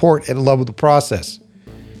for support and love of the process.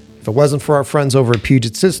 If it wasn't for our friends over at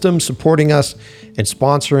Puget Systems supporting us and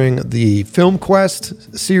sponsoring the Film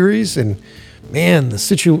Quest series, and man,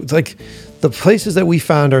 the places that we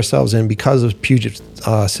found ourselves in because of Puget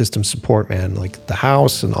Systems support, man, like the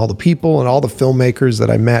house and all the people and all the filmmakers that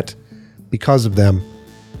I met because of them.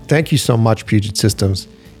 Thank you so much, Puget Systems.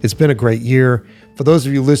 It's been a great year. For those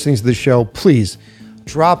of you listening to the show, please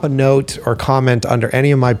drop a note or comment under any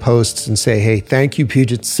of my posts and say, hey, thank you,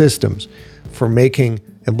 Puget Systems, for making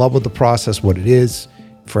In Love with the Process what it is,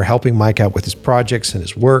 for helping Mike out with his projects and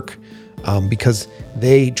his work, because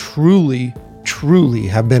they truly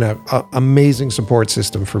have been an amazing support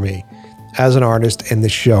system for me as an artist and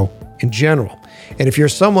this show in general. And if you're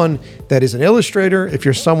someone that is an illustrator, if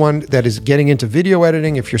you're someone that is getting into video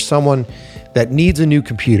editing, if you're someone that needs a new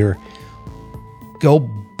computer, go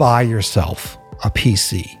buy yourself a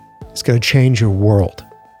PC. It's going to change your world.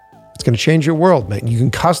 It's going to change your world, man. You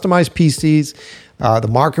can customize PCs. The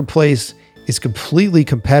marketplace is completely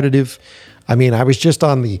competitive. I mean, I was just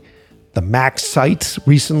on the Mac site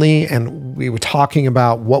recently, and we were talking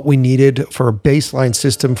about what we needed for a baseline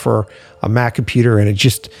system for a Mac computer, and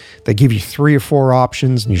they give you 3 or 4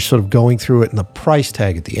 options, and you're sort of going through it, and the price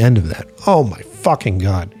tag at the end of that. Oh my fucking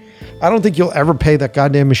God. I don't think you'll ever pay that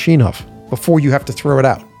goddamn machine off before you have to throw it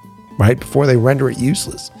out, right? Before they render it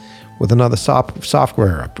useless with another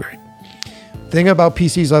software upgrade. The thing about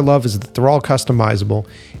PCs I love is that they're all customizable.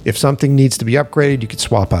 If something needs to be upgraded, you could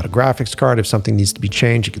swap out a graphics card. If something needs to be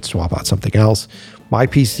changed, you could swap out something else. My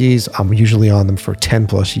PCs, I'm usually on them for 10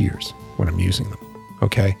 plus years when I'm using them,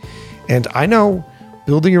 okay? And I know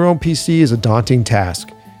building your own PC is a daunting task.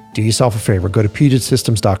 Do yourself a favor, go to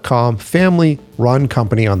PugetSystems.com, family-run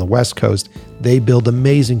company on the West Coast. They build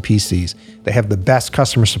amazing PCs. They have the best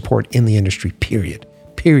customer support in the industry, period.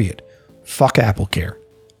 Fuck AppleCare.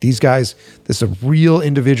 These guys, these are real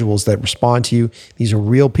individuals that respond to you. These are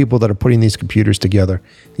real people that are putting these computers together.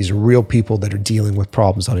 These are real people that are dealing with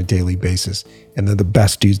problems on a daily basis. And they're the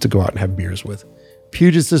best dudes to go out and have beers with.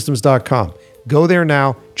 PugetSystems.com. Go there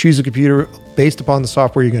now, choose a computer based upon the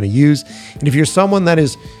software you're going to use. And if you're someone that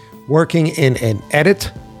is working in an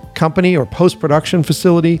edit company or post-production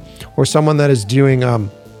facility, or someone that is doing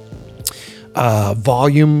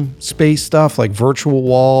volume space stuff like virtual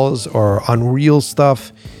walls or Unreal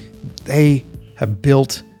stuff, they have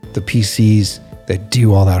built the PCs that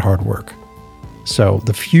do all that hard work. So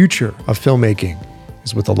the future of filmmaking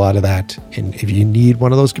is with a lot of that. And if you need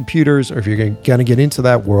one of those computers, or if you're going to get into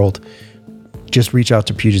that world, just reach out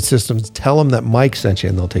to Puget Systems. Tell them that Mike sent you,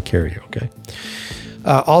 and they'll take care of you, okay?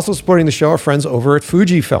 Also supporting the show are friends over at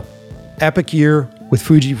Fujifilm. Epic year with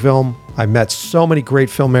Fujifilm. I met so many great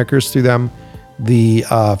filmmakers through them. The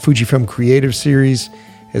Fujifilm Creative Series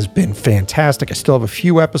has been fantastic. I still have a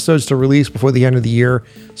few episodes to release before the end of the year,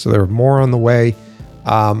 so there are more on the way.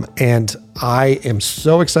 And I am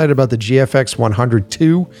so excited about the GFX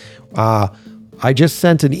 102. I just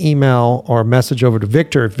sent an email or a message over to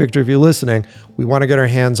Victor. Victor, if you're listening, we want to get our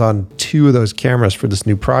hands on 2 of those cameras for this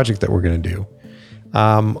new project that we're going to do.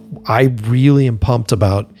 I really am pumped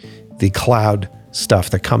about the cloud stuff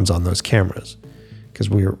that comes on those cameras, because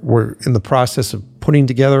we're in the process of putting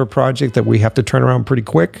together a project that we have to turn around pretty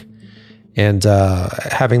quick, and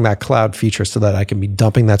having that cloud feature so that I can be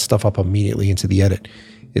dumping that stuff up immediately into the edit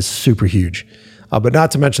is super huge. But not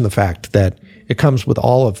to mention the fact that it comes with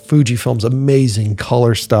all of Fujifilm's amazing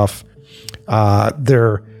color stuff.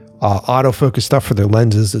 Their autofocus stuff for their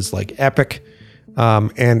lenses is like epic.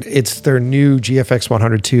 And it's their new GFX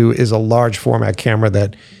 102 is a large format camera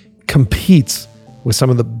that competes with some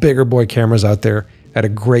of the bigger boy cameras out there at a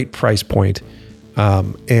great price point.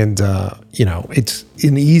 It's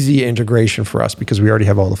an easy integration for us because we already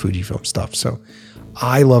have all the Fujifilm stuff. So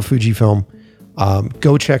I love Fujifilm.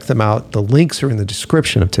 Go check them out. The links are in the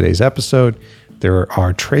description of today's episode. There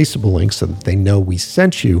are traceable links so that they know we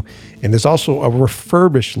sent you. And there's also a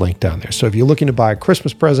refurbished link down there. So if you're looking to buy a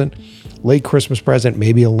Christmas present, late Christmas present,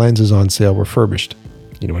 maybe a lens is on sale refurbished.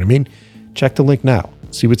 You know what I mean? Check the link now.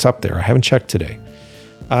 See what's up there. I haven't checked today.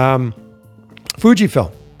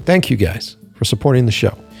 Fujifilm, thank you guys for supporting the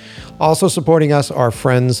show. Also supporting us are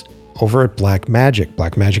friends over at Blackmagic,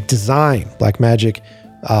 Blackmagic Design. Blackmagic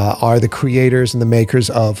are the creators and the makers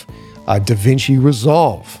of DaVinci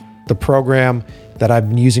Resolve, the program that I've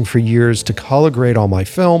been using for years to color grade all my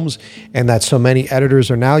films, and that so many editors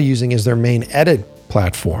are now using as their main edit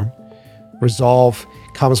platform. Resolve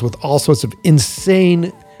comes with all sorts of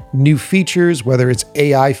insane new features, whether it's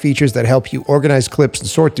AI features that help you organize clips and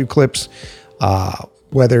sort through clips,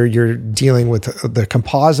 whether you're dealing with the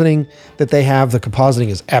compositing that they have. The compositing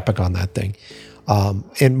is epic on that thing.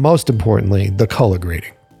 And most importantly, the color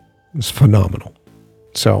grading is phenomenal.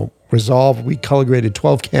 So Resolve, we color graded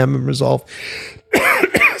 12 cam in Resolve.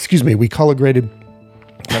 Excuse me, we color graded,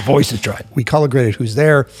 my voice is dry. We color graded Who's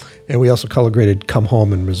There, and we also color graded Come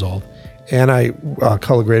Home in Resolve. And I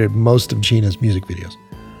color graded most of Gina's music videos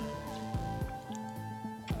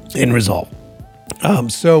in Resolve.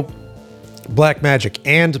 So Blackmagic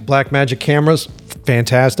and Blackmagic cameras,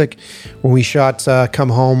 fantastic. When we shot Come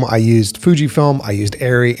Home, I used Fujifilm, I used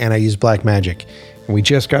Arri, and I used Blackmagic. And we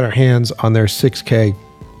just got our hands on their 6K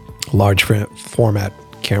large format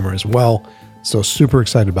camera as well. So super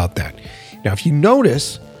excited about that. Now, if you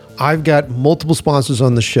notice, I've got multiple sponsors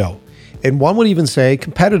on the show. And one would even say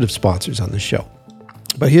competitive sponsors on the show.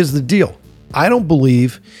 But here's the deal. I don't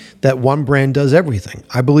believe that one brand does everything.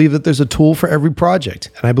 I believe that there's a tool for every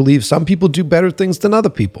project. And I believe some people do better things than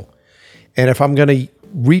other people. And if I'm going to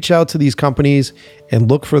reach out to these companies and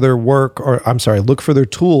look for their work, look for their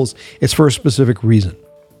tools, it's for a specific reason.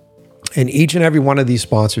 And each and every one of these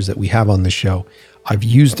sponsors that we have on the show, I've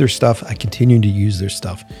used their stuff. I continue to use their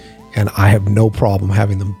stuff. And I have no problem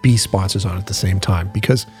having them be sponsors on at the same time.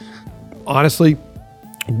 Because honestly,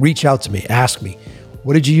 reach out to me, ask me,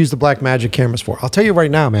 what did you use the Blackmagic cameras for? I'll tell you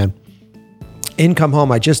right now, man. In Come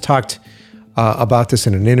Home, I just talked about this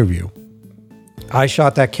in an interview. I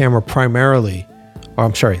shot that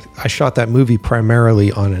I shot that movie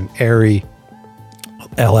primarily on an Arri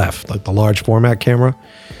LF, like the large format camera.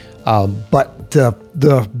 But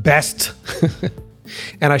the best,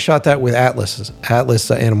 and I shot that with Atlas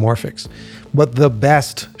anamorphics. But the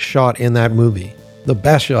best shot in that movie, the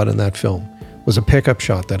best shot in that film, was a pickup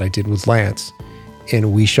shot that I did with Lance.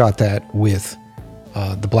 And we shot that with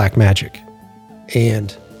the Blackmagic.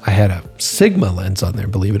 And I had a Sigma lens on there,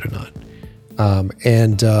 believe it or not.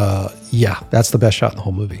 That's the best shot in the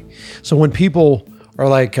whole movie. So when people are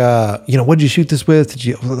like, what did you shoot this with?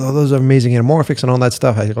 Those are amazing anamorphics and all that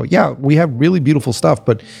stuff. I go, yeah, we have really beautiful stuff.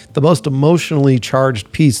 But the most emotionally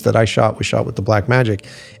charged piece that I shot was shot with the Blackmagic.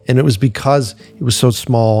 And it was because it was so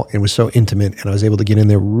small and was so intimate, and I was able to get in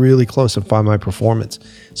there really close and find my performance.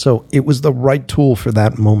 So it was the right tool for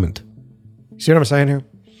that moment. See what I'm saying here?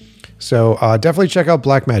 So definitely check out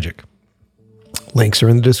Blackmagic. Links are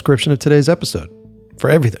in the description of today's episode for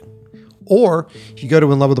everything. Or if you go to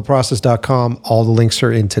inlovewiththeprocess.com, all the links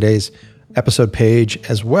are in today's episode page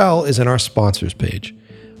as well as in our sponsors page.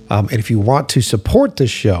 And if you want to support this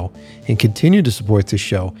show and continue to support this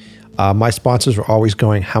show, my sponsors are always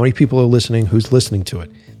going, how many people are listening? Who's listening to it?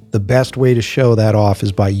 The best way to show that off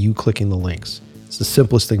is by you clicking the links. It's the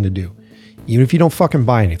simplest thing to do. Even if you don't fucking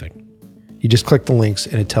buy anything, you just click the links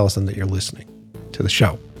and it tells them that you're listening to the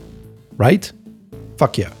show. Right?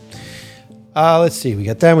 Fuck yeah. Let's see. We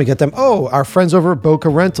got them. Oh, our friends over at Boca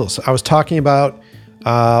Rentals. I was talking about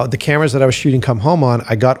the cameras that I was shooting Come Home on.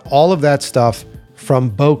 I got all of that stuff from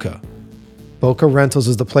Boca. Boca Rentals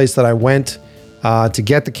is the place that I went to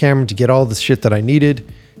get the camera, to get all the shit that I needed.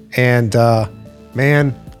 And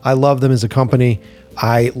man, I love them as a company.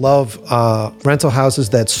 I love rental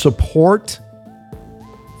houses that support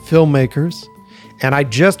filmmakers. And I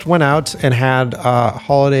just went out and had a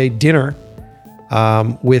holiday dinner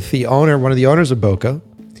with the owner, one of the owners of Boca.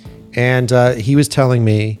 And he was telling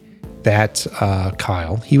me that,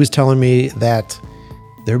 Kyle, he was telling me that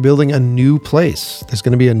they're building a new place. There's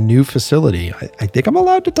going to be a new facility. I think I'm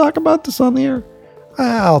allowed to talk about this on the air.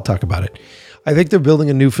 I'll talk about it. I think they're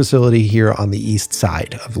building a new facility here on the east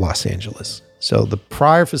side of Los Angeles. So the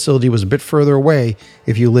prior facility was a bit further away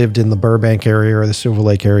if you lived in the Burbank area or the Silver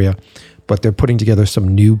Lake area, but they're putting together some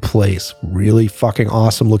new place, really fucking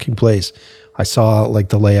awesome looking place. I saw like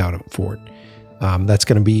the layout for it. That's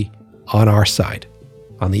going to be on our side,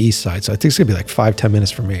 on the east side. So I think it's going to be like 5-10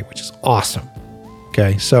 minutes from me, which is awesome.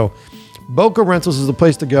 Okay, so Boca Rentals is the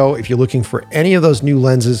place to go if you're looking for any of those new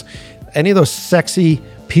lenses, any of those sexy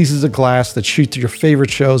pieces of glass that shoot your favorite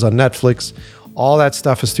shows on Netflix. All that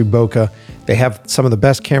stuff is through Boca. They have some of the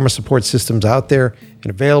best camera support systems out there and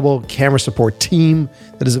available, camera support team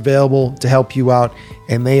that is available to help you out.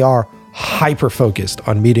 And they are hyper-focused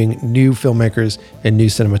on meeting new filmmakers and new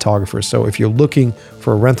cinematographers. So if you're looking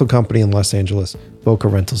for a rental company in Los Angeles, Boca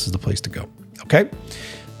Rentals is the place to go. Okay?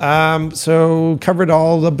 So covered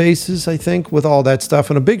all the bases, I think, with all that stuff.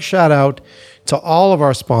 And a big shout out to all of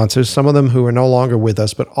our sponsors, some of them who are no longer with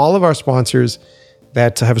us, but all of our sponsors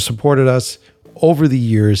that have supported us over the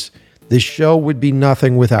years. This show would be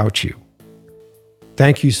nothing without you.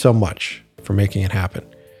 Thank you so much for making it happen.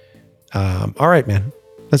 All right, man,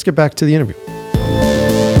 let's get back to the interview.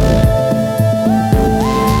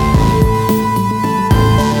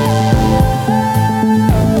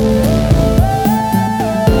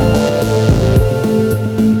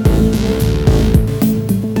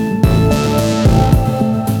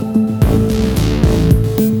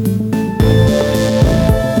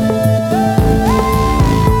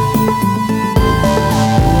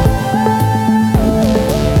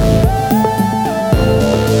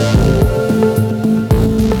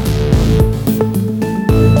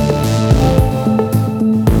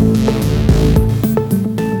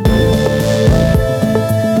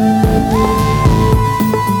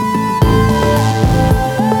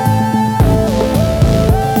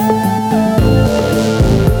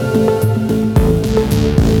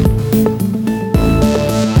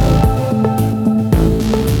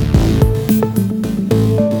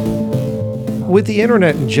 With the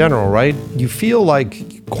internet in general, right? You feel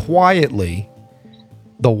like quietly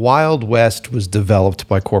the Wild West was developed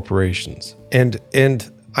by corporations. And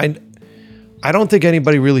I don't think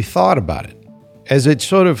anybody really thought about it as it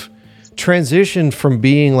sort of transitioned from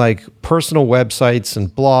being like personal websites and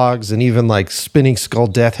blogs and even like spinning skull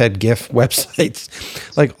death head GIF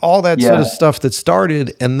websites, like all that sort of stuff that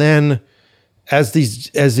started. And then as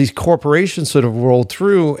these corporations sort of rolled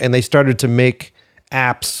through and they started to make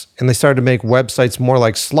apps and they started to make websites more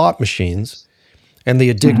like slot machines and the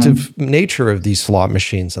addictive nature of these slot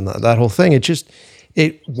machines and that whole thing,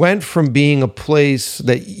 it went from being a place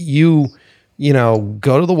that you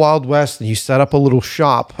go to the Wild West and you set up a little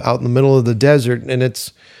shop out in the middle of the desert and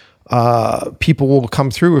it's people will come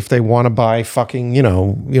through if they want to buy fucking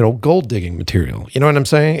gold digging material, you know what I'm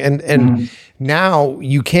saying? And now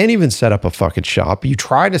you can't even set up a fucking shop. You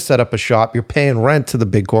try to set up a shop, you're paying rent to the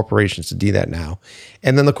big corporations to do that now,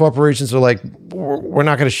 and then the corporations are like, we're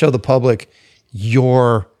not going to show the public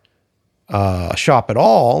your shop at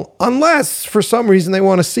all unless for some reason they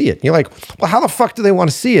want to see it. And you're like, well, how the fuck do they want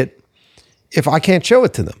to see it if I can't show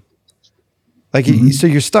it to them? Like, so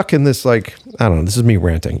you're stuck in this, like, I don't know, this is me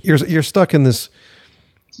ranting. You're stuck in this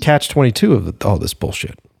catch-22 of all this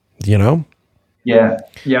bullshit, you know? Yeah,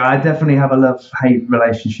 I definitely have a love-hate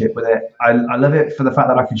relationship with it. I love it for the fact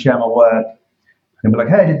that I can share my work and be like,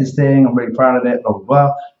 hey, I did this thing, I'm really proud of it, blah, blah,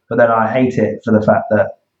 blah. But then I hate it for the fact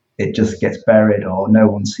that it just gets buried or no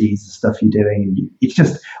one sees the stuff you're doing. It's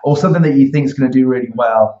just, or something that you think is going to do really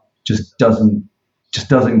well just doesn't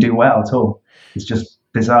do well at all. It's just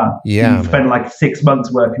bizarre. Yeah, you spend like 6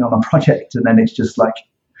 months working on a project and then it's just like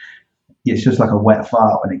a wet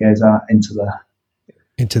fart when it goes out into the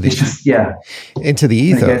ethos.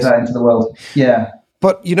 It goes out into the world. Yeah.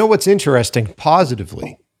 But you know what's interesting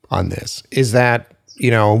positively on this is that,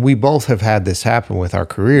 we both have had this happen with our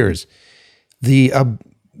careers. The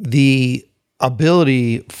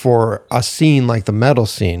ability for a scene like the metal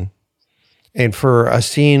scene and for a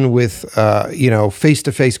scene with,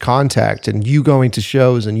 face-to-face contact and you going to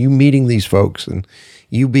shows and you meeting these folks and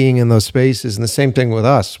you being in those spaces, and the same thing with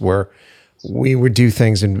us where we would do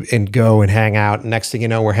things and go and hang out. Next thing you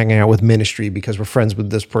know, we're hanging out with Ministry because we're friends with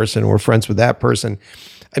this person, we're friends with that person.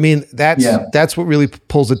 I mean, that's what really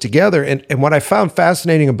pulls it together. And what I found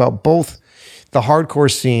fascinating about both the hardcore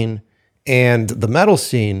scene and the metal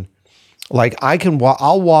scene, like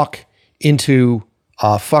I'll walk into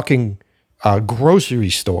a fucking grocery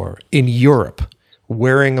store in Europe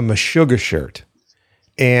wearing a Meshuggah shirt.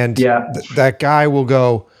 And that guy will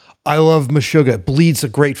go, I love Meshuggah. Bleed's a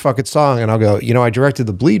great fucking song. And I'll go, I directed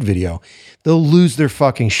the Bleed video. They'll lose their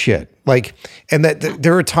fucking shit. Like, and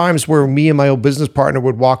there are times where me and my old business partner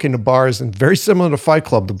would walk into bars, and very similar to Fight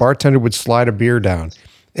Club, the bartender would slide a beer down,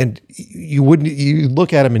 and you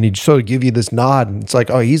look at him and he'd sort of give you this nod, and it's like,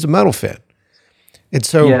 oh, he's a metal fan. And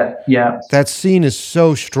so that scene is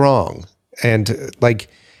so strong, and like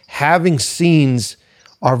having scenes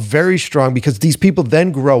are very strong because these people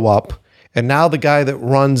then grow up, and now the guy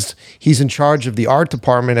that he's in charge of the art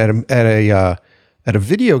department at a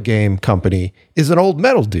video game company is an old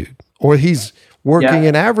metal dude, or he's working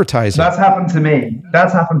in advertising. That's happened to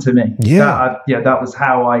me. Yeah. That was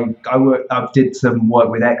how I worked. I did some work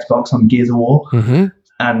with Xbox on Gears of War,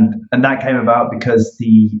 and that came about because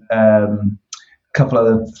the couple of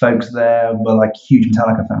the folks there were like huge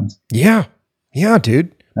Metallica fans. Yeah,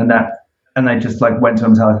 dude. And they just like went to a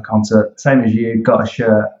Metallica concert, same as you, got a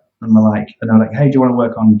shirt, and they're like, hey, do you want to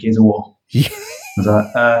work on Gears of War? Yeah. I was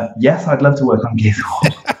like, yes, I'd love to work on Gears of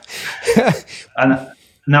War. And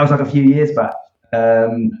that was like a few years back.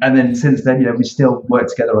 And then since then, we still work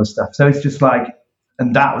together on stuff. So it's just like,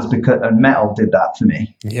 and that was because metal did that for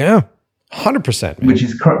me. Yeah, 100%. Which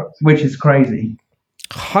is crazy.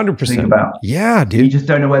 100%. Think about. Yeah, dude. You just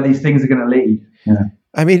don't know where these things are going to lead. Yeah.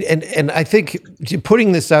 I mean, and I think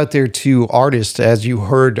putting this out there to artists, as you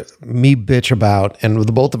heard me bitch about, and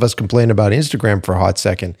the both of us complain about Instagram for a hot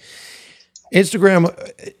second. Instagram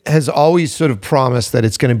has always sort of promised that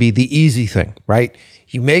it's going to be the easy thing, right?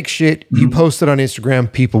 You make shit, you post it on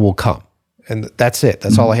Instagram, people will come. And that's it.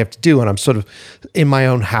 That's all I have to do. And I'm sort of in my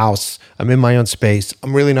own house. I'm in my own space.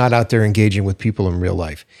 I'm really not out there engaging with people in real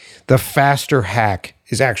life. The faster hack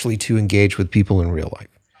is actually to engage with people in real life.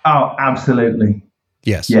 Oh, absolutely.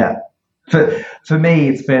 Yes. Yeah. For me,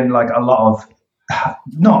 it's been like a lot of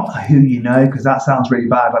not who you know, because that sounds really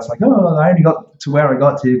bad. That's like, oh, I only got to where I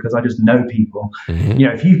got to because I just know people.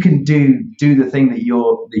 If you can do the thing that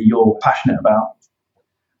you're passionate about,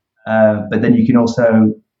 but then you can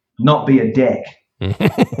also not be a dick and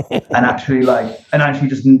actually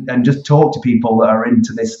just talk to people that are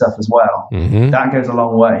into this stuff as well. That goes a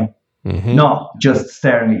long way. Not just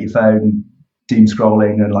staring at your phone, doom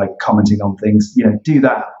scrolling and like commenting on things. Do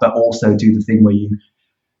that, but also do the thing where you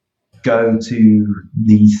go to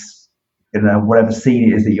these, whatever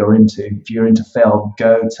scene it is that you're into. If you're into film,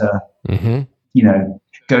 go to,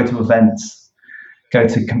 go to events, go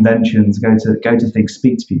to conventions, go to things,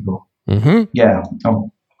 speak to people. Yeah.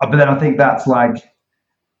 But then I think that's like,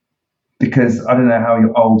 because I don't know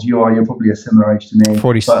how old you are. You're probably a similar age to me.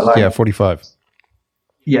 45.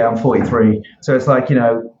 Yeah, I'm 43. So it's like,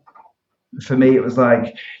 for me, it was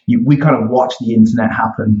like we kind of watched the internet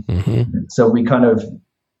happen. So we kind of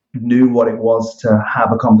knew what it was to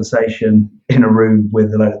have a conversation in a room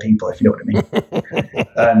with a load of people, if you know what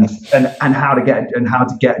I mean, and how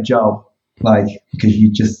to get a job, like, because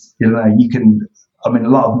you just you can. I mean, a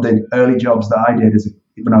lot of the early jobs that I did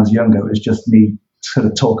when I was younger, it was just me sort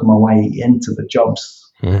of talking my way into the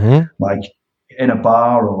jobs, like in a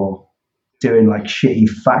bar or doing like shitty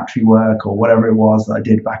factory work or whatever it was that I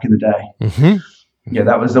did back in the day. Yeah,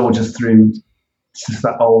 that was all just through just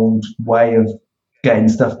that old way of getting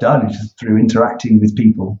stuff done. It's just through interacting with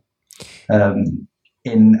people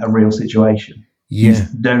in a real situation. Yeah,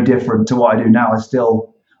 it's no different to what I do now. I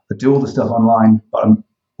do all the stuff online, but I'm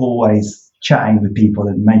always chatting with people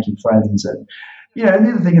and making friends. And the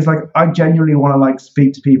other thing is, like, I genuinely want to like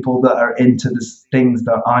speak to people that are into the things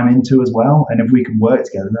that I'm into as well. And if we can work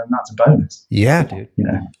together, then that's a bonus. Yeah, dude.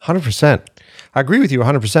 100%. I agree with you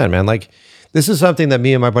 100%, man. Like, this is something that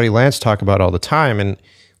me and my buddy Lance talk about all the time. And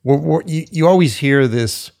you always hear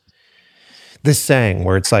this saying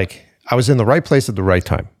where it's like, I was in the right place at the right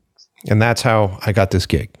time. And that's how I got this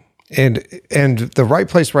gig. And the right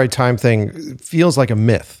place, right time thing feels like a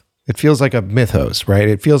myth. It feels like a mythos, right?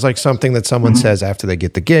 It feels like something that someone says after they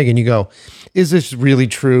get the gig, and you go, is this really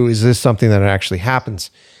true? Is this something that actually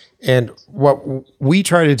happens? And what we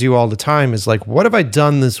try to do all the time is like, what have I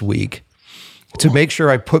done this week to make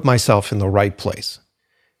sure I put myself in the right place?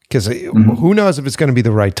 Because who knows if it's going to be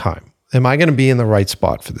the right time? Am I going to be in the right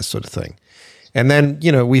spot for this sort of thing? And then,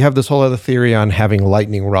 we have this whole other theory on having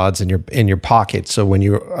lightning rods in your pocket. So when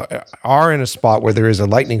you are in a spot where there is a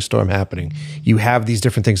lightning storm happening, you have these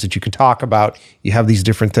different things that you can talk about. You have these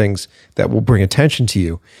different things that will bring attention to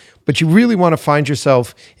you. But you really want to find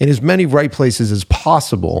yourself in as many right places as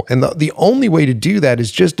possible. And the only way to do that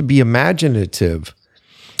is just to be imaginative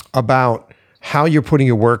about how you're putting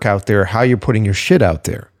your work out there, how you're putting your shit out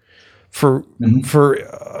there. For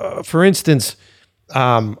instance,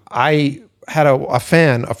 I had a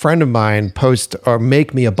friend of mine post or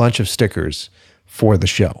make me a bunch of stickers for the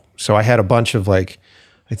show. So I had a bunch of I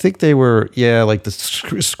think they were, like the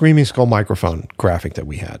Screaming Skull microphone graphic that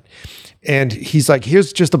we had. And he's like,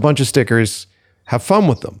 here's just a bunch of stickers, have fun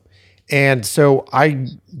with them. And so I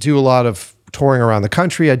do a lot of touring around the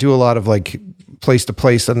country. I do a lot of place to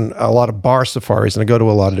place and a lot of bar safaris, and I go to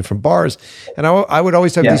a lot of different bars. And I would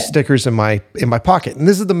always have these stickers in my pocket. And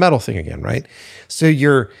this is the metal thing again, right? So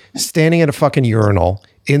you're standing at a fucking urinal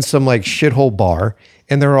in some shithole bar,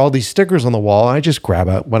 and there are all these stickers on the wall. And I just grab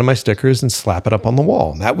out one of my stickers and slap it up on the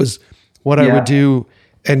wall. And that was what I would do.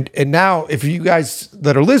 And now, if you guys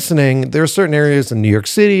that are listening, there are certain areas in New York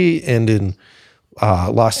City and in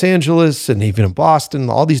Los Angeles and even in Boston,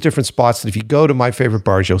 all these different spots that if you go to my favorite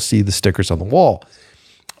bars, you'll see the stickers on the wall.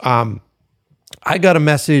 I got a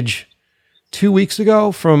message 2 weeks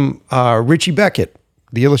ago from Richie Beckett,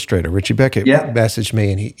 the illustrator. Richie Beckett messaged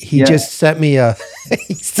me, and he just sent me a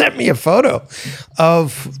photo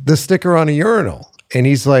of the sticker on a urinal, and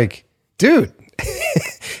he's like, dude.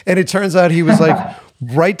 And it turns out he was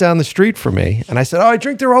right down the street from me. And I said, I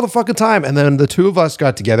drink there all the fucking time. And then the two of us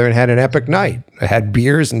got together and had an epic night. I had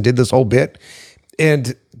beers and did this whole bit.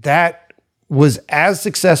 And that was as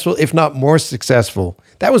successful, if not more successful.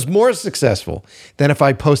 That was more successful than if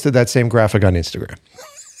I posted that same graphic on Instagram.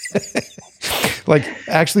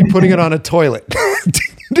 Actually putting it on a toilet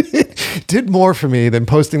did more for me than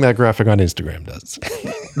posting that graphic on Instagram does.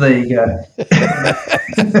 There you go.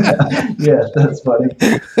 Yeah, that's funny.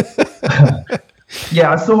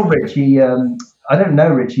 Yeah, I saw Richie. I don't know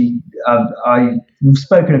Richie. We've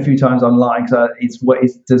spoken a few times online because he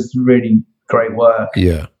does really great work.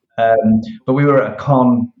 Yeah. But we were at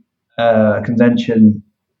a convention.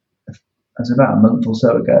 It was about a month or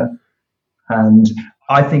so ago, and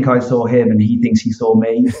I think I saw him, and he thinks he saw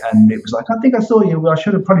me, and it was I think I saw you. I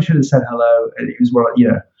probably should have said hello. And it was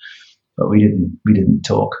but we didn't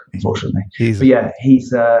talk, unfortunately. But yeah, he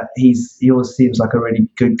always seems like a really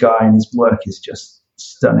good guy, and his work is just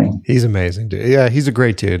stunning. He's amazing, dude. Yeah, he's a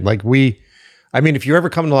great dude. If you ever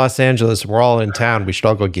come to Los Angeles, we're all in town, we should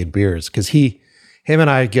all go get beers, because him and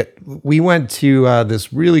I we went to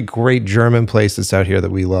this really great German place that's out here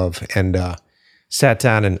that we love, and sat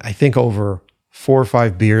down, and I think over 4 or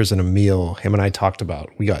 5 beers and a meal, him and I talked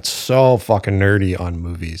about. We got so fucking nerdy on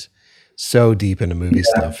movies. So deep into movie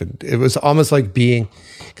stuff. And it was almost like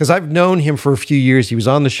because I've known him for a few years. He was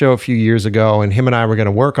on the show a few years ago, and him and I were going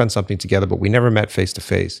to work on something together, but we never met face to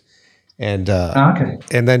face. And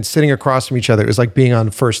and then sitting across from each other, it was like being on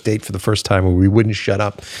a first date for the first time, where we wouldn't shut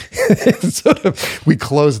up. We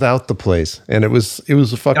closed out the place, and it was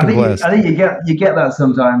a fucking blast. I think you get that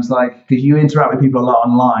sometimes, because you interact with people a lot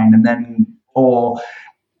online, and then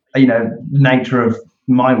nature of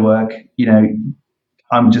my work,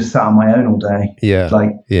 I'm just sat on my own all day. Yeah.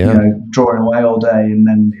 Drawing away all day. And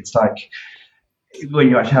then it's when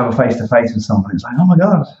you actually have a face-to-face with someone, it's oh my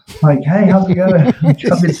God, hey, how's it going?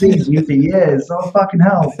 I've been seeing you for years. Oh, fucking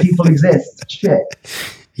hell. People exist. Shit.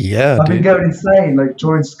 Yeah. I've been going insane,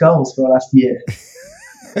 drawing skulls for the last year.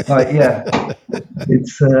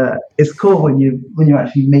 It's cool when you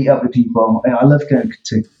actually meet up with people. I love going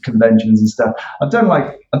to conventions and stuff. I've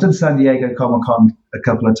done San Diego Comic-Con a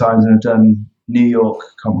couple of times, and I've done New York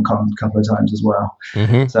Comic-Con a couple of times as well.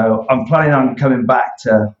 Mm-hmm. So I'm planning on coming back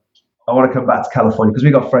I want to come back to California, because we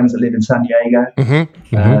got friends that live in San Diego.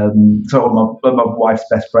 Mm-hmm. Mm-hmm. So my wife's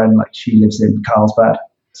best friend, she lives in Carlsbad.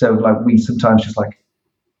 So we sometimes just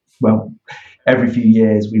every few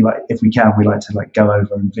years if we can, we like to go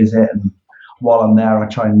over and visit. And while I'm there, I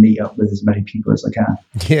try and meet up with as many people as I can.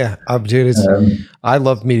 Yeah, dude, I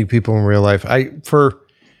love meeting people in real life. For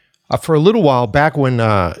a little while back when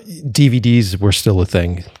DVDs were still a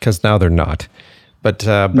thing, because now they're not. But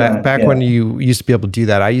back when you used to be able to do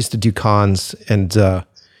that, I used to do cons and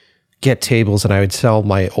get tables, and I would sell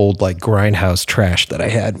my old grindhouse trash that I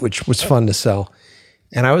had, which was fun to sell.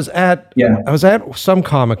 And I was at some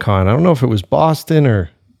Comic-Con. I don't know if it was Boston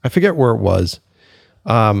or I forget where it was.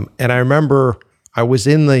 And I remember I was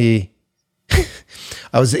in the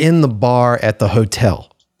bar at the hotel.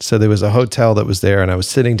 So there was a hotel that was there, and I was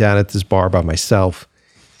sitting down at this bar by myself,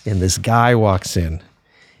 and this guy walks in.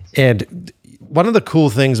 And one of the cool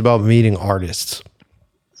things about meeting artists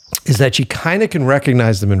is that you kind of can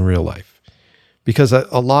recognize them in real life, because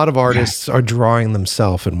a lot of artists are drawing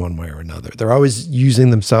themselves in one way or another. They're always using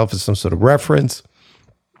themselves as some sort of reference.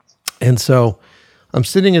 And so I'm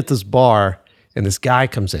sitting at this bar and this guy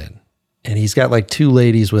comes in and he's got like two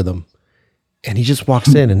ladies with him, and he just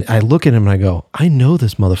walks in and I look at him and I go, I know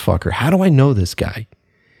this motherfucker. How do I know this guy?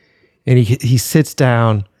 And he sits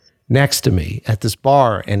down next to me at this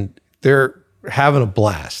bar and they're having a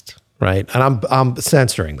blast. Right. And I'm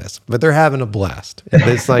censoring this, but they're having a blast. And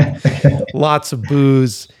there's like lots of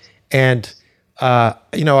booze. And,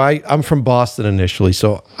 I'm from Boston initially,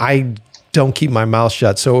 so I don't keep my mouth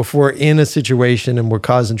shut. So if we're in a situation and we're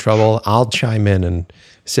causing trouble, I'll chime in and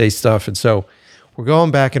say stuff. And so we're going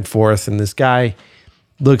back and forth. And this guy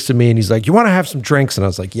looks at me and he's like, you want to have some drinks? And I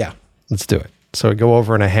was like, yeah, let's do it. So I go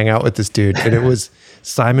over and I hang out with this dude, and it was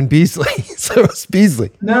Simon Beasley. So it was Beasley.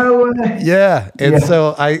 No way. Yeah. And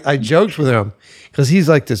so I joked with him because he's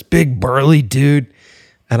like this big burly dude.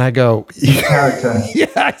 And I go, character. Yeah,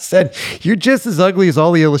 I said, you're just as ugly as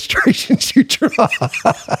all the illustrations you draw. I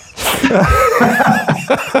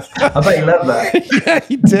bet you love that. Yeah,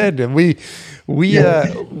 he did. And we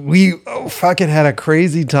fucking had a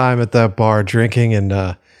crazy time at that bar drinking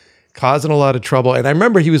and causing a lot of trouble. And I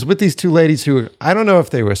remember he was with these two ladies who, I don't know if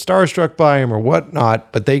they were starstruck by him or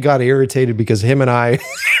whatnot, but they got irritated because him and I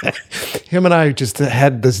just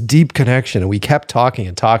had this deep connection, and we kept talking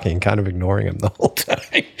and kind of ignoring him the whole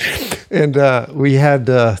time. And we had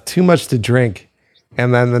too much to drink.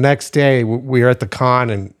 And then the next day we were at the con,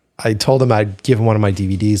 and I told him I'd give him one of my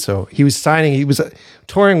DVDs. So he was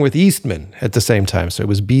touring with Eastman at the same time. So it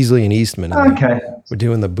was Beasley and Eastman. And okay. We're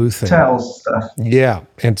doing the booth thing. Tells stuff. Yeah.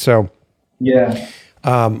 And so,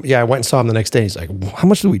 I went and saw him the next day. He's like, how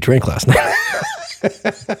much did we drink last night?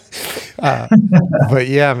 But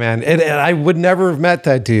yeah, man. And I would never have met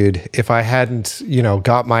that dude if I hadn't,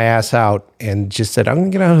 got my ass out and just said, I'm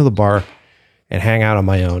going to get out of the bar and hang out on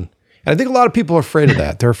my own. And I think a lot of people are afraid of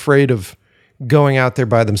that. They're afraid of going out there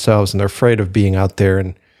by themselves, and they're afraid of being out there.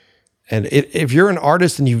 And if you're an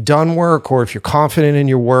artist and you've done work, or if you're confident in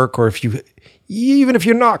your work, or even if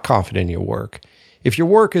you're not confident in your work, if your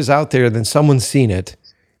work is out there, then someone's seen it.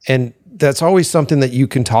 And that's always something that you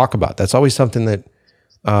can talk about. That's always something that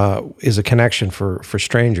is a connection for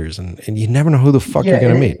strangers. And you never know who the fuck you're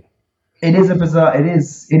going to meet. It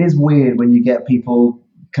is it is weird when you get people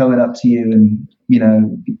coming up to you and,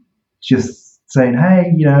 just saying,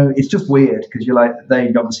 hey, it's just weird because you're like,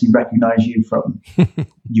 they obviously recognize you from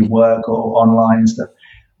your work or online and stuff.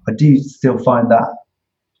 I do still find that,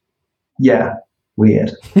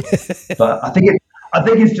 weird. But I think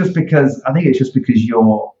it's just because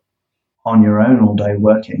you're on your own all day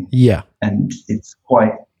working. Yeah. And it's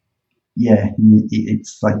quite,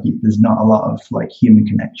 it's like there's not a lot of like human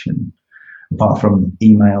connection apart from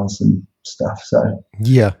emails and stuff. So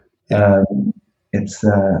it's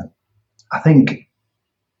I think,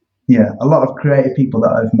 a lot of creative people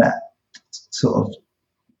that I've met sort of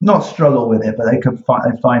not struggle with it, but they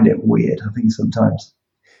find it weird, I think, sometimes.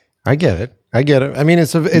 I get it. I mean,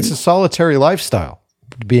 it's a solitary lifestyle,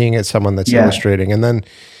 being at someone that's illustrating. And then,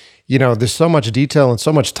 there's so much detail and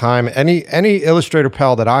so much time. Any illustrator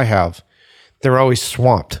pal that I have, they're always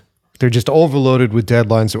swamped. They're just overloaded with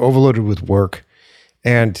deadlines. They're overloaded with work.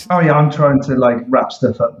 And I'm trying to like wrap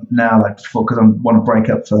stuff up now, like because I want to break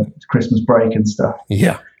up for Christmas break and stuff.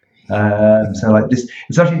 Yeah. So like this,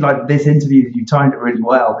 it's actually like this interview, you timed it really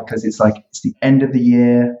well because it's like it's the end of the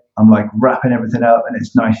year. I'm like wrapping everything up, and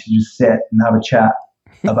it's nice to just sit and have a chat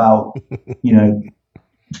about,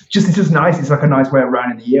 it's just nice. It's like a nice way of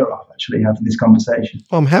rounding the year off, actually, having this conversation.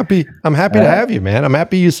 Well, I'm happy to have you, man. I'm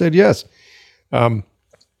happy you said yes.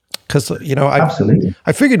 Because, absolutely.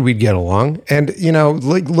 I figured we'd get along. And,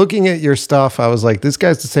 like looking at your stuff, I was like, this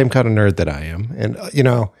guy's the same kind of nerd that I am. And,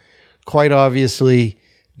 quite obviously,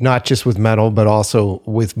 not just with metal, but also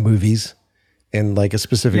with movies and like a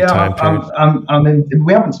specific time period.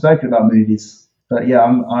 We haven't spoken about movies, but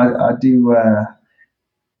I do,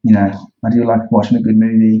 I do like watching a good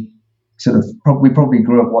movie. Sort of, we probably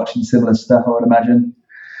grew up watching similar stuff, I would imagine.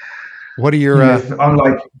 What are your... I'm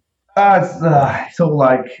like... it's all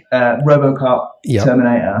like RoboCop,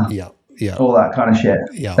 Terminator, all that kind of shit.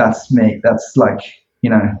 Yeah. That's me. That's like,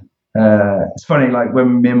 it's funny, like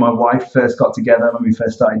when me and my wife first got together, when we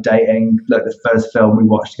first started dating, like the first film we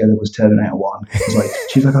watched together was Terminator 1. It's like,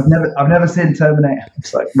 she's like, I've never seen Terminator.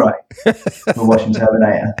 It's like, right, we're watching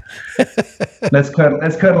Terminator. Let's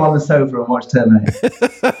cuddle on the sofa and watch Terminator.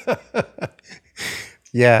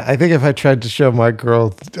 Yeah, I think if I tried to show my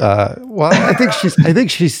girl, well, I think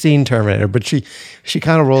she's seen Terminator, but she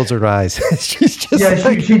kind of rolls her eyes. She's just Yeah,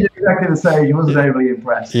 like, she did exactly the same. She wasn't overly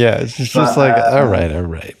impressed. yeah, she's just like, all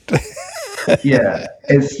right. Yeah,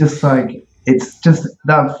 it's just like it's just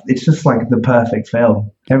like the perfect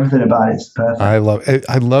film. Everything about it's perfect. I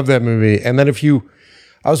love that movie. And then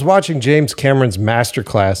I was watching James Cameron's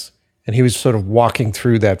masterclass, and he was sort of walking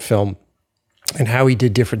through that film and how he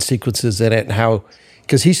did different sequences in it, and how,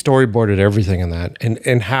 because he storyboarded everything in that,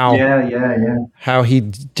 and how he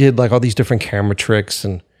did like all these different camera tricks.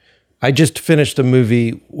 And I just finished a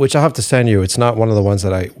movie, which I'll have to send you. It's not one of the ones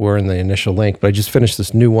that were in the initial link, but I just finished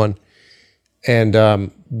this new one.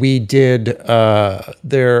 And we did,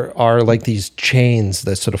 there are like these chains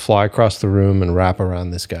that sort of fly across the room and wrap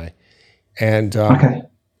around this guy. And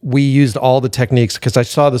we used all the techniques, because I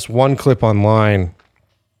saw this one clip online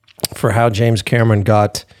for how James Cameron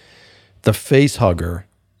got the face hugger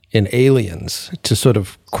in Aliens to sort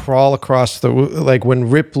of crawl across the, like when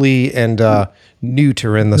Ripley and Newt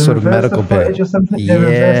are in the sort of medical bay. Yes,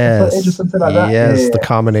 the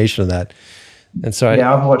combination of that. And so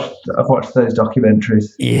I've watched those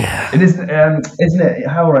documentaries. Yeah, it isn't it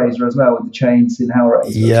Hellraiser as well, with the chains in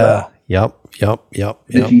Hellraiser? Yeah, well? Yep.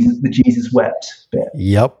 The Jesus wept bit.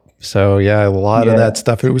 Yep. So yeah, a lot of that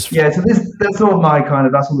stuff. It was So that's all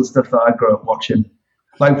that's all the stuff that I grew up watching.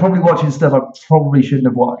 Like probably watching stuff I probably shouldn't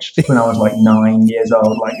have watched when I was like 9 years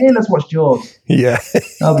old. Like, hey, let's watch Jaws. Yeah,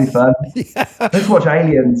 that'll be fun. Yeah. Let's watch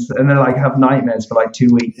Aliens, and then like have nightmares for like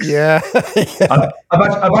 2 weeks. Yeah,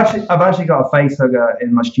 I've actually got a face hugger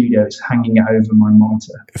in my studio. It's hanging over my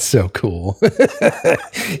monitor. It's so cool.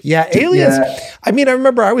 Yeah, Aliens. Yeah. I mean, I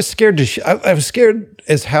remember I was scared I was scared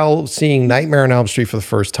as hell seeing Nightmare on Elm Street for the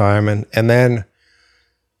first time, and then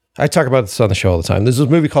I talk about this on the show all the time. There's this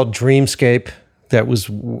movie called Dreamscape. That was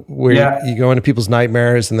where you go into people's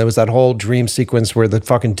nightmares, and there was that whole dream sequence where the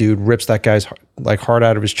fucking dude rips that guy's like heart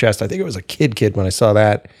out of his chest. I think it was a kid when I saw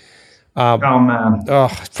that. Oh man! Oh,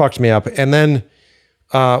 it fucked me up. And then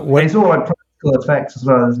when it's all like practical effects as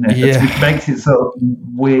well, isn't it? Yeah, which makes it sort of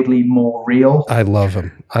weirdly more real. I love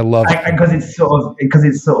him. Because it's sort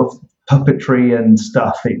of puppetry and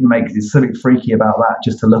stuff. It makes it something freaky about that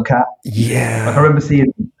just to look at. Yeah, like I remember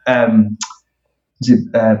seeing. Is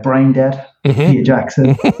it Brain Dead? Mm-hmm. Peter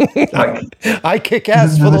Jackson. Like, I kick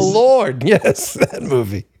ass for the Lord. Yes, that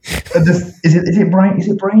movie. Is it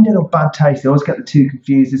Brain Dead or Bad Taste? I always get the two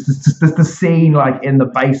confused. It's the scene like in the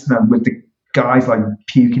basement with the guys like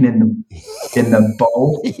puking in the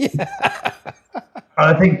bowl. Yeah.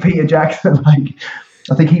 And I think Peter Jackson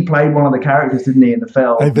I think he played one of the characters, didn't he, in the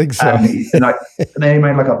film? I think so. And then he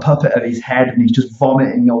made like a puppet of his head, and he's just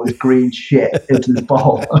vomiting all this green shit into this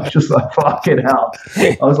bowl. I was just like, fucking hell.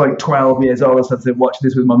 I was like 12 years old. I started watching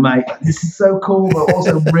this with my mate. This is so cool, but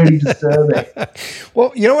also really disturbing.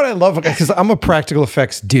 Well, you know what I love? Because I'm a practical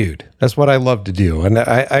effects dude. That's what I love to do. And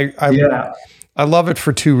I love it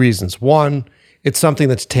for two reasons. One, it's something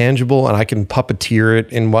that's tangible, and I can puppeteer it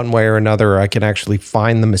in one way or another, or I can actually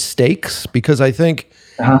find the mistakes, because I think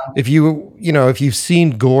if you've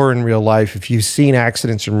seen gore in real life, if you've seen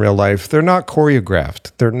accidents in real life, they're not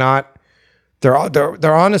choreographed.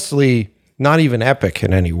 They're honestly not even epic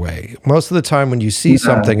in any way. Most of the time when you see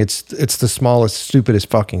something, it's the smallest, stupidest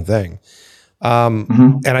fucking thing.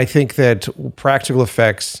 And I think that practical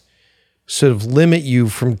effects sort of limit you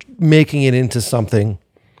from making it into something,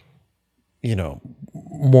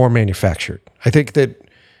 more manufactured. I think that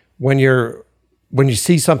when you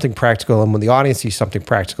see something practical, and when the audience sees something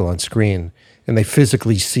practical on screen, and they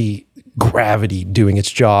physically see gravity doing its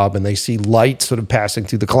job, and they see light sort of passing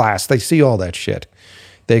through the glass, they see all that shit,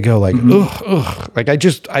 they go like, ugh. Like I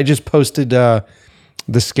just posted the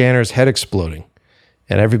scanner's head exploding,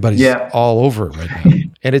 and everybody's all over it right now.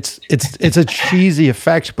 And it's a cheesy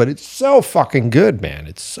effect, but it's so fucking good, man.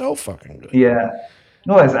 It's so fucking good. Yeah.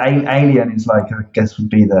 No, as Alien is like, I guess would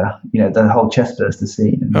be the whole chest burster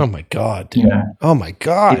scene. Oh my god, dude. Oh my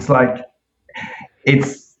god. It's like,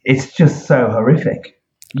 it's just so horrific.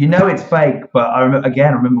 It's fake, but I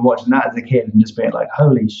remember watching that as a kid and just being like,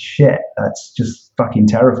 holy shit, that's just fucking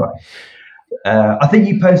terrifying. I think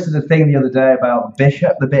you posted a thing the other day about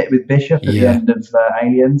Bishop, the bit with Bishop at the end of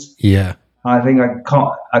Aliens. Yeah. I think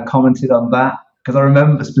I commented on that because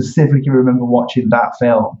I specifically remember watching that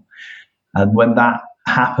film, and when that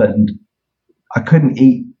happened, I couldn't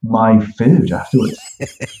eat my food afterwards.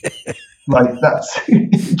 Like that's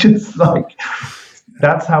just like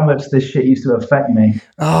That's how much this shit used to affect me.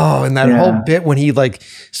 Oh, and that whole bit when he like,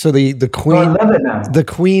 so the queen, I love it now. the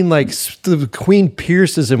queen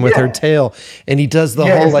pierces him with her tail, and he does the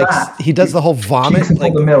whole like, he does the whole vomit,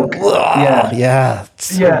 like the milk. Yeah.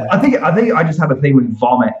 I think I just had a thing with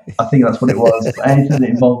vomit. I think that's what it was. Anything that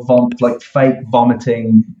involved like fake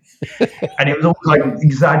vomiting. And it was always like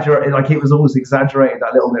exaggerated, like it was always exaggerated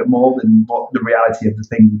that little bit more than what the reality of the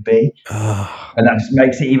thing would be. And that just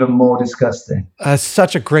makes it even more disgusting.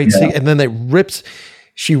 Such a great scene. And then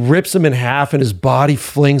she rips him in half and his body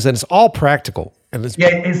flings, and it's all practical. And it's,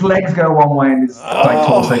 his legs go one way and his like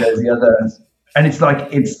torso goes the other. And it's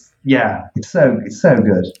like, it's so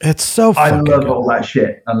good. It's so fucking I love good. all that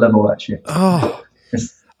shit. Oh,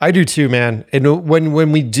 I do too, man. And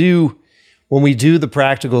when we do the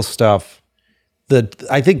practical stuff,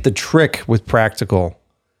 I think the trick with practical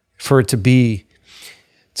for it to be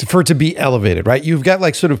elevated, right? You've got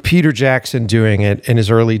like sort of Peter Jackson doing it in his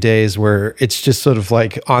early days where it's just sort of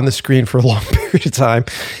like on the screen for a long period of time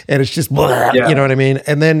and it's just, you know what I mean?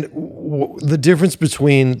 And then the difference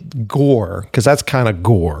between gore, because that's kind of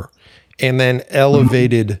gore, and then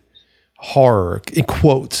elevated horror, in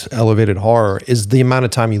quotes, elevated horror, is the amount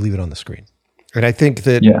of time you leave it on the screen. And I think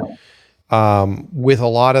that with a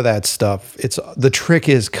lot of that stuff, the trick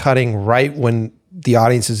is cutting right when the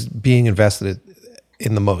audience is being invested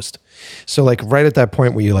in the most. So like right at that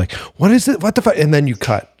point where you're like, what is it? What the fuck? And then you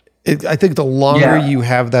cut. I think the longer you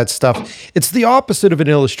have that stuff, it's the opposite of an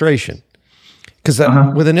illustration. Because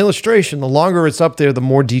with an illustration, the longer it's up there, the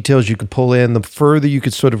more details you could pull in, the further you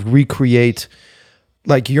could sort of recreate,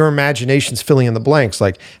 like your imagination's filling in the blanks.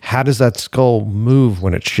 Like, how does that skull move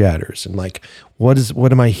when it shatters? And like, what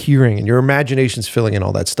am I hearing? And your imagination's filling in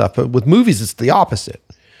all that stuff. But with movies, it's the opposite,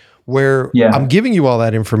 where I'm giving you all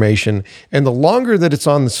that information. And the longer that it's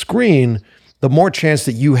on the screen, the more chance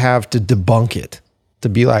that you have to debunk it, to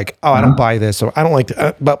be like, oh, I don't buy this, or I don't like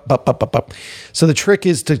to, So the trick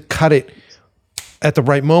is to cut it at the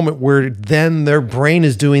right moment where then their brain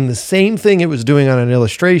is doing the same thing it was doing on an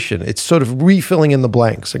illustration. It's sort of refilling in the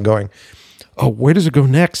blanks and going, oh, where does it go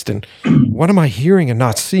next? And what am I hearing and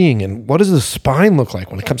not seeing? And what does the spine look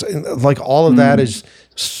like when it comes? Like all of that is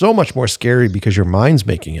so much more scary because your mind's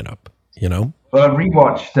making it up, you know? Well, I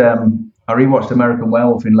rewatched American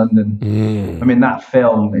Werewolf in London. I mean, that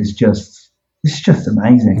film is just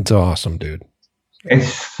amazing. It's awesome, dude.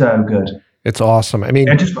 It's so good. It's awesome. I mean,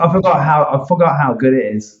 I forgot how good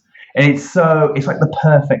it is, and it's like the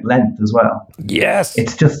perfect length as well. Yes,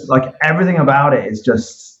 it's just like everything about it is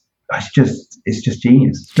just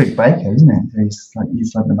genius. It's Rick Baker, isn't it? He's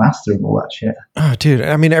like the master of all that shit. Oh, dude.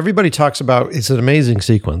 I mean, everybody talks about it's an amazing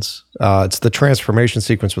sequence. It's the transformation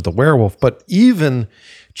sequence with the werewolf, but even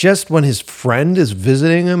just when his friend is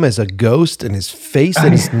visiting him as a ghost, and his face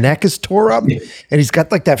and his neck is tore up, and he's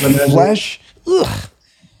got like that flesh. Ugh.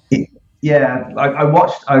 Like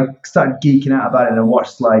I started geeking out about it, and I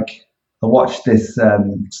watched this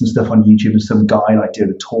some stuff on YouTube of some guy like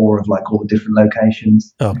doing a tour of like all the different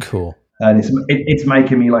locations. Oh, cool. And it's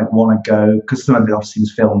making me like want to go, because some of it obviously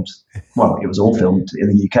was filmed. Well, it was all filmed in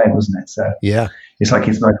the UK, wasn't it? So yeah, it's like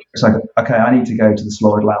okay, I need to go to the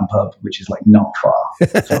Slaughtered Lamb pub, which is like not far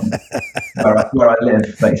from where I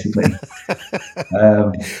live, basically.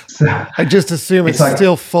 So I just assume it's like,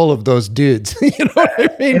 still full of those dudes. You know what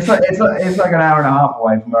I mean? It's like an hour and a half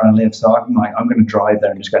away from where I live, so I'm going to drive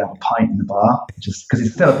there and just go and have a pint in the bar, just because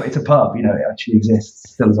it's a pub. You know, it actually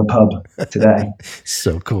exists still as a pub today.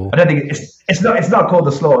 So cool. I don't think it's not called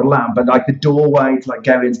the Slaughtered Lamb, but like the doorway to like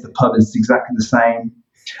go into the pub is exactly the same.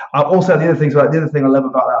 Also, the other thing I love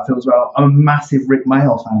about that film as well, I'm a massive Rick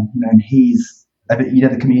Mayall fan, you know, and he's, you know,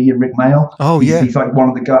 the comedian Rick Mayall. Oh, yeah. He's like one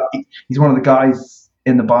of the guys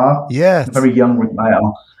in the bar. Yeah. Very young Rick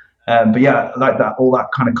Mayall. But yeah, like that, all that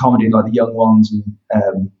kind of comedy, like the young ones, and I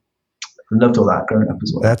loved all that growing up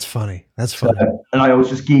as well. That's funny. And I always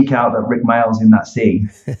just geek out that Rick Mayall's in that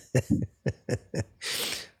scene.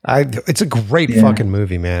 It's a great fucking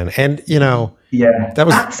movie, man. And you know,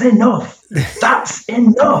 that's enough. That's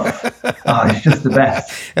enough. Oh, it's just the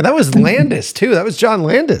best. And that was Landis too. That was John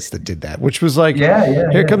Landis that did that, which was like,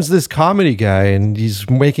 here comes this comedy guy, and he's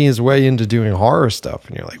making his way into doing horror stuff,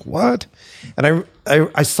 and you're like, what? And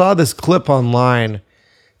I saw this clip online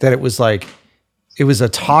that it was a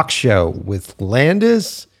talk show with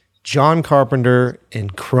Landis, John Carpenter,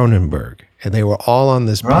 and Cronenberg, and they were all on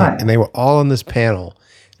this panel.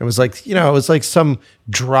 It was like, you know, it was like some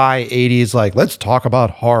dry 80s, like, let's talk about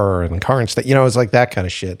horror and current stuff. You know, it was like that kind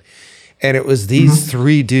of shit. And it was these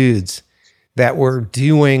three dudes that were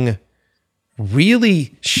doing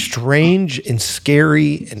really strange and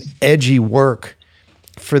scary and edgy work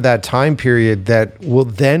for that time period that will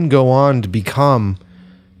then go on to become,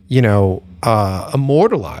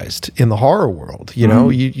 immortalized in the horror world.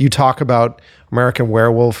 You talk about American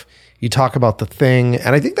Werewolf, you talk about The Thing,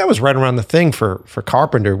 and I think that was right around The Thing for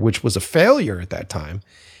Carpenter, which was a failure at that time.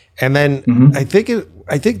 And then I think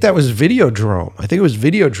that was Videodrome. I think it was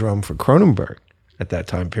Videodrome for Cronenberg at that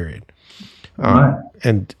time period.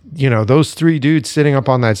 And those three dudes sitting up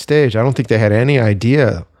on that stage, I don't think they had any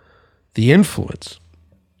idea the influence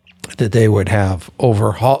that they would have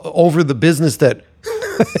over the business that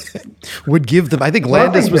would give them. I think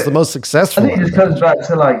Landis was the most successful. I think it just comes back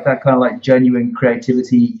to like that kind of like genuine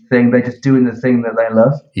creativity thing. They're just doing the thing that they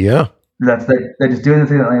love. Yeah, they're just doing the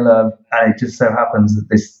thing that they love, and it just so happens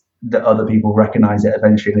that other people recognize it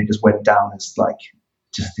eventually, and it just went down as like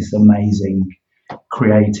just this amazing,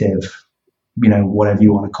 creative, whatever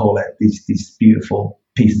you want to call it, these beautiful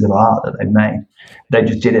pieces of art that they've made. They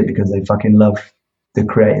just did it because they fucking love the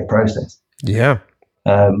creative process. Yeah.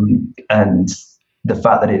 And the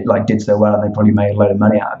fact that it like did so well and they probably made a load of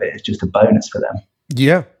money out of it is just a bonus for them.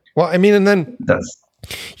 Yeah. Well, I mean, and then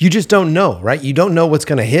you just don't know, right? You don't know what's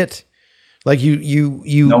going to hit. Like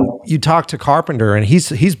you talk to Carpenter and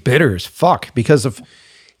he's bitter as fuck because of,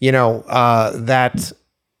 that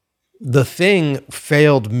The Thing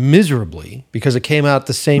failed miserably because it came out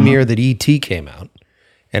the same year that E.T. came out,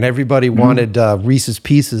 and everybody wanted Reese's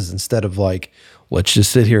Pieces instead of like, let's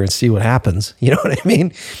just sit here and see what happens. You know what I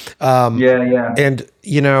mean? Yeah. And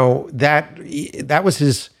that was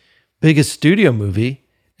his biggest studio movie,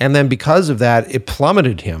 and then because of that, it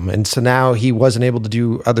plummeted him, and so now he wasn't able to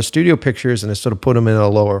do other studio pictures, and it sort of put him in a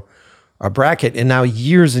lower bracket. And now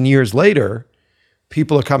years and years later,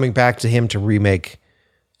 people are coming back to him to remake.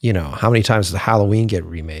 How many times does Halloween get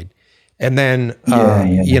remade? And then,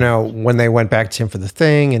 when they went back to him for The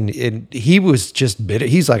Thing, and he was just bitter.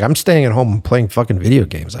 He's like, I'm staying at home and playing fucking video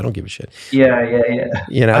games. I don't give a shit. Yeah.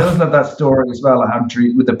 I also love that story as well, like how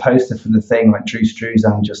Drew, with the poster for The Thing, like Drew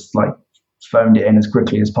Struzan just like phoned it in as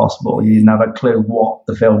quickly as possible. He didn't have a clue what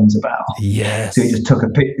the film's about. Yes. So he just took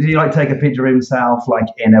take a picture of himself like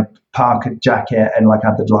in a parka jacket and like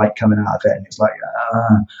had the light coming out of it. And it's like,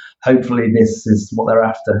 hopefully this is what they're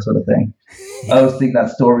after, sort of thing. I always think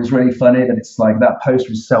that story is really funny, that it's like that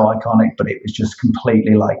poster is so iconic, but it was just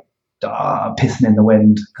completely like pissing in the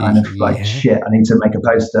wind, kind of like, shit, I need to make a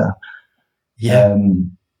poster. Yeah.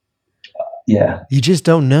 You just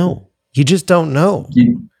don't know. You don't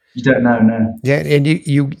know, no. Yeah, and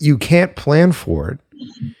you can't plan for it.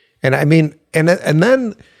 And I mean, and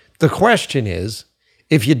then the question is,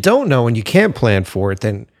 if you don't know and you can't plan for it,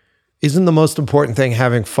 then isn't the most important thing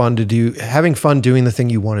having fun doing the thing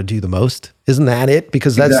you want to do the most? Isn't that it?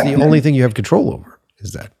 Because that's the only thing you have control over,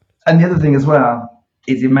 is that. And the other thing as well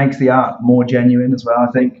is it makes the art more genuine as well,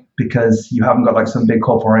 I think, because you haven't got like some big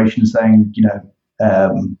corporation saying,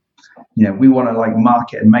 we want to like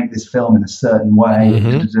market and make this film in a certain way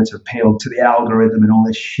to appeal to the algorithm and all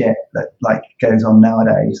this shit that like goes on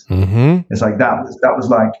nowadays. It's like that was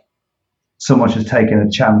like someone has taken a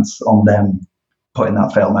chance on them putting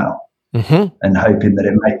that film out and hoping that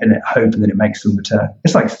it makes some return.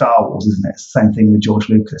 It's like Star Wars, isn't it? It's the same thing with George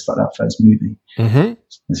Lucas, like that first movie.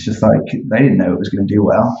 It's just like they didn't know it was going to do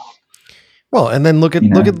well. Well, and then look at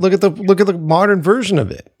the modern version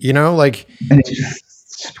of it. And it's just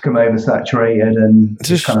become oversaturated and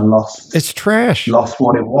just kind of lost. It's trash. Lost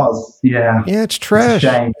what it was. Yeah. Yeah, it's trash. It's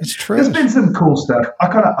a shame. It's trash. There's been some cool stuff.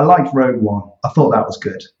 I liked Rogue One. I thought that was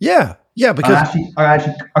good. Yeah, because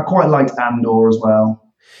I quite liked Andor as well.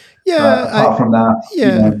 Yeah. Apart from that,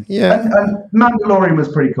 And Mandalorian was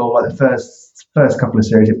pretty cool. Like the first couple of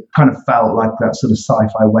series, it kind of felt like that sort of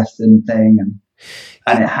sci-fi western thing,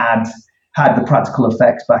 and it had the practical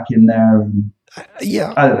effects back in there. And I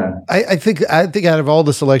don't know. I think out of all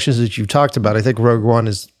the selections that you've talked about, I think Rogue One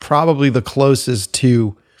is probably the closest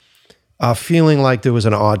to feeling like there was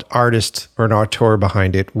an artist or an auteur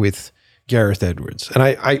behind it with Gareth Edwards. And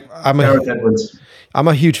I'm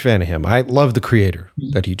a huge fan of him. I love the creator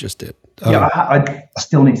that he just did. I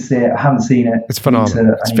still need to see it. I haven't seen it. It's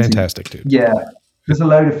phenomenal. It's fantastic, dude. Yeah. There's a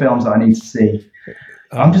load of films that I need to see.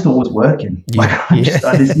 I'm just always working. I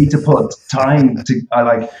just need to put time to.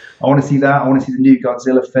 I want to see that. I want to see the new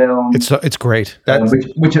Godzilla film. It's great.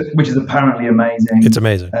 Which is apparently amazing. It's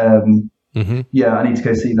amazing. Yeah, I need to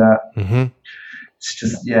go see that. It's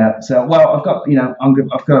just So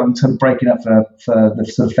I'm sort of breaking up for the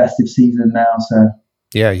sort of festive season now. So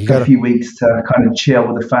you got a few weeks to kind of chill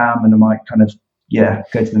with the fam, and I might kind of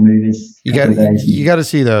go to the movies. You got to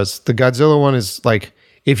see those. The Godzilla one is like,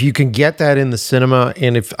 if you can get that in the cinema,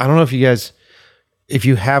 and I don't know if you guys, if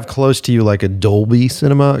you have close to you like a Dolby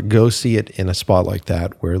Cinema, go see it in a spot like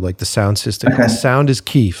that where like the sound system, the sound is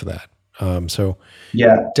key for that. So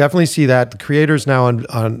definitely see that. The creator's now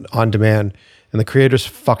on demand, and the creator's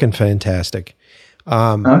fucking fantastic.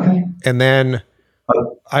 And then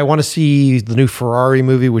I want to see the new Ferrari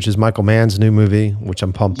movie, which is Michael Mann's new movie, which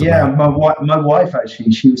I'm pumped about. Yeah, my wife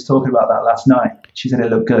actually, she was talking about that last night. She said it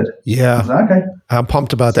looked good. Yeah. I was like, okay. I'm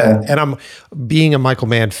pumped about that. And I'm being a Michael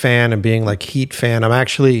Mann fan and being like Heat fan. I'm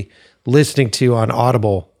actually listening to on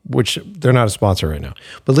Audible, which they're not a sponsor right now,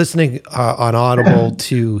 but listening on Audible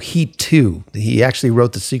to Heat 2. He actually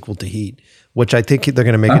wrote the sequel to Heat, which I think they're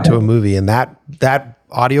going to make into a movie. And that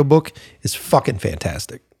audiobook is fucking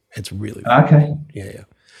fantastic. It's really okay. Yeah.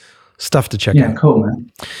 Stuff to check out. Yeah, cool,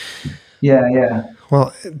 man. Yeah.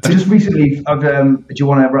 Well, just recently, do you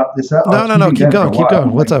want to wrap this up? No. Keep going.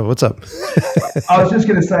 What's up? I was just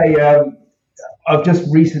going to say, I've just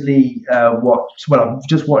recently I've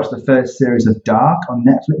just watched the first series of Dark on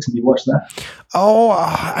Netflix. Have you watched that? Oh,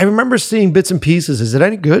 I remember seeing bits and pieces. Is it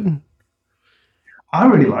any good? I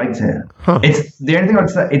really liked it. Huh. It's the only thing I'd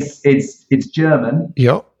say. It's German.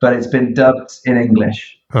 Yep. But it's been dubbed in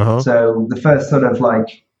English. So the first sort of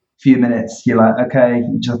like few minutes, you're like, okay,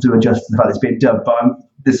 you just have to adjust to the fact it's being dubbed. But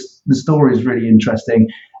the story is really interesting,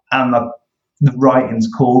 and the writing's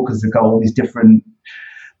cool because they've got all these different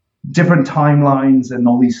timelines and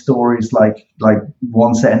all these stories, like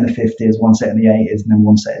one set in the 50s, one set in the 80s, and then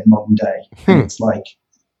one set in modern day. And it's like,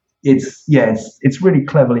 it's really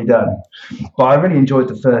cleverly done. But I really enjoyed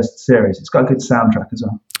the first series. It's got a good soundtrack as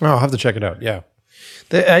well. Oh, I'll have to check it out. Yeah.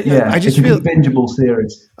 I just feel a bingeable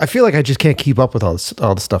series. I feel like I just can't keep up with all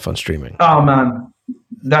the stuff on streaming. Oh man,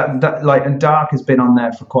 that like, and Dark has been on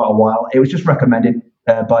there for quite a while. It was just recommended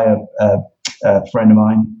by a friend of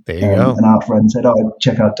mine. There you go. An art friend said, "Oh,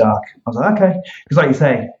 check out Dark." I was like, "Okay," because like you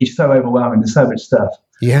say, it's so overwhelming. There's so much stuff.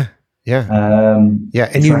 Yeah. And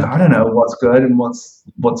like, I don't know what's good and what's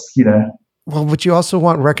Well, but you also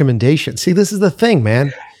want recommendations. See, this is the thing,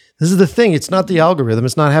 man. This is the thing. It's not the algorithm.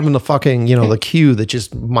 It's not having the fucking, the queue that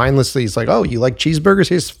just mindlessly is like, oh, you like cheeseburgers?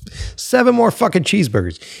 Here's 7 more fucking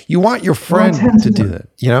cheeseburgers. You want your friend to do that,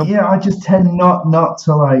 Yeah, I just tend not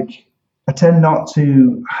to like, I tend not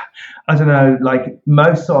to, I don't know, like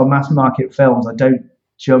most sort of mass market films, I don't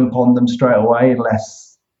jump on them straight away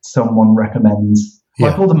unless someone recommends.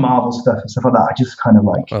 Like all the Marvel stuff and stuff like that, I just kind of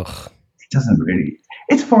like, it doesn't really,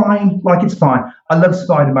 it's fine. Like, it's fine. I loved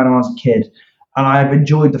Spider-Man when I was a kid. And I've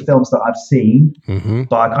enjoyed the films that I've seen,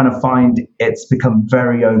 but I kind of find it's become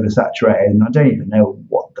very oversaturated, and I don't even know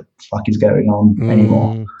what the fuck is going on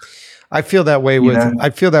anymore. I feel that way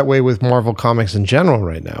with Marvel comics in general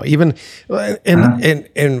right now. Even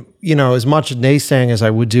and as much naysaying as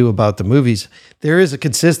I would do about the movies, there is a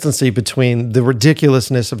consistency between the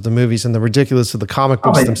ridiculousness of the movies and the ridiculousness of the comic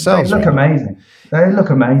books themselves. They look amazing. They look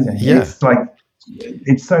amazing. Yeah. It's like,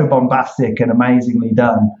 it's so bombastic and amazingly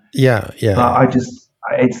done. Yeah. But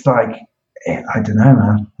it's like, I don't know,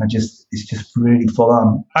 man. It's just really full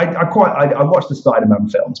on. I watched the Spider-Man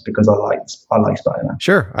films because I like Spider-Man.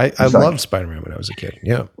 Sure, I loved Spider-Man when I was a kid.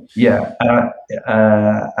 Yeah. Yeah,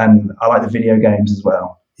 and I like the video games as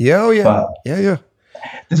well. Yeah, yeah.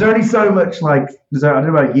 There's only so much, like, I don't know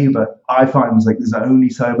about you, but I find there's only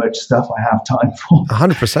so much stuff I have time for.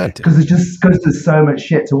 100%. Because there's so much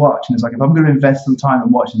shit to watch, and it's like, if I'm going to invest some time in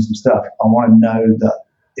watching some stuff, I want to know that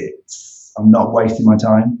I'm not wasting my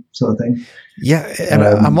time, sort of thing. Yeah, and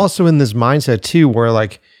I'm also in this mindset too, where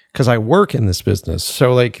like, because I work in this business,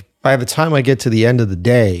 so like by the time I get to the end of the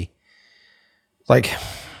day, like,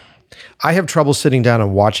 I have trouble sitting down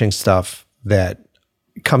and watching stuff that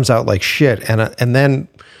comes out like shit, and then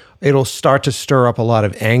it'll start to stir up a lot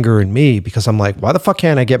of anger in me because I'm like, why the fuck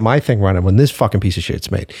can't I get my thing running when this fucking piece of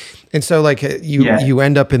shit's made? And so like you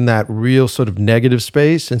end up in that real sort of negative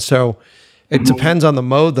space, and so it depends on the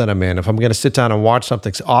mode that I'm in. If I'm going to sit down and watch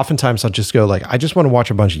something, oftentimes I'll just go like, I just want to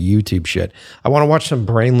watch a bunch of YouTube shit. I want to watch some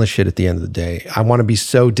brainless shit at the end of the day. I want to be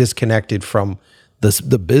so disconnected from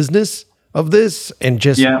the business of this and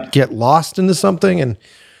just get lost into something. And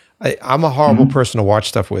I'm a horrible person to watch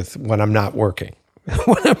stuff with when I'm not working.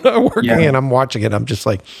 When I'm not working and I'm watching it, I'm just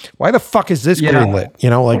like, why the fuck is this greenlit?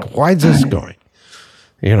 Like, why is this going?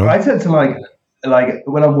 I tend to like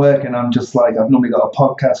when I'm working, I'm just like, I've normally got a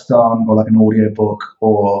podcast on or like an audio book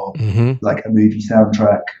or like a movie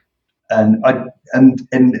soundtrack. And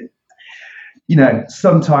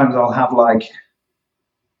sometimes I'll have like,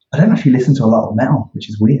 I don't actually listen to a lot of metal, which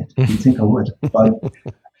is weird. You'd think I would, but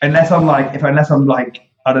unless I'm like,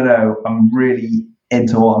 I don't know, I'm really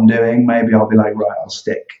into what I'm doing, maybe I'll be like, right, I'll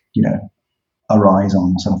stick our eyes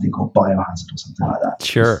on something called Biohazard or something like that.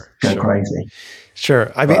 Sure. Just go crazy.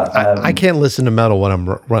 Sure. I mean, I can't listen to metal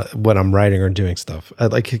when I'm writing or doing stuff.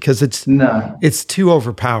 Because it's too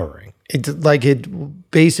overpowering.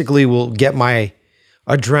 It basically will get my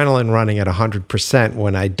adrenaline running at 100%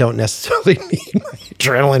 when I don't necessarily need my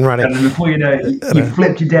adrenaline running. And before you know it, you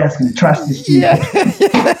flipped your desk and trashed the studio.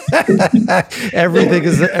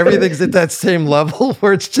 Everything's at that same level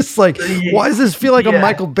where it's just like, why does this feel like a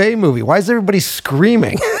Michael Bay movie? Why is everybody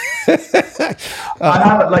screaming? I've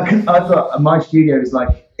got my studio is like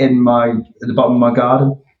at the bottom of my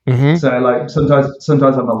garden. Mm-hmm. So like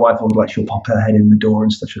sometimes my wife will like, she'll pop her head in the door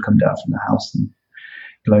and stuff. She'll come down from the house and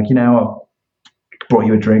be like, I've brought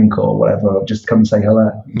you a drink or whatever, or just come and say hello.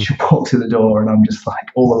 And she'll walk to the door and I'm just like,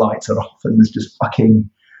 all the lights are off and there's just fucking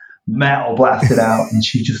metal blasted out, and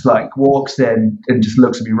she just like walks in and just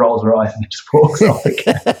looks at me, rolls her eyes, and just walks off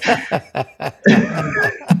again.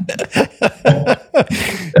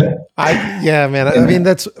 Man. I mean,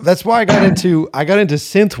 that's why I got into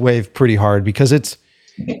synthwave pretty hard, because it's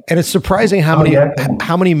surprising how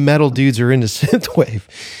many metal dudes are into synthwave.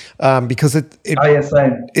 Because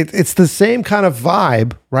it's the same kind of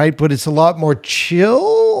vibe, right? But it's a lot more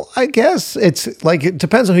chill, I guess. It's like, it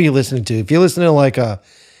depends on who you're listening to. If you're listening to like a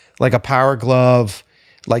Power Glove,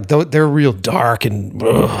 like they're real dark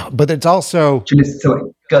but it's also, you listen to like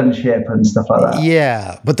Gunship and stuff like that.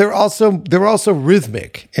 Yeah, but they're also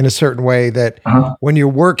rhythmic in a certain way that when you're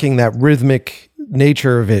working, that rhythmic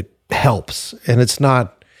nature of it helps, and it's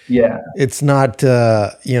not. Yeah, it's not.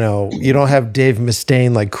 You don't have Dave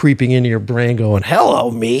Mustaine like creeping into your brain, going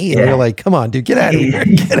 "Hello, me," and you're like, "Come on, dude, get out of here,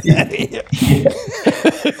 get out of here."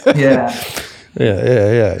 Yeah.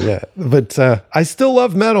 But I still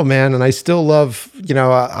love metal, man, and I still love.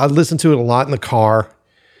 I listen to it a lot in the car.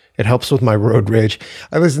 It helps with my road rage.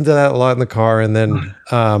 I listen to that a lot in the car, and then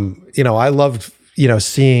I loved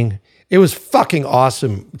seeing. It was fucking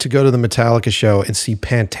awesome to go to the Metallica show and see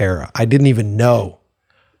Pantera. I didn't even know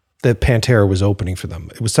that Pantera was opening for them.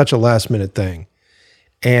 It was such a last minute thing.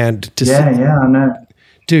 And to see, I know.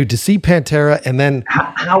 Dude, to see Pantera and then...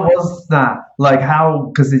 How was that? Like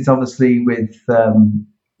because it's obviously with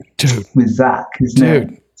Zach,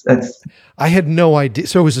 isn't it? I had no idea.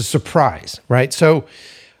 So it was a surprise, right? So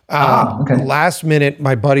last minute,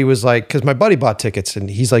 my buddy was like, because my buddy bought tickets and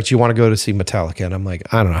he's like, do you want to go to see Metallica? And I'm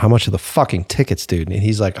like, I don't know, how much are the fucking tickets, dude? And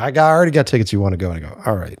he's like, I already got tickets, you want to go? And I go,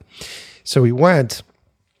 all right. So we went...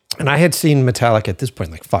 And I had seen Metallica at this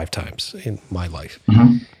point like 5 times in my life.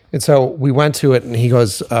 Mm-hmm. And so we went to it and he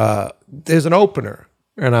goes, there's an opener.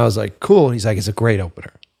 And I was like, cool. And he's like, it's a great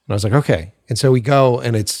opener. And I was like, okay. And so we go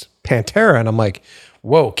and it's Pantera. And I'm like,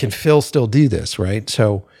 whoa, can Phil still do this? Right.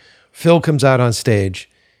 So Phil comes out on stage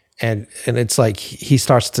and it's like, he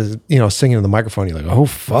starts to, singing in the microphone. You're like, oh,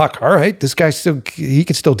 fuck. All right. This guy he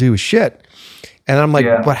can still do his shit. And I'm like,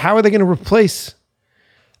 but how are they going to replace...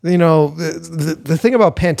 the thing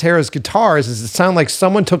about Pantera's guitars is it sounded like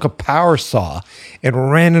someone took a power saw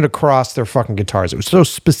and ran it across their fucking guitars. It was so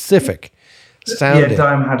specific sounding. Yeah,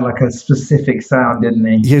 Dime had like a specific sound, didn't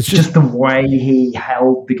he? Yeah, it's just the way he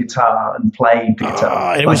held the guitar and played the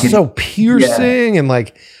guitar. It was so piercing, and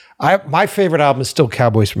like my favorite album is still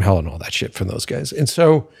Cowboys from Hell and all that shit from those guys. And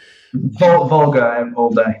so Vulgar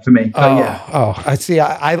all day for me. I see.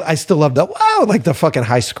 I still love that. Wow, like the fucking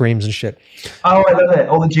high screams and shit. Oh, I love it.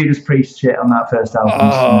 All the Judas Priest shit on that first album.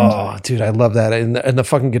 Oh, dude, I love that, and the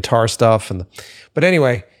fucking guitar stuff. But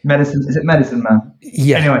anyway, Medicine. Is it Medicine Man?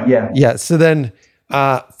 Yeah. Anyway, yeah. So then,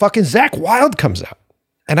 fucking Zakk Wylde comes out,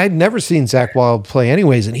 and I'd never seen Zakk Wylde play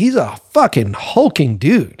anyways, and he's a fucking hulking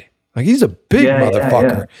dude. Like he's a big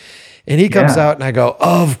motherfucker. Yeah. And he comes out, and I go,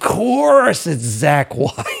 "Of course, it's Zakk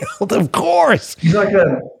Wylde. Of course." He's like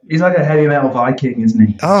a heavy metal Viking, isn't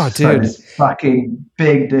he? Oh, dude, this fucking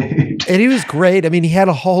big dude. And he was great. I mean, he had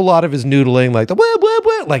a whole lot of his noodling, like the blah, blah,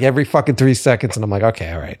 blah, like every fucking 3 seconds, and I'm like,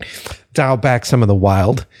 okay, all right, dial back some of the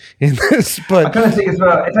wild in this. But I kind of think as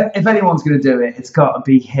well, if anyone's going to do it, it's got to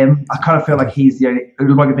be him. I kind of feel like he's the only. It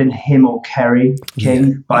would have been him or Kerry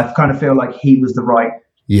King, but I kind of feel like he was the right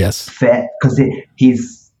fit because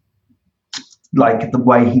he's. Like the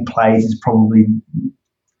way he plays is probably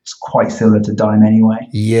quite similar to Dime anyway.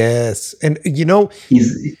 Yes. And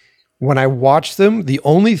when I watched them, the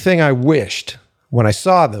only thing I wished when I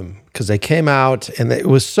saw them, because they came out and it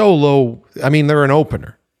was so low. I mean, they're an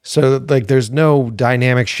opener. So like there's no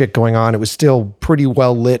dynamic shit going on. It was still pretty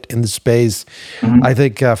well lit in the space. Mm-hmm. I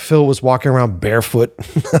think Phil was walking around barefoot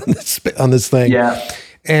on this thing. Yeah.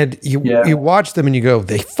 And you watch them and you go,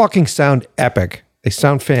 they fucking sound epic. They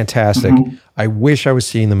sound fantastic. Mm-hmm. I wish I was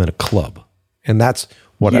seeing them in a club, and that's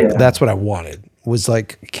what I wanted. was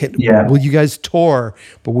like, Yeah. will you guys tour,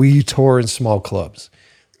 but will you tour in small clubs?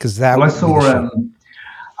 Because that Well, would be the show.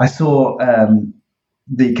 I saw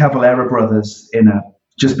the Cavalera brothers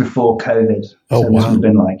just before COVID. Oh, So this would wow. have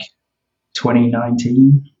been like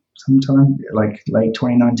 2019, sometime like late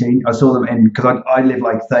 2019. I saw them because I live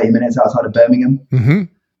like 30 minutes outside of Birmingham, Mm-hmm.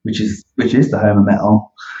 which is the home of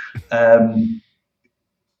metal. So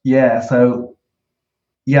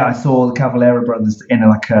I saw the Cavalera brothers in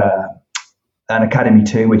like an Academy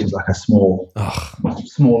 2, which is like a smaller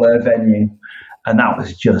venue, and that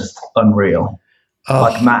was just unreal.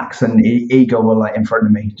 Like Max and Igor were like in front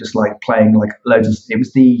of me, just like playing like loads of. It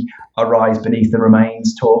was the Arise Beneath the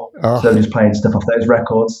Remains tour, so just playing stuff off those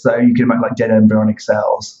records. So you can imagine like Dead Embryonic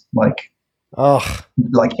Cells, like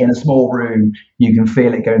in a small room, you can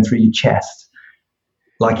feel it going through your chest.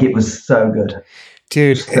 Like it was so good,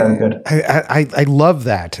 dude. So good. I love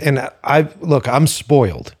that, and I'm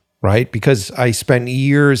spoiled, right? Because I spent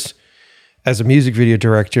years as a music video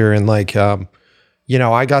director, and like,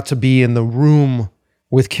 I got to be in the room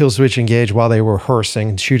with Killswitch Engage while they were rehearsing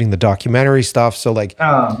and shooting the documentary stuff. So like,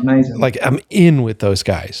 amazing. Like I'm in with those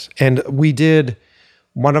guys. And we did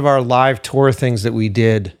one of our live tour things that we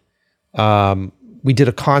did a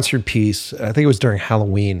concert piece. I think it was during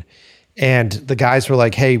Halloween. And the guys were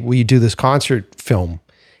like, hey, will you do this concert film?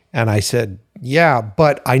 And I said, yeah,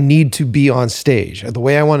 but I need to be on stage. The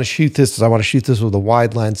way I want to shoot this is I want to shoot this with a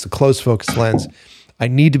wide lens, the close focus lens. I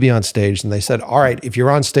need to be on stage. And they said, all right, if you're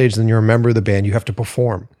on stage, then you're a member of the band. You have to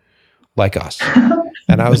perform like us.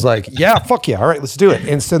 And I was like, yeah, fuck yeah. All right, let's do it.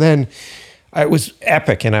 And so then it was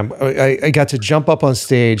epic. And I got to jump up on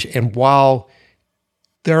stage. And while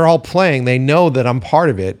they're all playing, they know that I'm part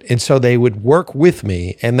of it. And so they would work with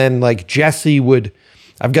me. And then like Jesse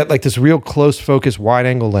I've got like this real close focus wide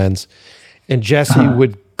angle lens. And Jesse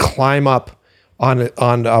would climb up on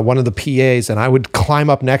one of the PAs, and I would climb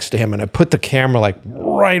up next to him, and I put the camera like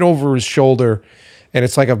right over his shoulder, and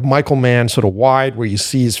it's like a Michael Mann sort of wide where you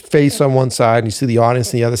see his face on one side and you see the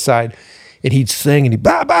audience on the other side, and he'd sing and he'd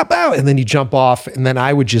bow, bow, bow, and then he'd jump off, and then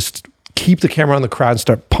I would just keep the camera on the crowd and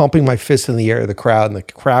start pumping my fist in the air of the crowd, and the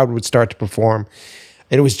crowd would start to perform,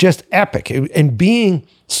 and it was just epic. And being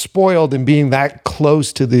spoiled and being that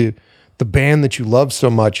close to the band that you love so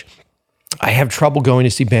much, I have trouble going to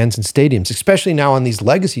see bands in stadiums, especially now on these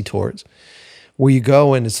legacy tours where you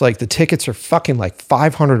go and it's like the tickets are fucking like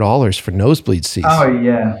 $500 for nosebleed seats. Oh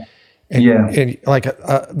yeah. And like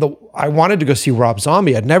I wanted to go see Rob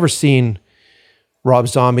Zombie. I'd never seen Rob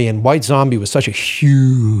Zombie, and White Zombie was such a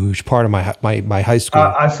huge part of my high school.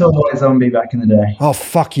 I saw White Zombie back in the day. Oh,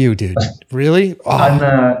 fuck you, dude. Really? Oh.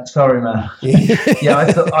 I'm sorry, man. Yeah, I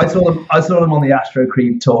saw them on the Astro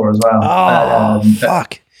Creep tour as well. Oh,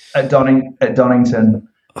 fuck. At Donington,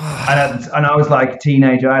 and I was like a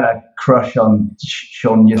teenager. I had a crush on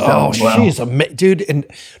Sean yourself as well. Oh, she's dude, and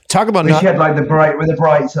talk about she had like the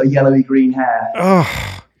bright sort of yellowy green hair.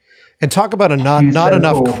 Oh, and talk about not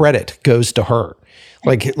enough cool. Credit goes to her.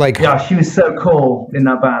 Like yeah, she was so cool in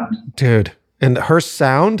that band, dude. And her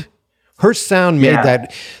sound made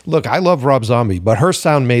that. Look, I love Rob Zombie, but her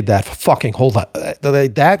sound made that fucking hold up.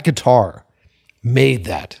 That guitar made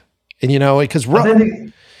that, and because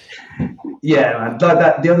yeah, man. Like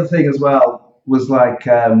that. The other thing as well was like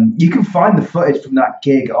you can find the footage from that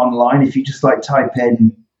gig online if you just like type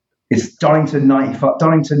in it's Donington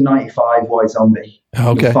 95 White Zombie.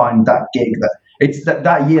 Okay. You'll find that gig.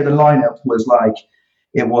 That year the lineup was like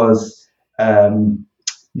it was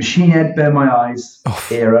Machine Head Burn My Eyes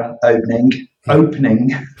era opening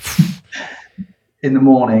in the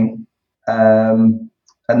morning.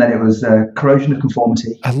 And then it was Corrosion of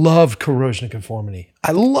Conformity. I love Corrosion of Conformity.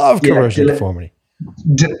 Corrosion of Conformity.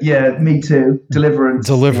 Yeah, me too. Deliverance.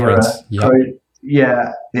 Yep.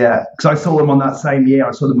 Yeah. Because I saw them on that same year.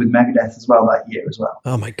 I saw them with Megadeth as well that year as well.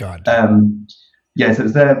 Oh my God. So it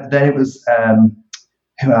was there. Then it was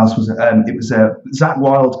who else was it? It was Zakk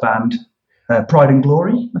Wylde's band, Pride and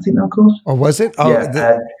Glory. I think they were called. Or was it? Oh,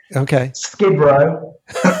 yeah. Okay. Skid Row,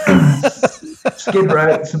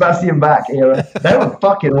 Sebastian Bach era. They were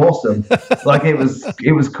fucking awesome. Like it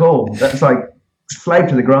was cool. That's like Slave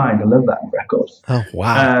to the Grind. I love that record. Oh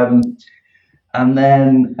wow. And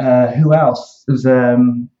then who else? There was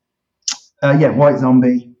White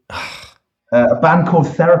Zombie. A band called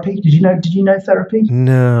Therapy. Did you know Therapy?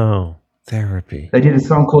 No, Therapy. They did a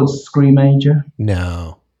song called Screamager.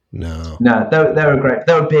 No. They were great.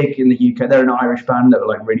 They were big in the UK. They're an Irish band that were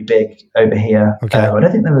like really big over here. Okay. I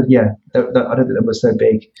don't think they were. Yeah, I don't think they were so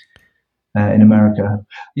big in America.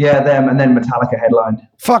 Yeah, them and then Metallica headlined.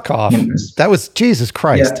 Fuck off. That was Jesus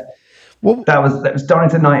Christ. Yeah. Well, that was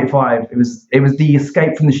Donington '95. It was the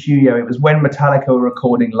escape from the studio. It was when Metallica were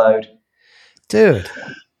recording Load, dude.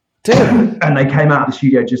 And they came out of the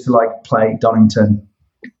studio just to like play Donington,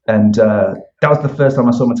 and that was the first time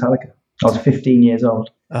I saw Metallica. I was 15 years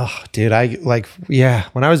old. Oh, dude,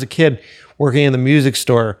 when I was a kid working in the music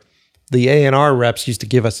store, the A&R reps used to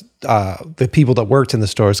give us, the people that worked in the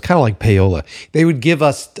stores, kind of like payola. They would give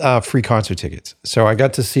us free concert tickets. So I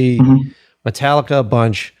got to see Metallica a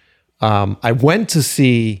bunch. I went to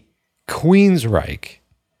see Queensryche,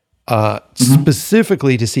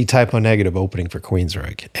 specifically to see Type O Negative opening for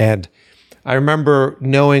Queensryche. And I remember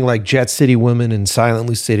knowing like Jet City Woman and Silent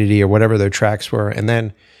Lucidity or whatever their tracks were, and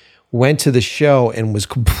then went to the show and was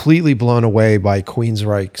completely blown away by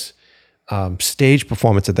Queensryche's stage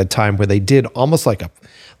performance at that time, where they did almost like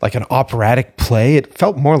an operatic play. It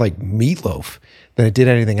felt more like Meatloaf than it did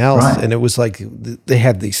anything else. Right. And it was like they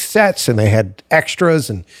had these sets and they had extras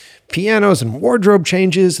and pianos and wardrobe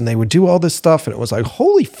changes, and they would do all this stuff, and it was like,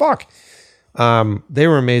 holy fuck. They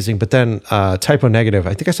were amazing. But then Type O Negative,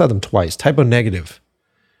 I think I saw them twice. Type O Negative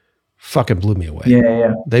fucking blew me away.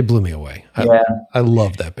 Yeah. They blew me away. I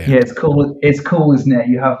love that band. Yeah, it's cool. It's cool, isn't it?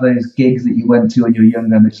 You have those gigs that you went to when you were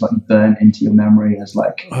younger and it's like burnt into your memory as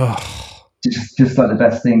like just like the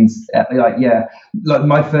best things. Like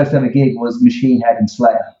my first ever gig was Machine Head and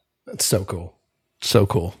Slayer. That's so cool. So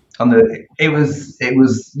cool. That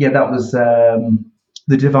was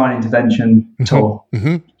the Divine Intervention tour.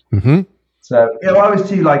 So I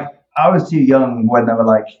was too young when they were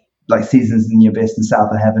like Seasons in the Abyss and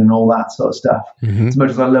South of Heaven and all that sort of stuff. As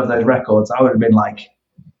much as I love those records, I would have been like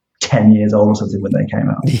 10 years old or something when they came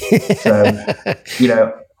out.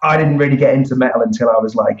 So, I didn't really get into metal until I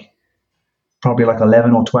was like probably like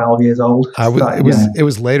 11 or 12 years old. It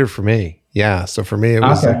was later for me. Yeah. So for me, it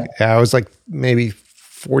was I was like maybe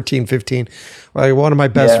 14, 15. Like one of my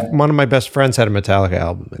best friends had a Metallica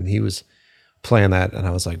album, and he was playing that, and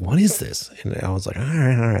I was like, what is this? And I was like, all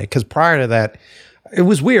right. Because prior to that, it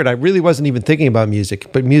was weird. I really wasn't even thinking about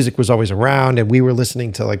music, but music was always around, and we were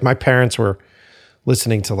listening to like, my parents were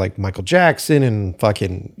listening to like Michael Jackson and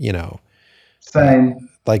fucking, same.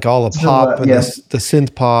 Like all the pop and the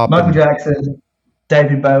synth pop. Michael Jackson,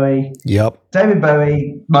 David Bowie. Yep. David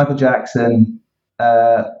Bowie, Michael Jackson.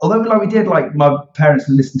 Although like we did, like my parents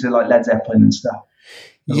listened to like Led Zeppelin and stuff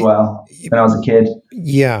as well when I was a kid.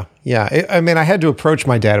 Yeah. I mean, I had to approach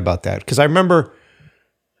my dad about that because I remember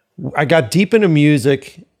I got deep into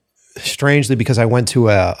music strangely because I went to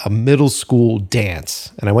a middle school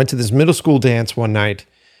dance, and I went to this middle school dance one night,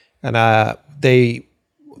 and it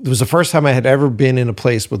was the first time I had ever been in a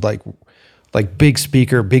place with like big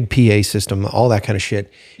speaker, big PA system, all that kind of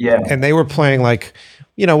shit. Yeah. And they were playing like,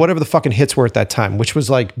 whatever the fucking hits were at that time, which was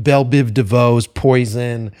like Belle Biv DeVoe's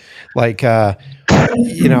Poison, like,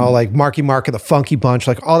 like Marky Mark of the Funky Bunch,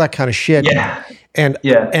 like all that kind of shit. Yeah.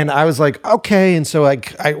 And I was like, okay. And so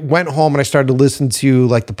I went home and I started to listen to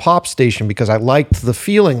like the pop station because I liked the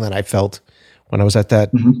feeling that I felt when I was at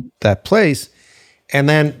that place. And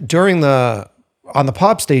then on the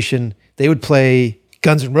pop station, they would play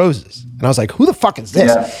Guns N' Roses. And I was like, who the fuck is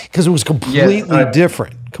this? Because it was completely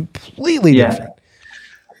different.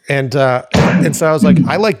 And so I was like,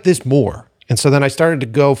 I like this more. And so then I started to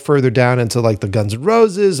go further down into like the Guns N'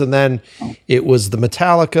 Roses, and then it was the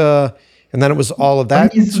Metallica, and then it was all of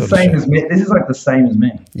that. It's the same as me. This is like the same as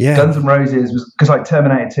me. Yeah. Guns N' Roses was because like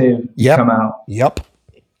Terminator 2 come out. Yep.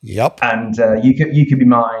 And you could be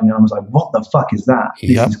mine, and I was like, what the fuck is that?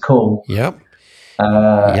 This is cool. Yep.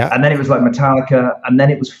 And then it was like Metallica, and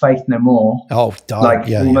then it was Faith No More. Oh, dog.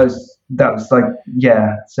 Like almost. That was like,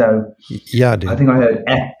 So dude. I think I heard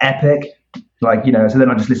Epic, like, so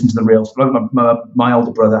then I just listened to the real, like my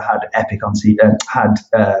older brother had Epic on CD,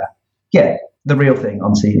 the real thing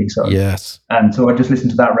on CD, sorry. Yes. And so I just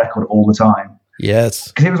listened to that record all the time. Yes.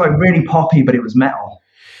 Because it was like really poppy, but it was metal.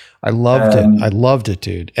 I loved it. I loved it,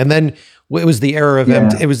 dude. And then it was the era of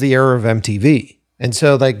MTV. And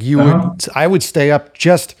so like I would stay up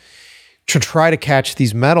just to try to catch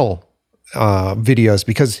these metal videos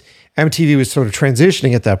because MTV was sort of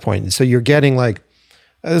transitioning at that point. And so you're getting like,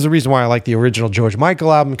 there's a reason why I like the original George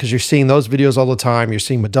Michael album, because you're seeing those videos all the time. You're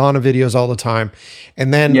seeing Madonna videos all the time.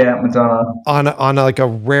 And then Madonna. On like a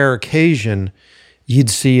rare occasion, you'd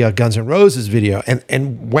see a Guns N' Roses video.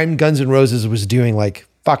 And when Guns N' Roses was doing like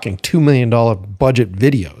fucking $2 million budget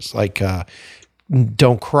videos, like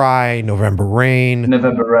Don't Cry, November Rain,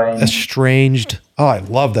 Estranged, Oh, I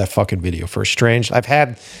love that fucking video for Strange. I've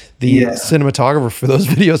had the cinematographer for those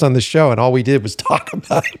videos on the show, and all we did was talk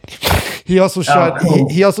about it. He also shot cool.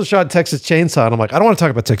 he also shot Texas Chainsaw, and I'm like, I don't want to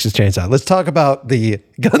talk about Texas Chainsaw. Let's talk about the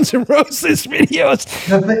Guns N' Roses videos.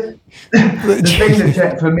 The thing that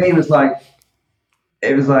checked for me was like,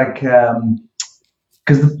 it was like,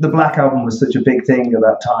 because the Black Album was such a big thing at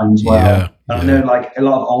that time as well. Yeah, and I know like a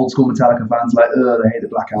lot of old school Metallica fans like, they hate the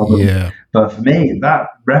Black Album. Yeah. But for me, that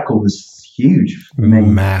record was huge for me.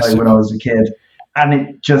 Massive. Like, when I was a kid. And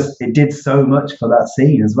it did so much for that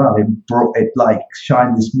scene as well. It like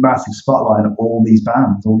shined this massive spotlight on all these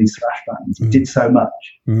bands, all these thrash bands. It did so much.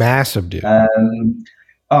 Massive, dude.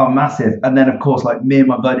 Massive. And then, of course, like me and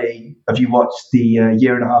my buddy, if you watched the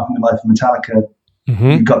year and a half of my life of Metallica,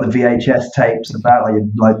 you got the VHS tapes about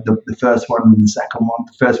like the first one and the second one.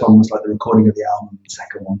 The first one was like the recording of the album, the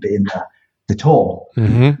second one being the tour.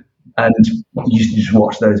 And you used to just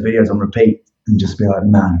watch those videos on repeat and just be like,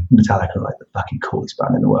 man, Metallica are like the fucking coolest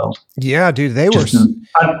band in the world. Yeah, dude, they just, were.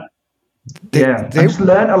 I just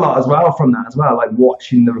learned a lot as well from that as well, like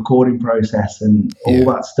watching the recording process and all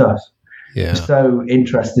that stuff. Yeah, it's so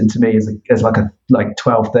interesting to me as like a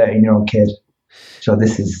 12, 13-year-old kid. So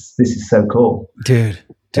this is so cool, dude,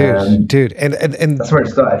 and that's where it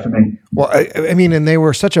started for me. Well, I mean, and they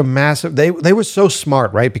were such a massive. They were so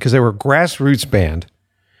smart, right? Because they were a grassroots band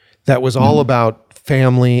that was all about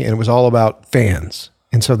family and it was all about fans,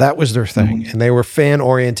 and so that was their thing. And they were fan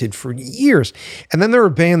oriented for years. And then they were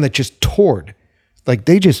a band that just toured, like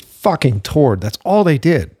they just fucking toured. That's all they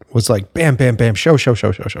did was like bam, bam, bam, show. And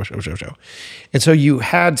so you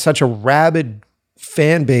had such a rabid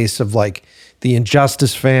fan base of like the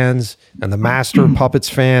Injustice fans and the Master of Puppets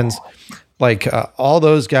fans, like all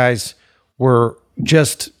those guys were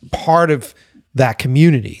just part of that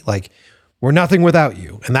community. Like, we're nothing without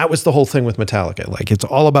you. And that was the whole thing with Metallica. Like, it's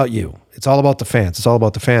all about you. It's all about the fans. It's all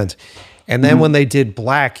about the fans. And then when they did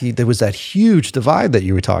Black, there was that huge divide that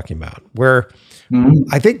you were talking about where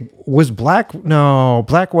I think Black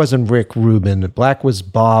wasn't Rick Rubin. Black was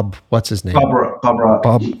Bob, what's his name? Bob Rock.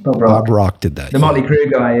 Bob Rock did that. The Motley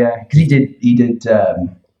Crue guy, yeah. Because he did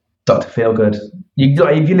Dr. Feelgood.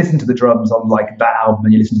 If you listen to the drums on like that album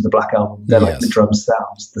and you listen to the Black album, they're like the drums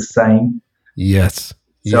sounds the same. Yes.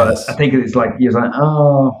 So I think it's like, he was like,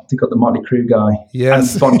 they got the Motley Crue guy.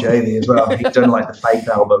 Yes. And Bon Jovi as well. He's done like the Faith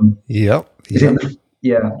album. Yep.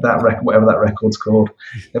 That record, whatever that record's called.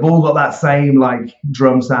 They've all got that same like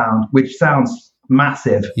drum sound, which sounds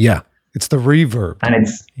massive. Yeah. It's the reverb. And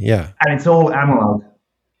it's all analog.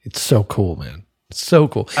 It's so cool, man. It's so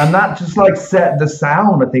cool. And that just like set the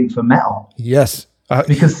sound, I think, for metal. Yes.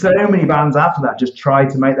 Because so many bands after that just tried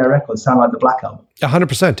to make their records sound like the Black Album.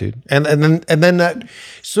 100%, dude. And then that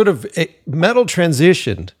sort of metal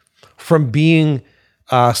transitioned from being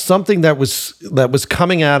something that was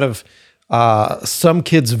coming out of some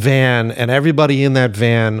kid's van, and everybody in that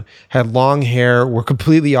van had long hair, were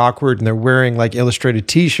completely awkward, and they're wearing like illustrated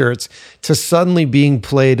T-shirts, to suddenly being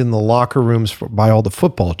played in the locker rooms by all the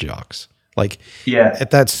football jocks. Like,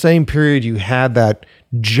 at that same period, you had that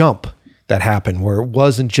jump that happened where it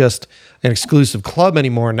wasn't just an exclusive club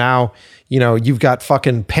anymore. Now, you've got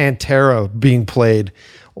fucking Pantera being played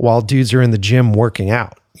while dudes are in the gym working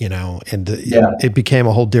out, and it became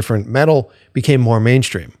a whole different, metal became more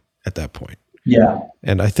mainstream at that point. Yeah.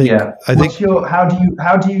 And I think, how do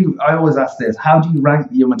you, I always ask this, how do you rank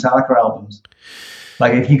your Metallica albums?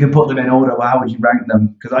 Like, if you could put them in order, how would you rank them?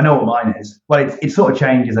 Because I know what mine is. Well, it sort of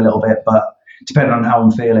changes a little bit, but depending on how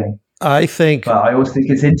I'm feeling. I think, but I always think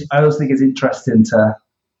it's interesting to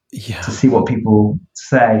see what people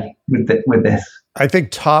say with this. I think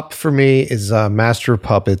top for me is Master of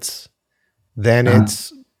Puppets. Then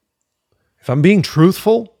it's, if I'm being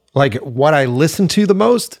truthful, like what I listen to the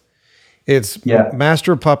most, it's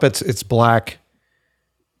Master of Puppets. It's Black.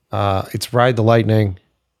 It's Ride the Lightning.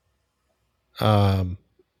 Then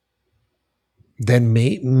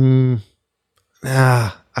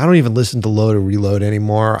I don't even listen to Load or Reload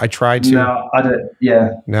anymore. I tried to. No, I don't.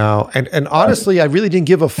 Yeah. No, and honestly, I really didn't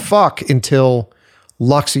give a fuck until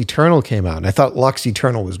Lux Eternal came out, and I thought Lux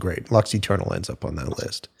Eternal was great. Lux Eternal ends up on that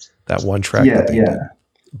list. That one track. Yeah.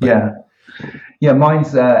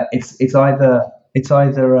 Mine's it's either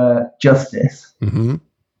Justice,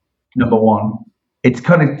 number one. It's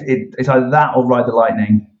kind of it's either that or Ride the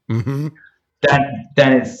Lightning. Then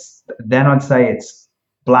I'd say it's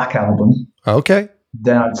Black Album. Okay.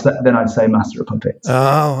 Then I'd say Master of Puppets.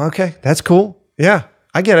 Oh, okay, that's cool. Yeah,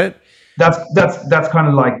 I get it. That's kind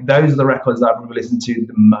of like, those are the records that I've probably listened to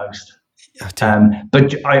the most. But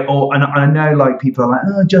I know like people are like,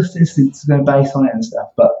 Justice, it's going based on it and stuff.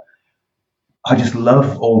 But I just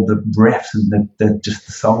love all the riffs and the just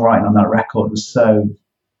the songwriting on that record was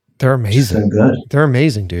they're amazing. So good. They're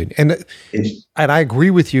amazing, dude. And I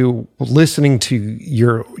agree with you listening to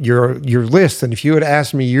your list. And if you had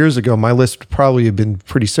asked me years ago, my list would probably have been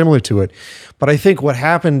pretty similar to it. But I think what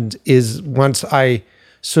happened is once I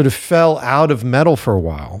sort of fell out of metal for a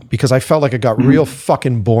while, because I felt like it got real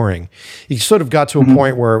fucking boring. You sort of got to a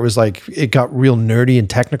point where it was like, it got real nerdy and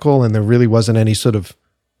technical, and there really wasn't any sort of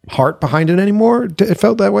heart behind it anymore. It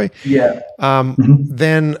felt that way. Yeah.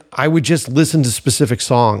 Then I would just listen to specific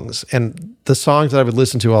songs, and the songs that I would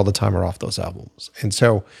listen to all the time are off those albums. And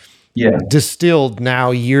so distilled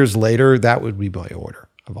now years later, that would be my order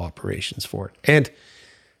of operations for it. And,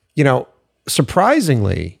 you know,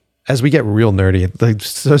 surprisingly, as we get real nerdy, like,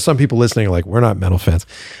 so some people listening are like, we're not metal fans.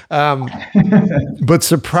 But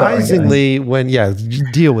surprisingly,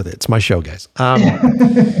 deal with it. It's my show, guys.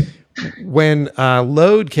 When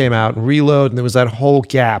Load came out and Reload, and there was that whole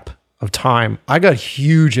gap of time, I got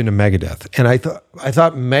huge into Megadeth, and I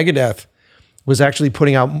thought Megadeth was actually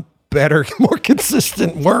putting out better, more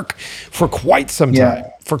consistent work for quite some time.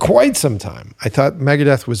 For quite some time, I thought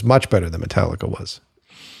Megadeth was much better than Metallica was.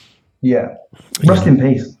 Yeah, rest in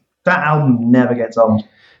peace. That album never gets old,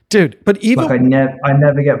 dude. But even like I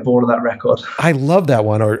never get bored of that record. I love that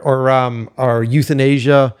one, or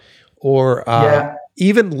Euthanasia, or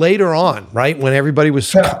even later on, right when everybody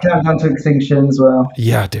was Countdown to Extinction as well.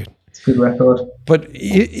 Yeah, dude, it's a good record. But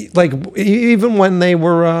like even when they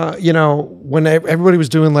were, when everybody was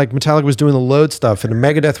doing, like, Metallica was doing the Load stuff, and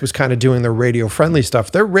Megadeth was kind of doing their radio friendly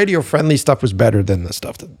stuff. Their radio friendly stuff was better than the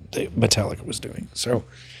stuff that Metallica was doing. So.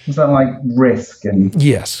 Is that like Risk? And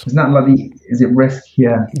yes. Isn't that like is it Risk?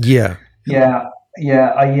 Yeah. Yeah. Yeah.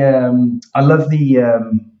 Yeah. I love the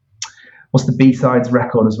what's the B-sides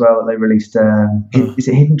record as well that they released? Is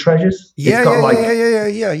it Hidden Treasures? Yeah.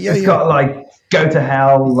 It's got like Go to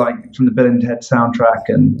Hell, like from the Bill and Ted soundtrack,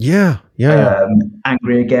 and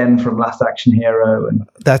Angry Again from Last Action Hero, and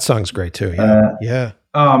that song's great too. Yeah.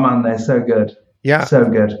 Oh man, they're so good. Yeah. So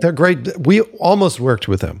good. They're great. We almost worked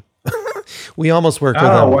with them. With them.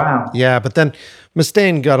 Oh, wow. Yeah, but then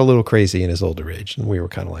Mustaine got a little crazy in his older age, and we were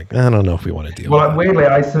kind of like, I don't know if we want to deal with that. Well, weirdly,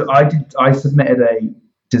 I submitted a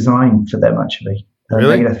design for them, actually.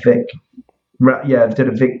 Really? Made a Vic. Did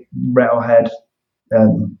a Vic Rattlehead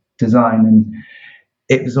design, and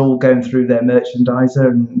it was all going through their merchandiser,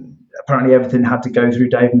 and apparently everything had to go through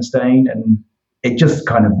Dave Mustaine, and it just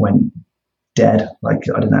kind of went dead. Like,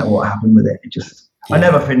 I don't know what happened with it. It just... I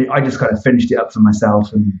never finished. I just kind of finished it up for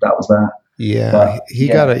myself, and that was that. Yeah, but, he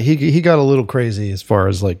got a little crazy as far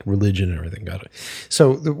as like religion and everything got it.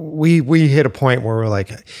 So we hit a point where we're like,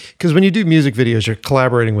 because when you do music videos, you're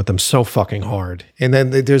collaborating with them so fucking hard, and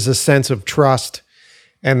then there's a sense of trust,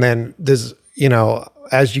 and then there's,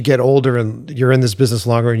 as you get older and you're in this business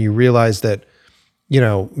longer, and you realize that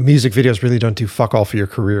music videos really don't do fuck all for your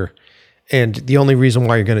career, and the only reason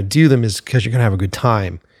why you're going to do them is because you're going to have a good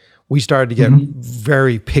time. We started to get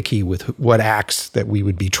very picky with what acts that we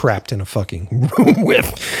would be trapped in a fucking room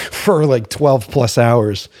with for like 12 plus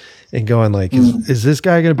hours, and going like, is this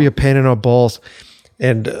guy going to be a pain in our balls?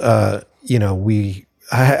 And, I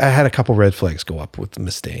had a couple red flags go up with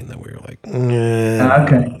Mustaine that we were like, I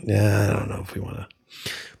don't know if we want to,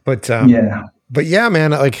 but yeah,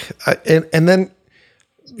 man, like, and then,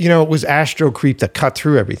 it was Astro Creep that cut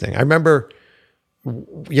through everything. I remember,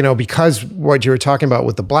 because what you were talking about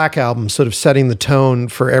with the Black Album sort of setting the tone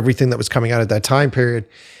for everything that was coming out at that time period.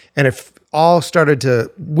 And if all started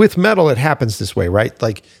to, with metal, it happens this way, right?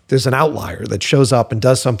 Like there's an outlier that shows up and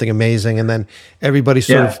does something amazing, and then everybody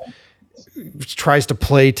sort of tries to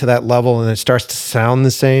play to that level, and it starts to sound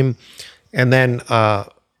the same. And then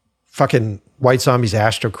fucking White Zombie's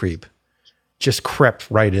Astro Creep just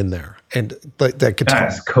crept right in there. And the guitar,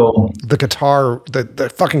 that's cool. The guitar,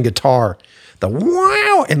 the fucking guitar, the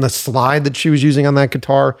wow, and the slide that she was using on that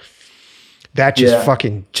guitar, that just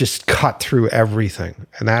fucking just cut through everything.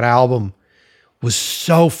 And that album was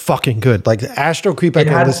so fucking good. Like the Astro Creep, I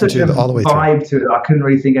could listen to all the way through. It had such a vibe to it. I couldn't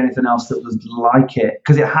really think of anything else that was like it,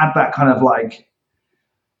 because it had that kind of like,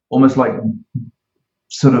 almost like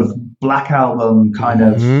sort of Black Album kind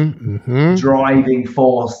of driving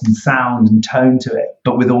force and sound and tone to it,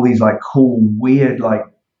 but with all these like cool, weird, like,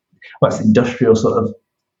 well, it's industrial sort of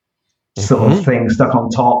thing stuck on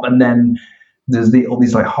top, and then there's all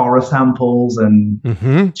these like horror samples and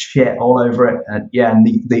shit all over it, and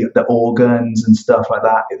the organs and stuff like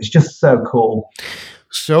that. It was just so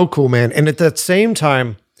cool, man. And at that same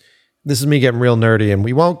time, this is me getting real nerdy, and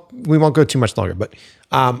we won't go too much longer, but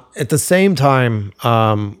at the same time,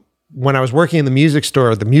 when I was working in the music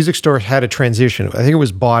store had a transition. I think it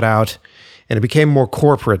was bought out, and it became more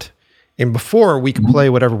corporate. And before, we could play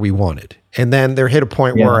whatever we wanted. And then there hit a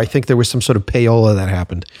point where I think there was some sort of payola that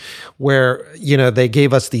happened where, you know, they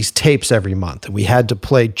gave us these tapes every month. And we had to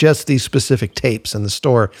play just these specific tapes in the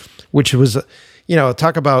store, which was, you know,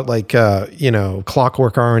 talk about like, you know,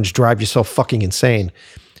 Clockwork Orange, drive yourself fucking insane.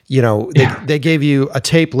 You know, they gave you a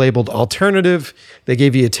tape labeled alternative. They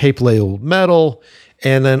gave you a tape labeled metal.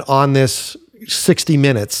 And then on this 60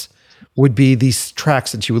 minutes would be these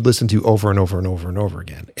tracks that you would listen to over and over and over and over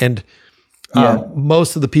again. And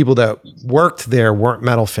most of the people that worked there weren't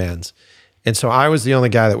metal fans. And so I was the only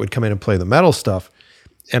guy that would come in and play the metal stuff.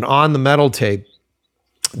 And on the metal tape,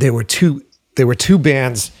 there were two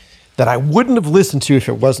bands that I wouldn't have listened to if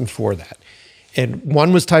it wasn't for that. And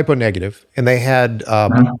one was Typo Negative, and they had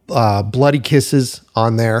Bloody Kisses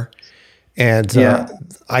on there. And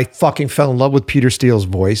I fucking fell in love with Peter Steele's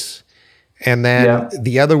voice. And then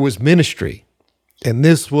the other was Ministry. And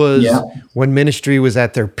this was when Ministry was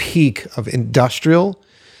at their peak of industrial.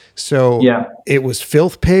 So it was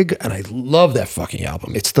Filth Pig, and I love that fucking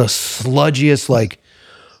album. It's the sludgiest, like,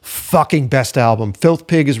 fucking best album. Filth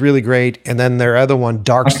Pig is really great. And then their other one,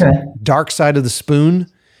 Dark Side of the Spoon.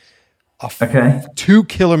 Two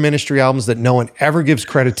killer Ministry albums that no one ever gives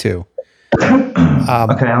credit to. I'll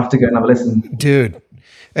have to go and have a listen. Dude.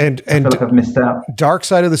 And I feel like I've missed out. Dark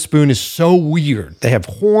Side of the Spoon is so weird. They have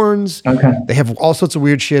horns. They have all sorts of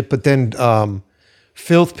weird shit. But then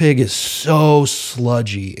Filth Pig is so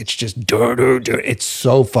sludgy. It's just it's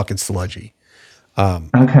so fucking sludgy.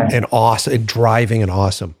 And awesome, and driving and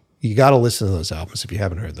awesome. You got to listen to those albums if you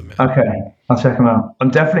haven't heard them, man. Okay, I'll check them out.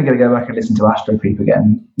 I'm definitely going to go back and listen to Astro Creep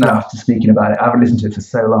again now after speaking about it. I haven't listened to it for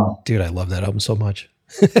so long. Dude, I love that album so much.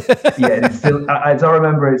 It's still, as I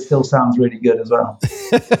remember, it still sounds really good as well.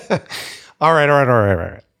 All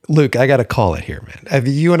right. Luke, I got to call it here, man. I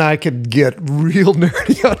mean, you and I could get real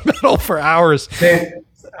nerdy on metal for hours. Dude,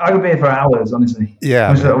 I could be here for hours, honestly. Yeah.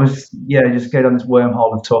 I was just go down this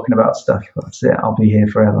wormhole of talking about stuff. That's it. I'll be here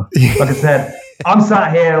forever. Like I said, I'm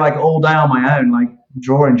sat here like all day on my own, like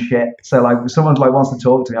drawing shit. So like, if someone like wants to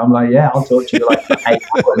talk to me, I'm like, yeah, I'll talk to you like for 8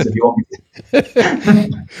 hours if you want me to.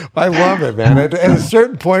 I love it, man. At a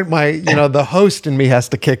certain point, the host in me has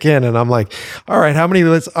to kick in, and I'm like, all right, how many?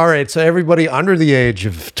 All right, so everybody under the age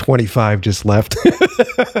of 25 just left.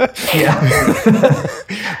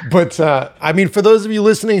 But I mean, for those of you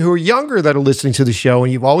listening who are younger that are listening to the show,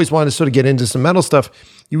 and you've always wanted to sort of get into some metal stuff,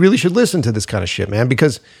 you really should listen to this kind of shit, man,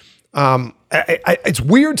 because it's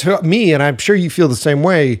weird to me, and I'm sure you feel the same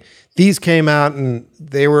way. These came out, and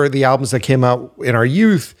they were the albums that came out in our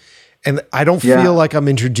youth, and I don't feel like I'm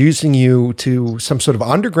introducing you to some sort of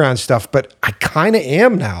underground stuff, but I kind of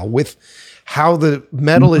am now with how the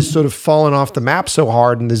metal is sort of fallen off the map so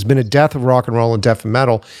hard, and there's been a death of rock and roll and death of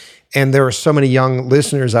metal, and there are so many young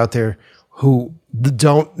listeners out there who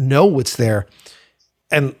don't know what's there.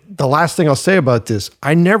 And the last thing I'll say about this,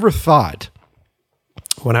 I never thought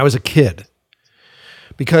when I was a kid,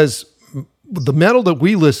 because the metal that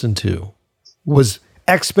we listened to was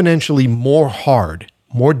exponentially more hard,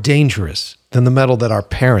 more dangerous than the metal that our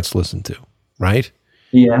parents listened to, right?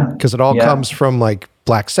 Yeah. Because it all comes from like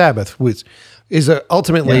Black Sabbath, which is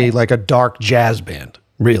ultimately like a dark jazz band,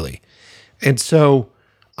 really. And so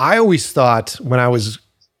I always thought when I was,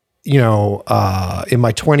 in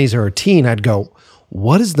my 20s or a teen, I'd go,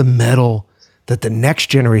 what is the metal that the next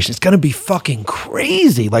generation is going to be fucking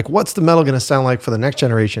crazy? Like, what's the metal going to sound like for the next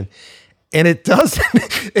generation? And it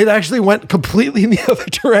doesn't. It actually went completely in the other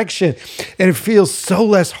direction. And it feels so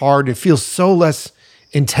less hard. It feels so less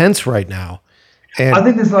intense right now. And I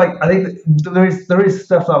think there is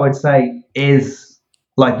stuff that I would say is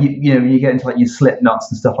like, you get into like your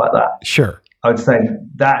Slipknots and stuff like that. Sure. I would say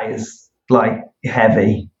that is like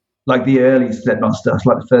heavy. Like the early Slipknot stuff,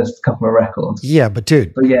 like the first couple of records. Yeah, but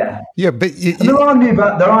dude. But yeah. Yeah, but there are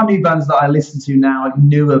new bands that I listen to now, like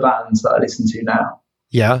newer bands that I listen to now.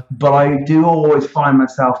 Yeah. But I do always find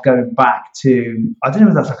myself going back to, I don't know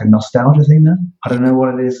if that's like a nostalgia thing then. I don't know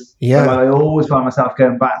what it is. Yeah. But I always find myself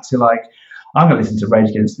going back to like, I'm going to listen to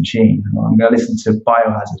Rage Against the Machine. I'm going to listen to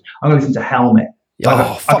Biohazard. I'm going to listen to Helmet.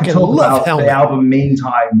 I fucking love Helmet. The album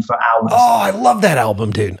Meantime for hours. Oh, I love that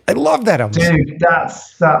album, dude. I love that album. Dude, that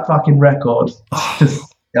fucking record.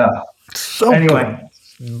 Just, so anyway.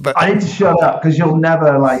 Good. But I need to shut up because you'll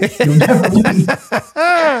never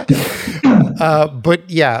but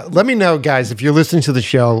yeah, let me know, guys, if you're listening to the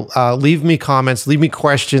show, leave me comments, leave me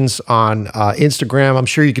questions on Instagram. I'm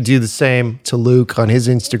sure you could do the same to Luke on his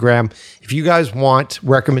Instagram. If you guys want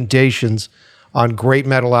recommendations on great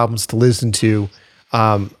metal albums to listen to,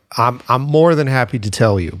 I'm more than happy to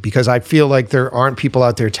tell you, because I feel like there aren't people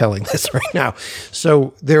out there telling this right now.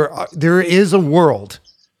 So there is a world.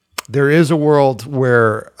 There is a world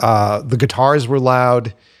where the guitars were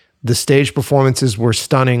loud, the stage performances were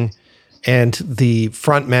stunning, and the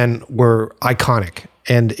frontmen were iconic.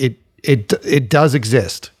 And it does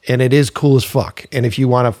exist, and it is cool as fuck. And if you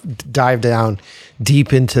want to dive down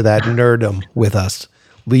deep into that nerdom with us,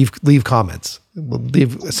 leave comments.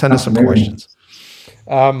 Send us some questions.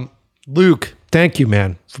 Luke, thank you,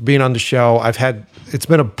 man, for being on the show. It's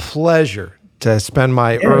been a pleasure to spend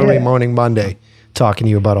my early morning Monday talking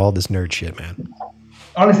to you about all this nerd shit, man.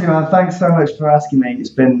 Honestly, man, thanks so much for asking me. It's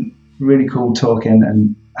been really cool talking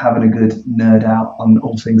and having a good nerd out on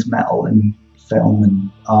all things metal and film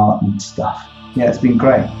and art and stuff. Yeah, it's been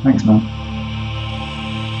great. Thanks, man.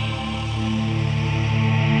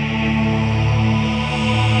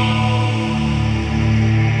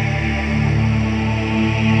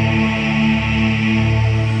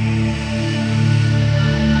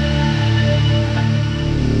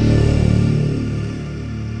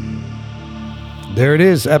 There it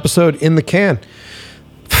is, episode in the can.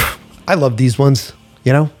 I love these ones,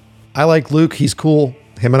 you know? I like Luke, he's cool.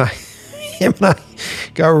 Him and I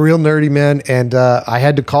got real nerdy, man, and I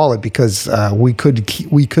had to call it because we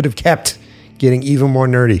could have kept getting even more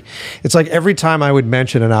nerdy. It's like every time I would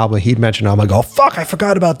mention an album, he'd mention an album, I go, oh, fuck, I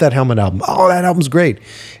forgot about that Helmet album. Oh, that album's great.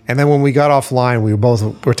 And then when we got offline, we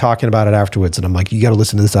were talking about it afterwards, and I'm like, you got to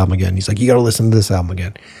listen to this album again. He's like, you got to listen to this album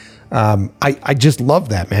again. I just love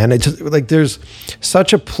that, man. It's just like there's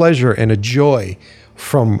such a pleasure and a joy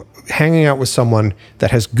from hanging out with someone that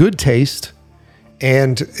has good taste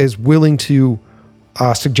and is willing to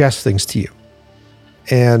suggest things to you.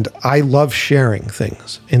 And I love sharing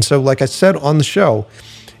things. And so, like I said on the show,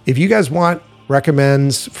 if you guys want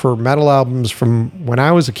recommends for metal albums from when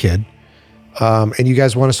I was a kid, and you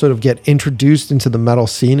guys want to sort of get introduced into the metal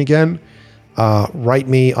scene again, write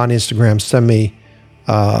me on Instagram, send me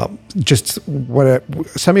send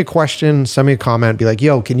me a question, send me a comment, be like,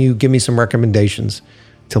 yo, can you give me some recommendations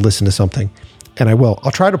to listen to something? And I will.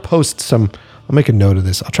 I'll try to post I'll make a note of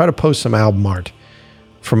this. I'll try to post some album art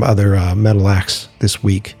from other metal acts this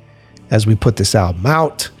week as we put this album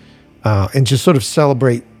out, and just sort of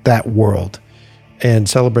celebrate that world and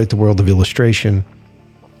celebrate the world of illustration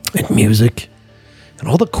and music and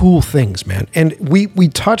all the cool things, man. And we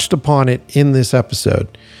touched upon it in this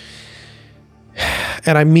episode.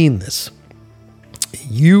 And I mean this.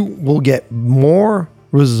 You will get more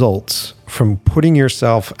results from putting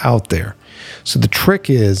yourself out there. So the trick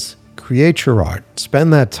is create your art,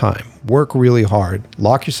 spend that time, work really hard,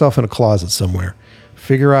 lock yourself in a closet somewhere,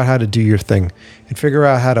 figure out how to do your thing, and figure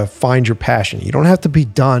out how to find your passion. You don't have to be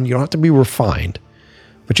done. You don't have to be refined,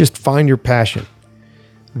 but just find your passion.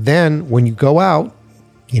 Then when you go out,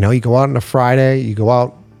 you go out on a Friday, you go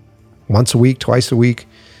out once a week, twice a week,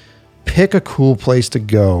 pick a cool place to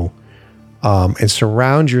go, and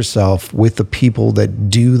surround yourself with the people that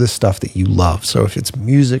do the stuff that you love. So if it's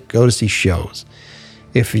music, go to see shows.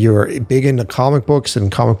 If you're big into comic books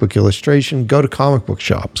and comic book illustration, go to comic book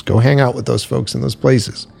shops. Go hang out with those folks in those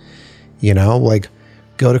places. Like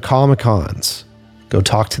go to Comic-Cons. Go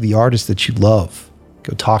talk to the artists that you love.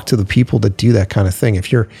 Go talk to the people that do that kind of thing.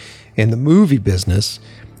 If you're in the movie business,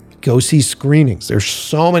 go see screenings. There's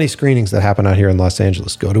so many screenings that happen out here in Los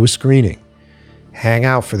Angeles. Go to a screening. Hang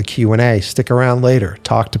out for the Q&A. Stick around later.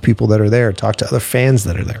 Talk to people that are there. Talk to other fans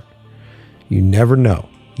that are there. You never know.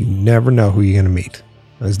 You never know who you're going to meet.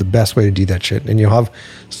 That's the best way to do that shit. And you'll have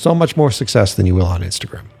so much more success than you will on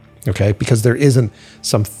Instagram. Okay? Because there isn't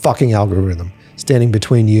some fucking algorithm standing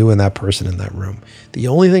between you and that person in that room. The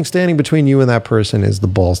only thing standing between you and that person is the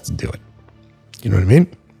balls to do it. You know what I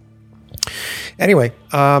mean? Anyway,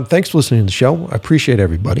 thanks for listening to the show. I appreciate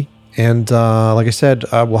everybody. And like I said,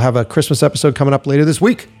 we'll have a Christmas episode coming up later this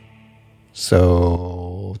week.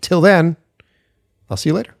 So till then, I'll see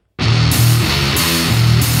you later.